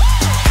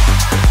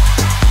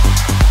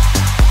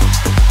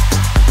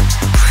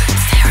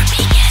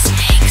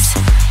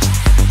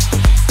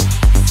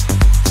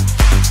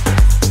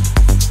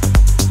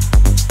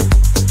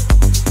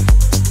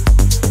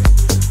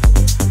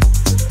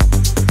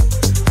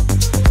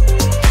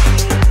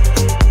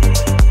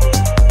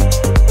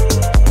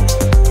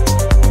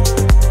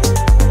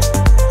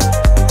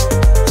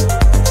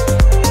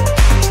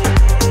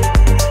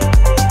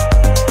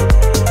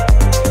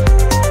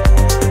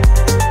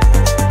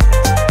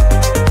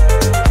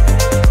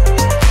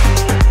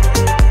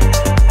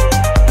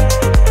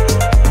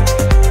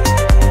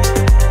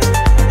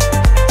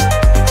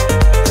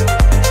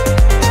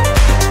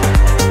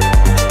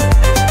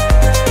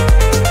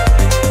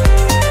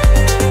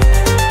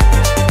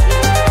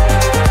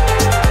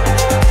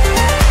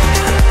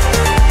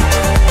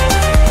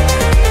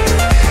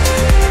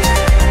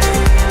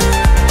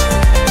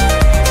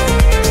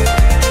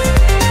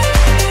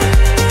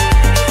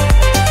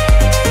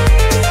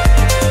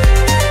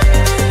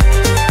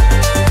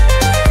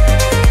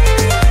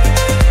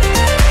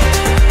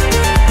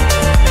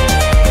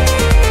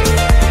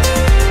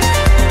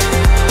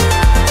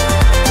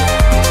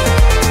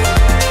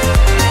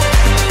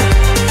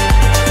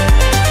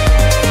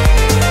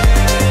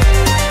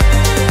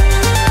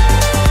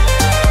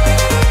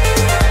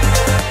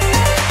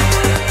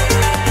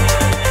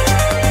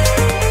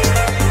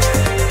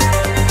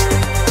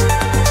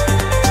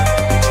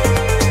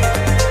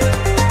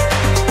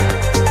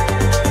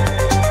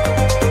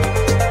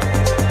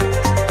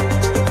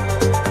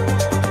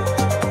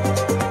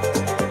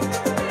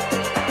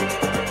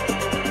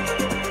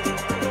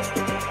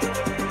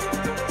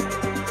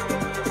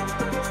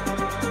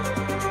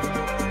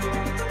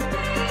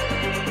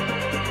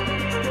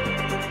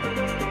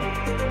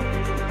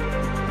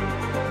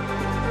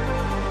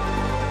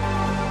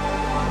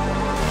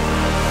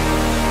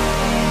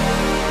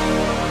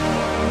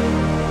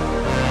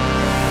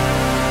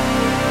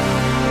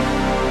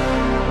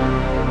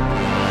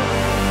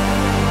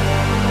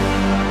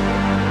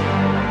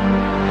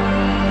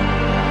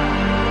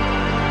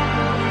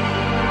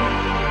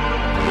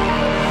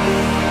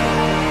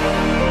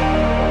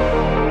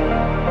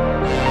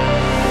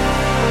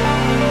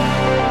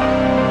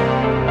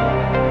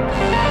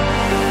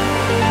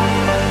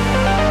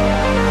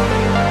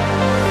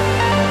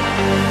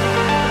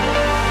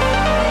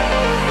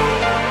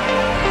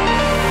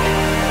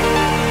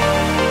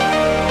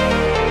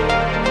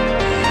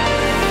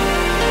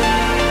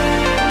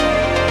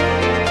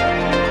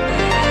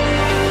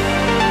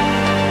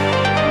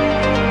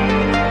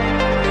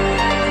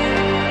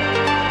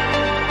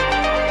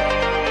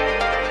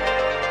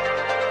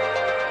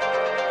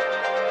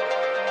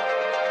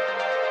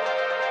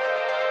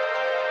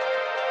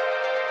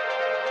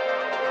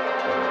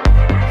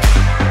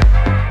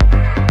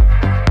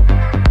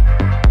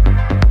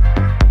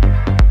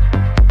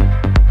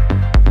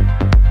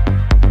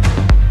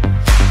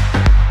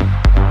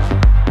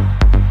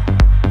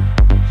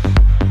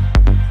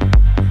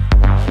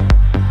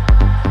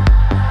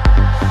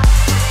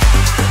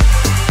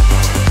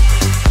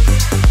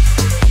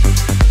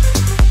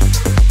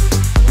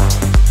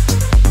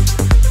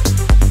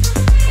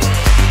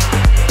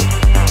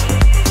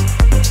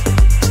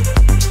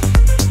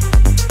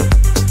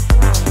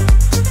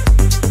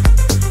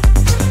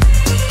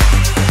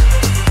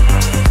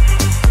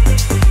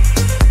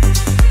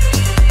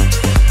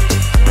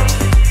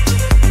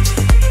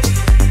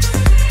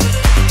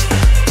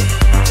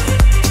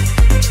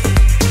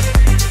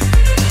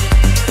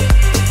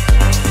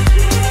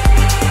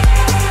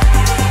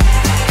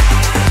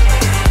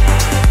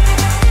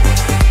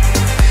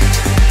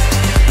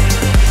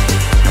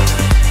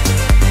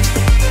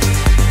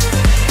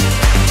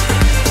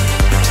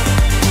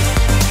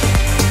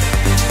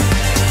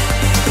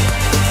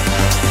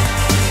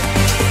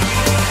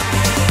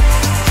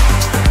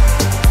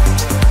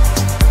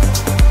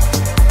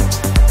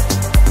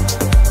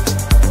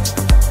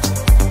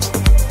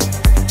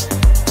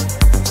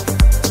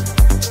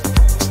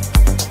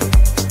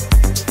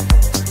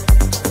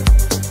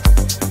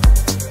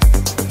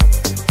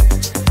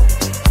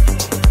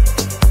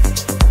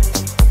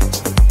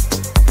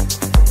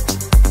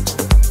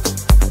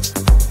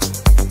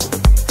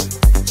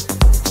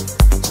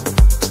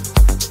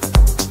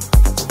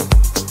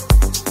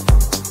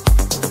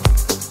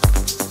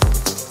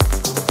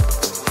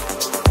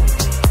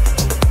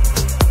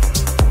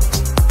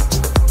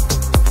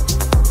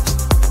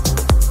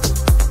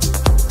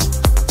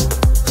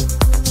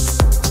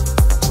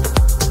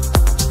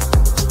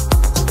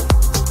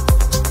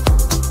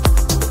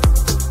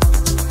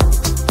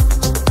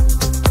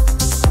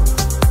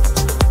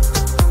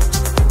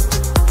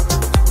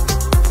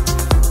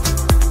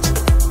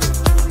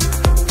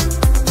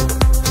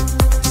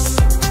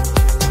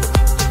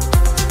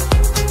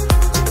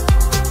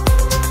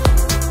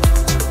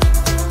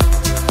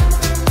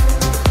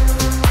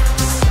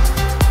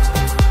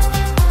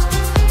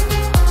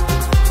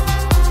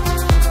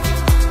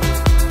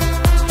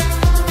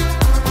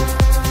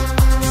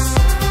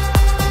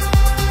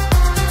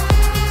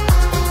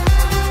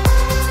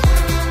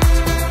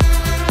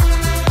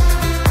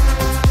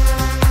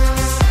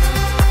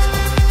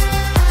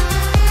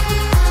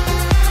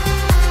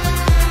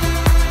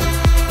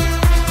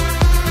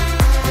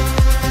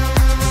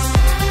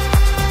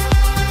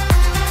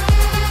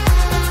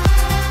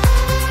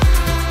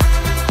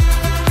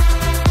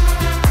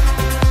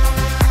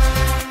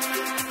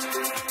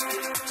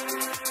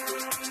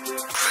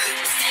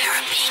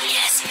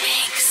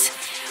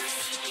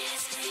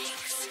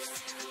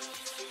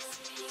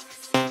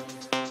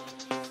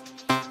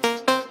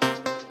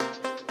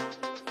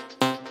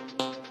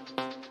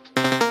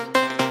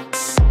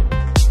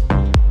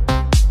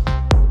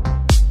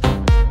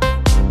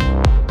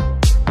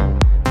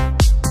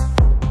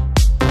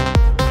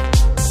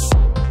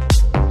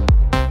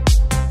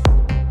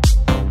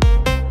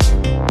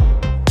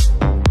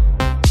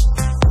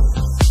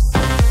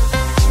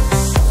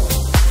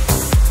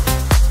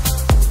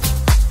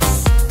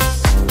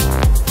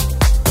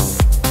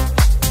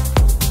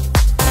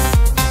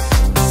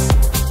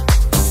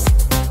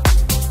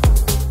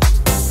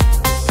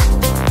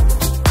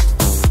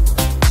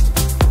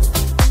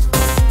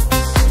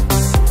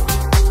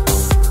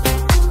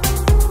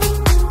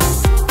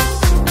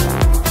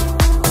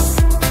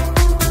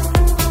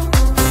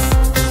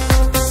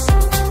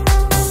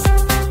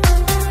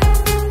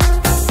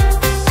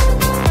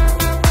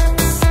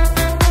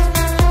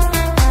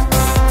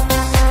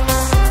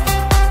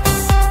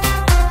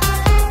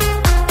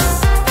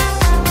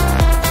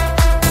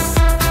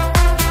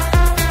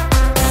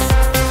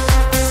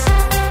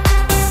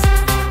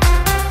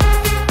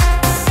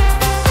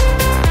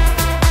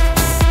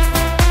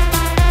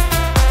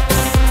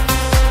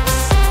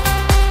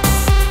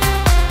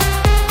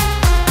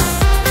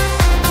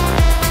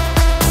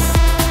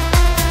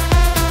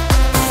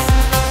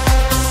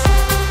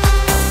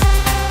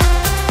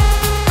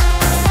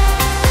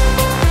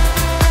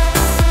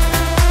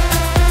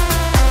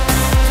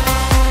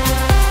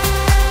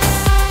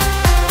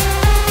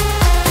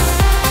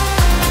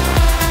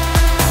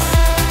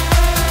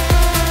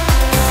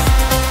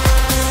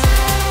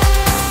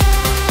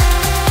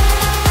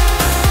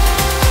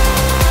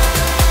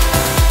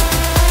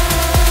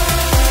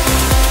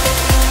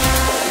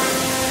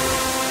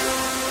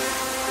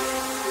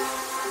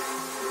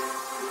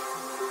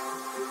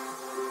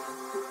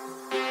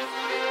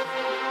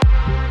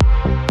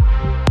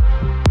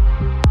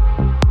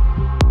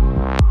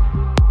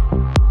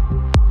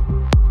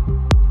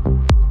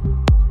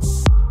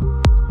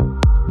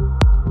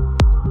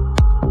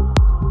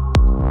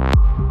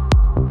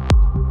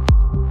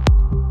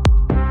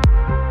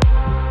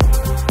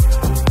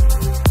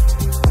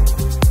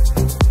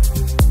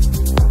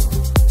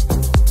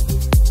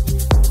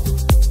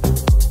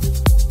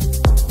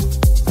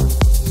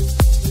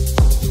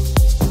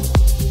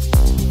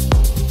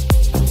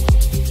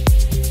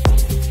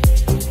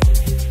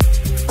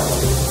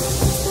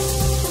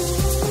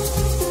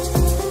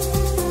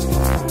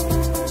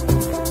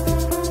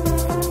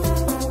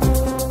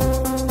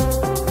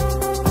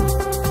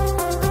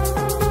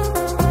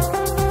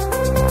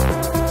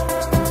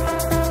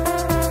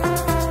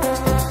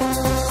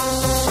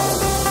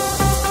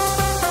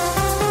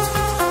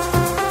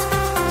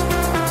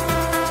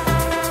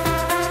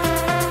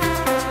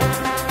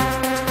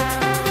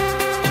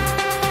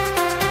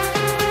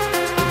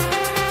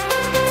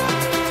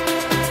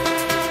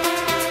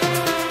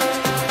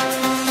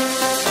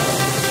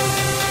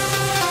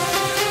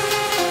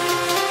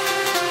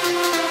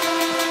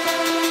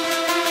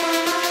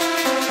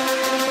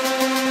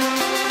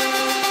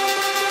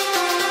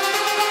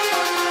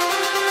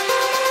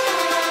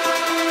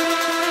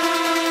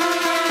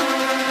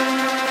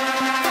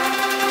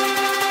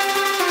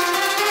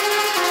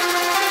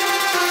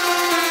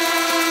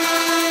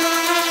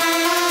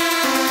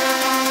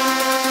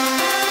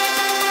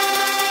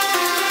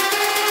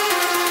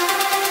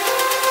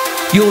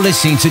 You're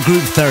listening to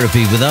Group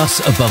Therapy with us,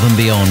 Above and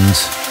Beyond.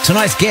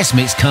 Tonight's guest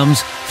mix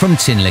comes from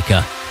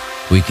Tinlicker.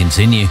 We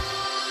continue.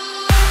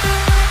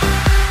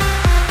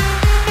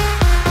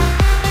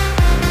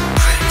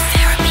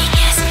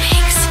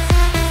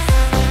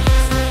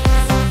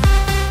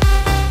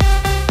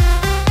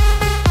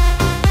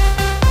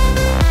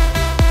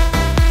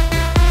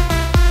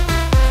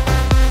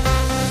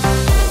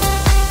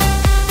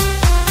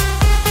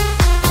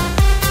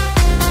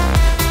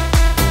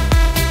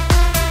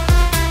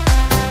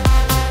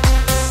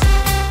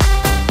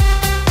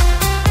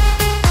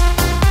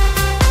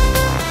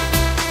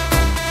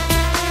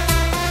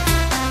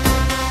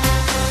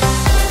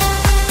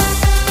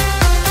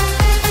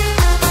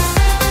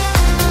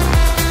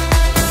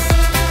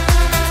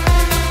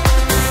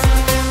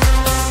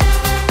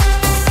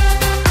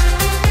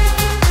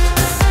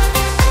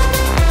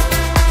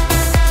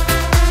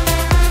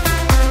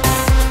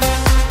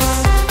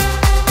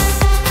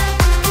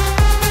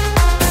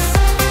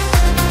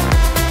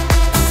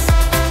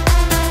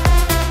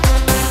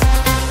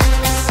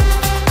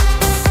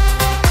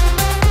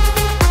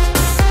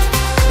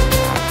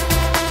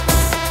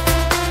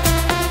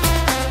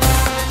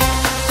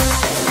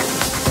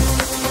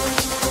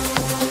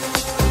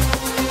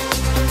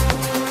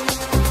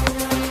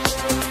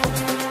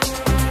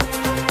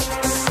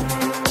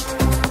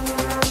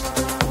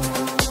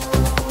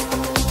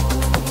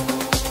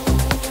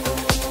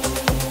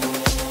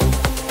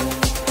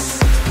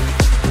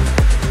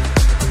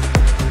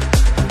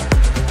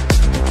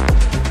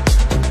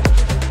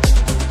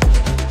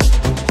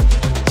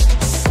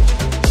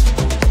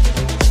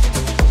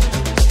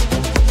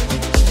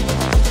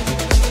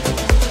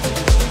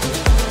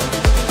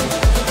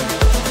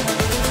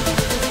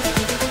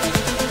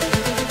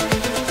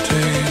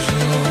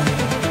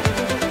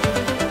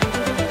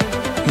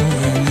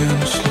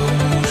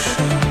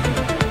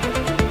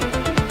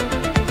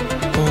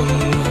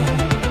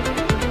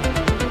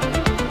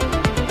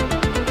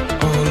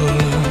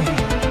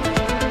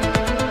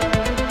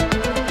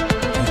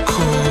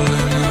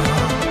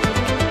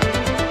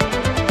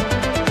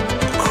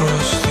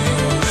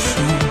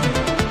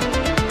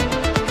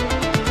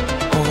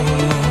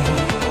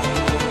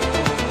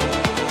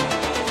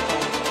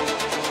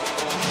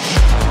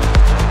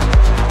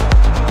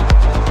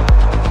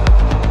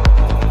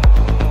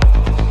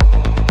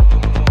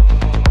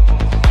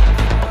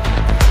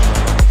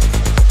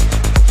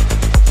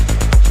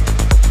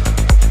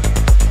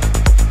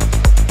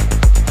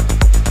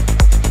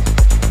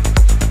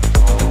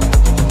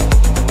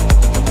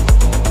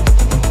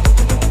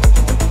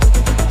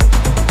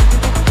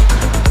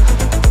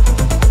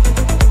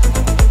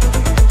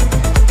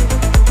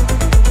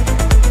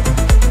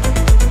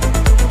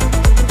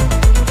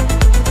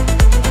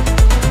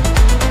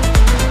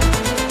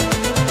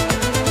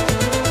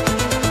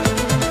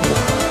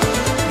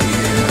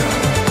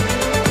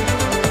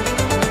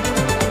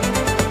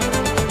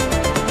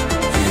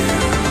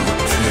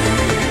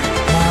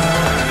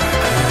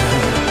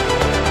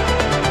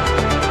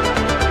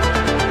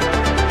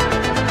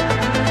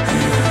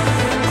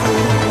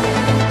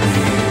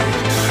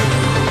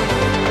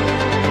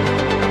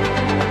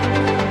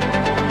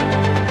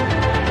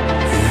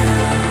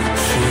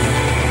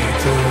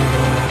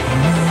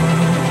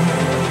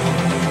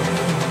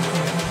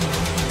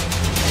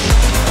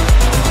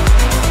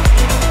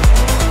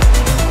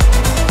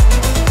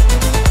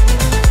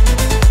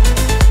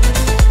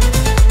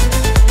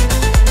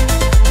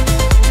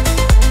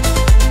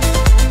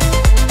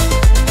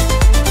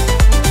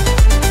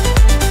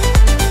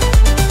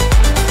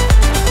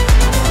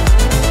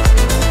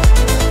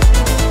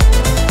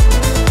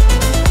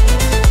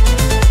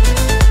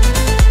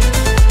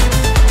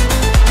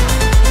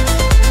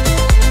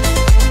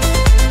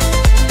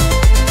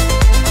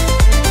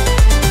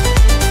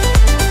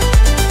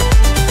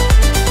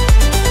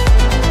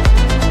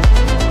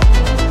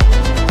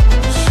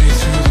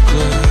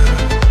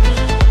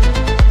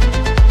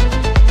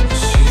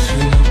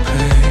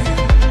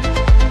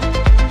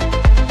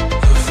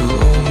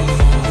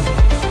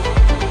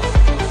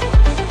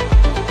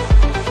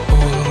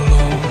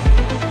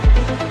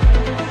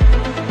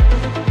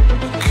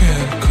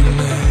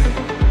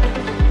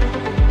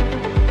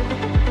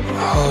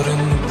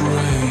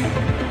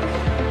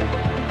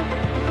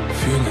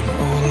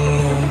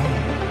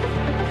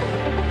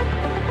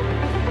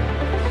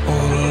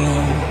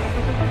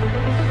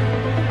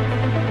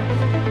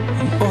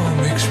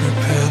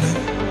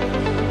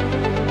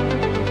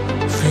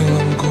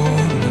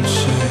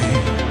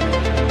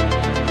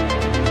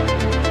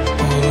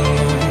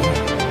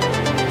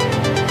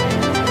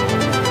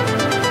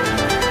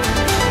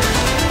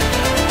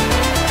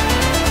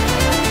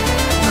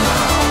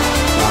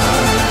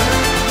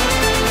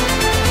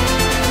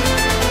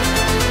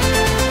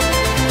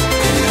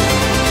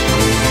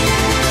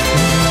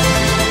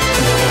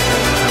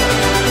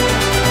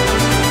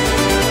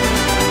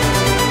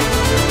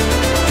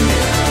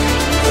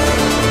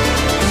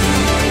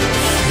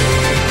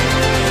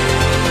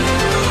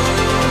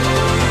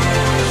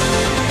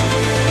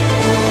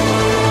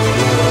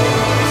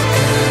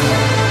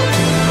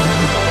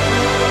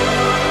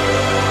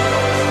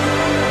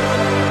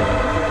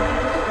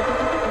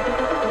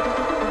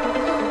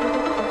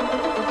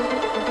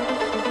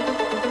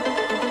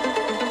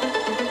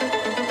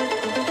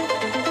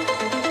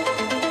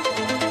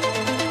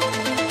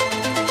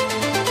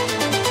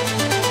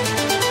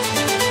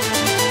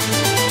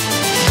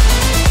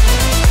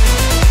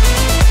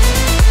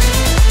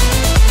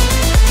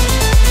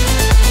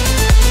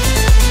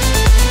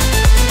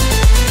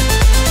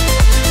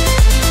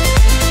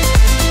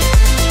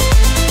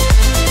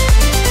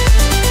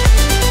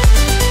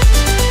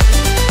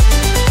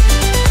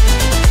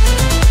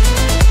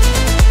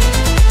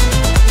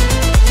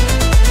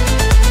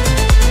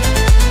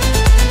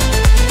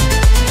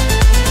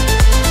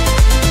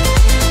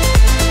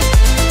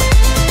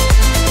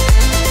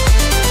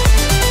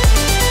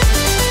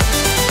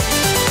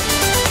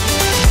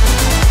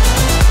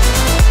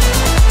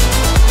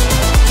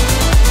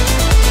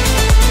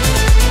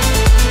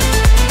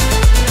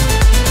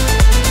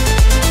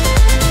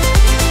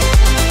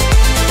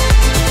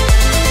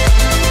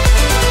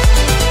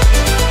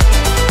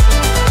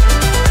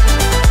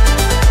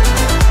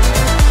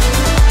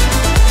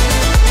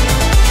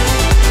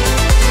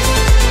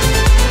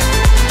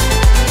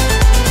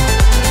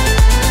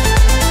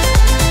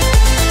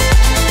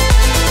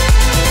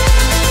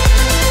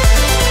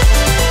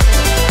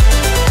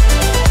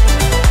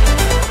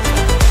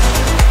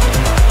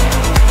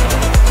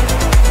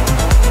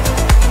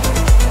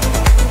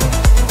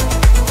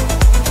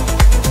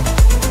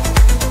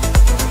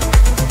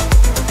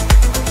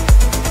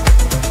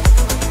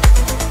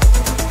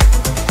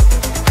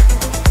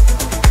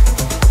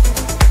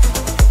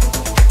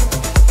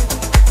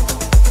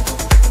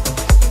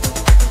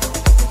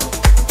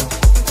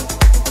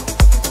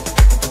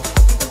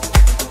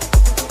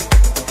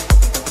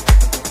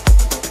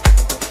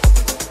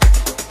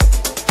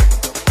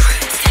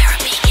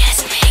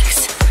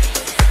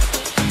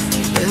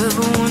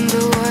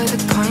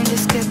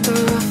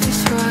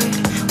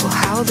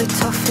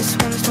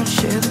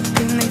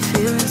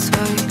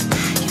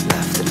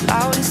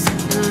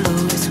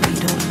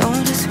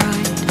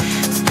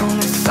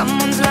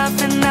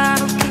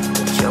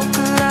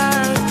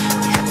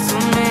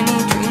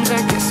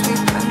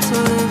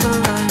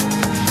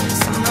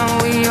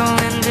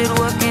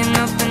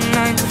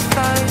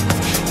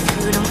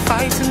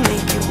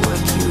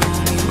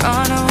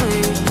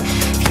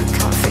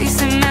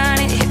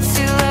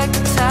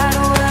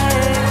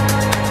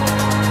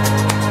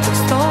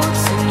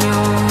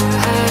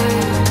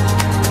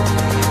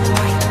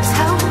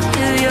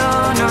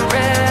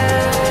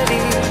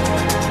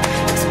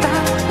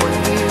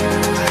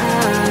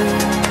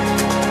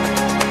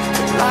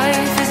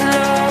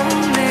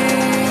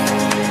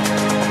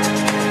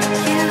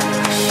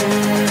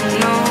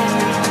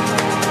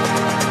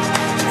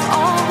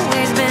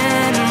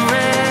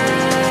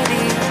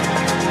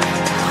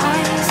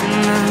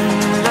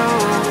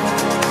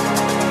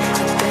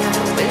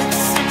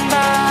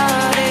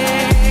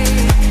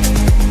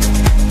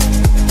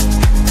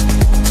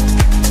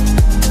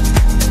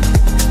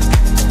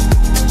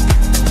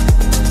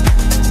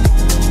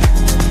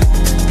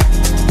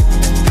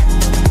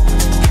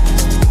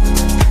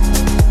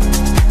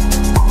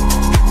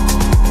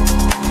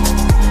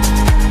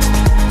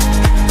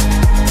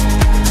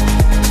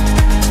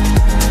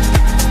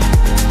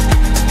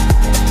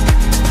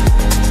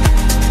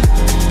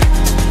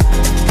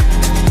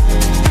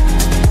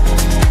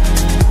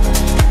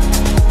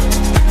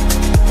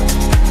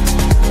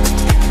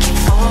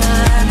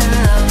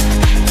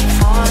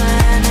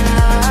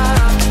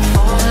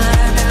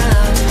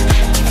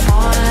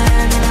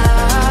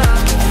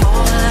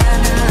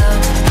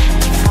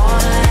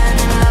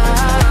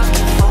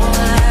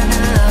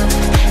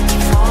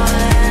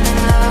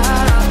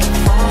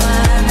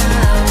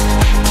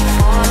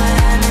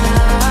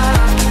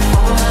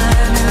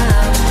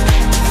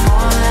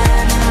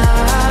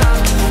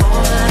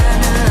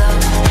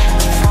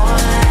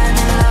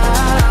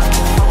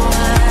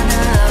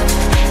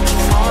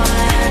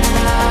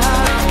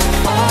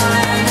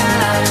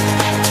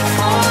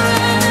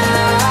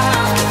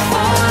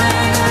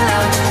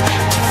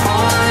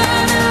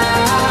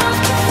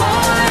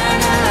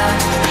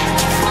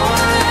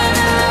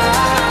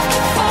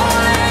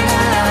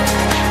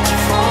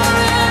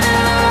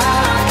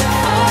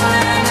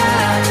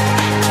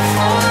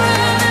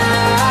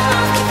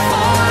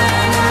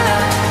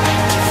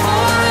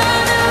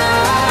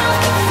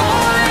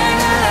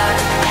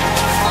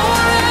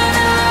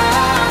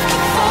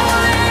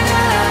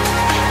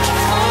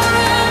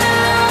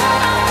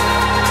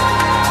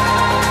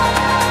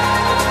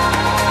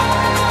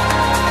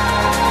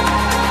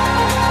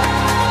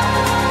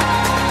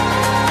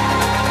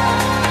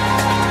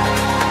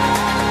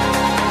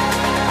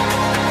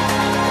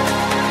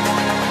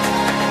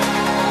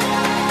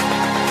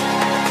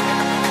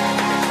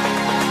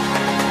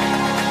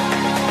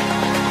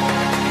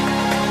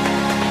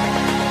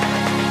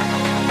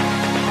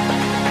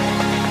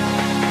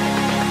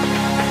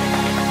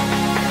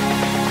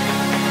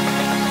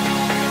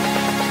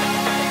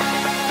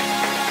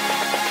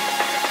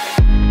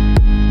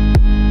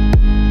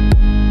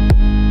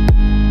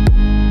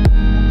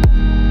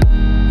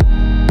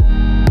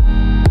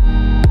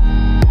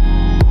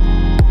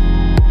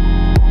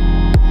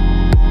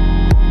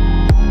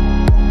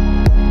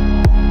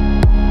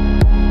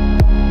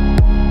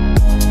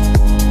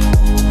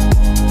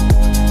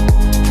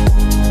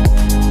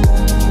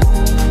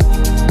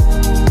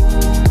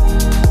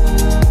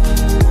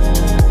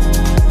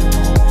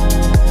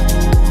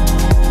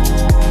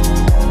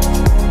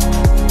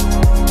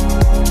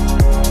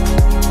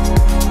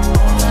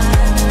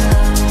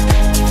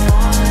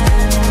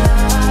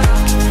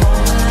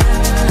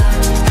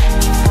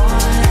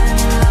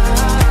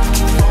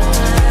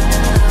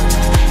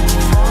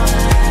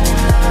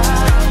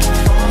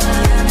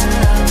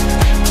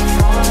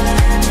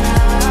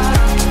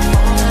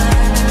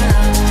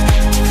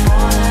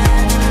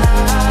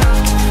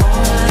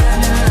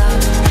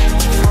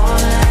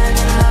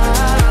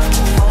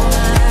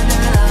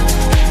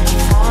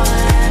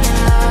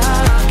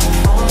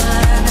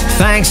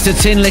 thanks to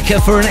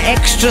Tinlicker for an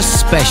extra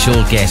special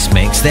guest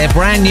mix. Their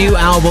brand new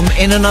album,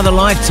 In Another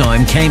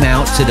Lifetime, came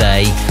out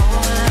today.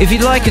 If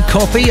you'd like a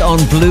copy on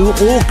blue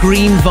or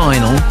green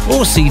vinyl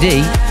or CD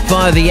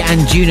via the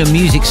Anjuna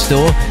Music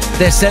Store,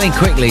 they're selling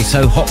quickly,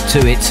 so hop to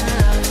it.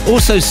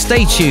 Also,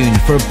 stay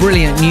tuned for a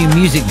brilliant new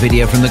music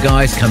video from the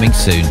guys coming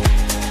soon.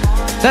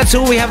 That's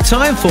all we have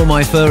time for,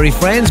 my furry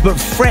friends, but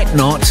fret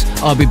not.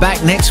 I'll be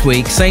back next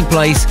week, same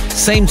place,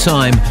 same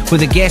time,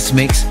 with a guest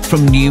mix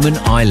from Newman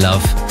I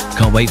Love.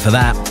 Can't wait for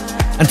that.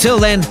 Until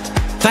then,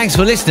 thanks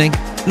for listening.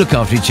 Look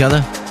after each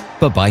other.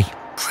 Bye-bye.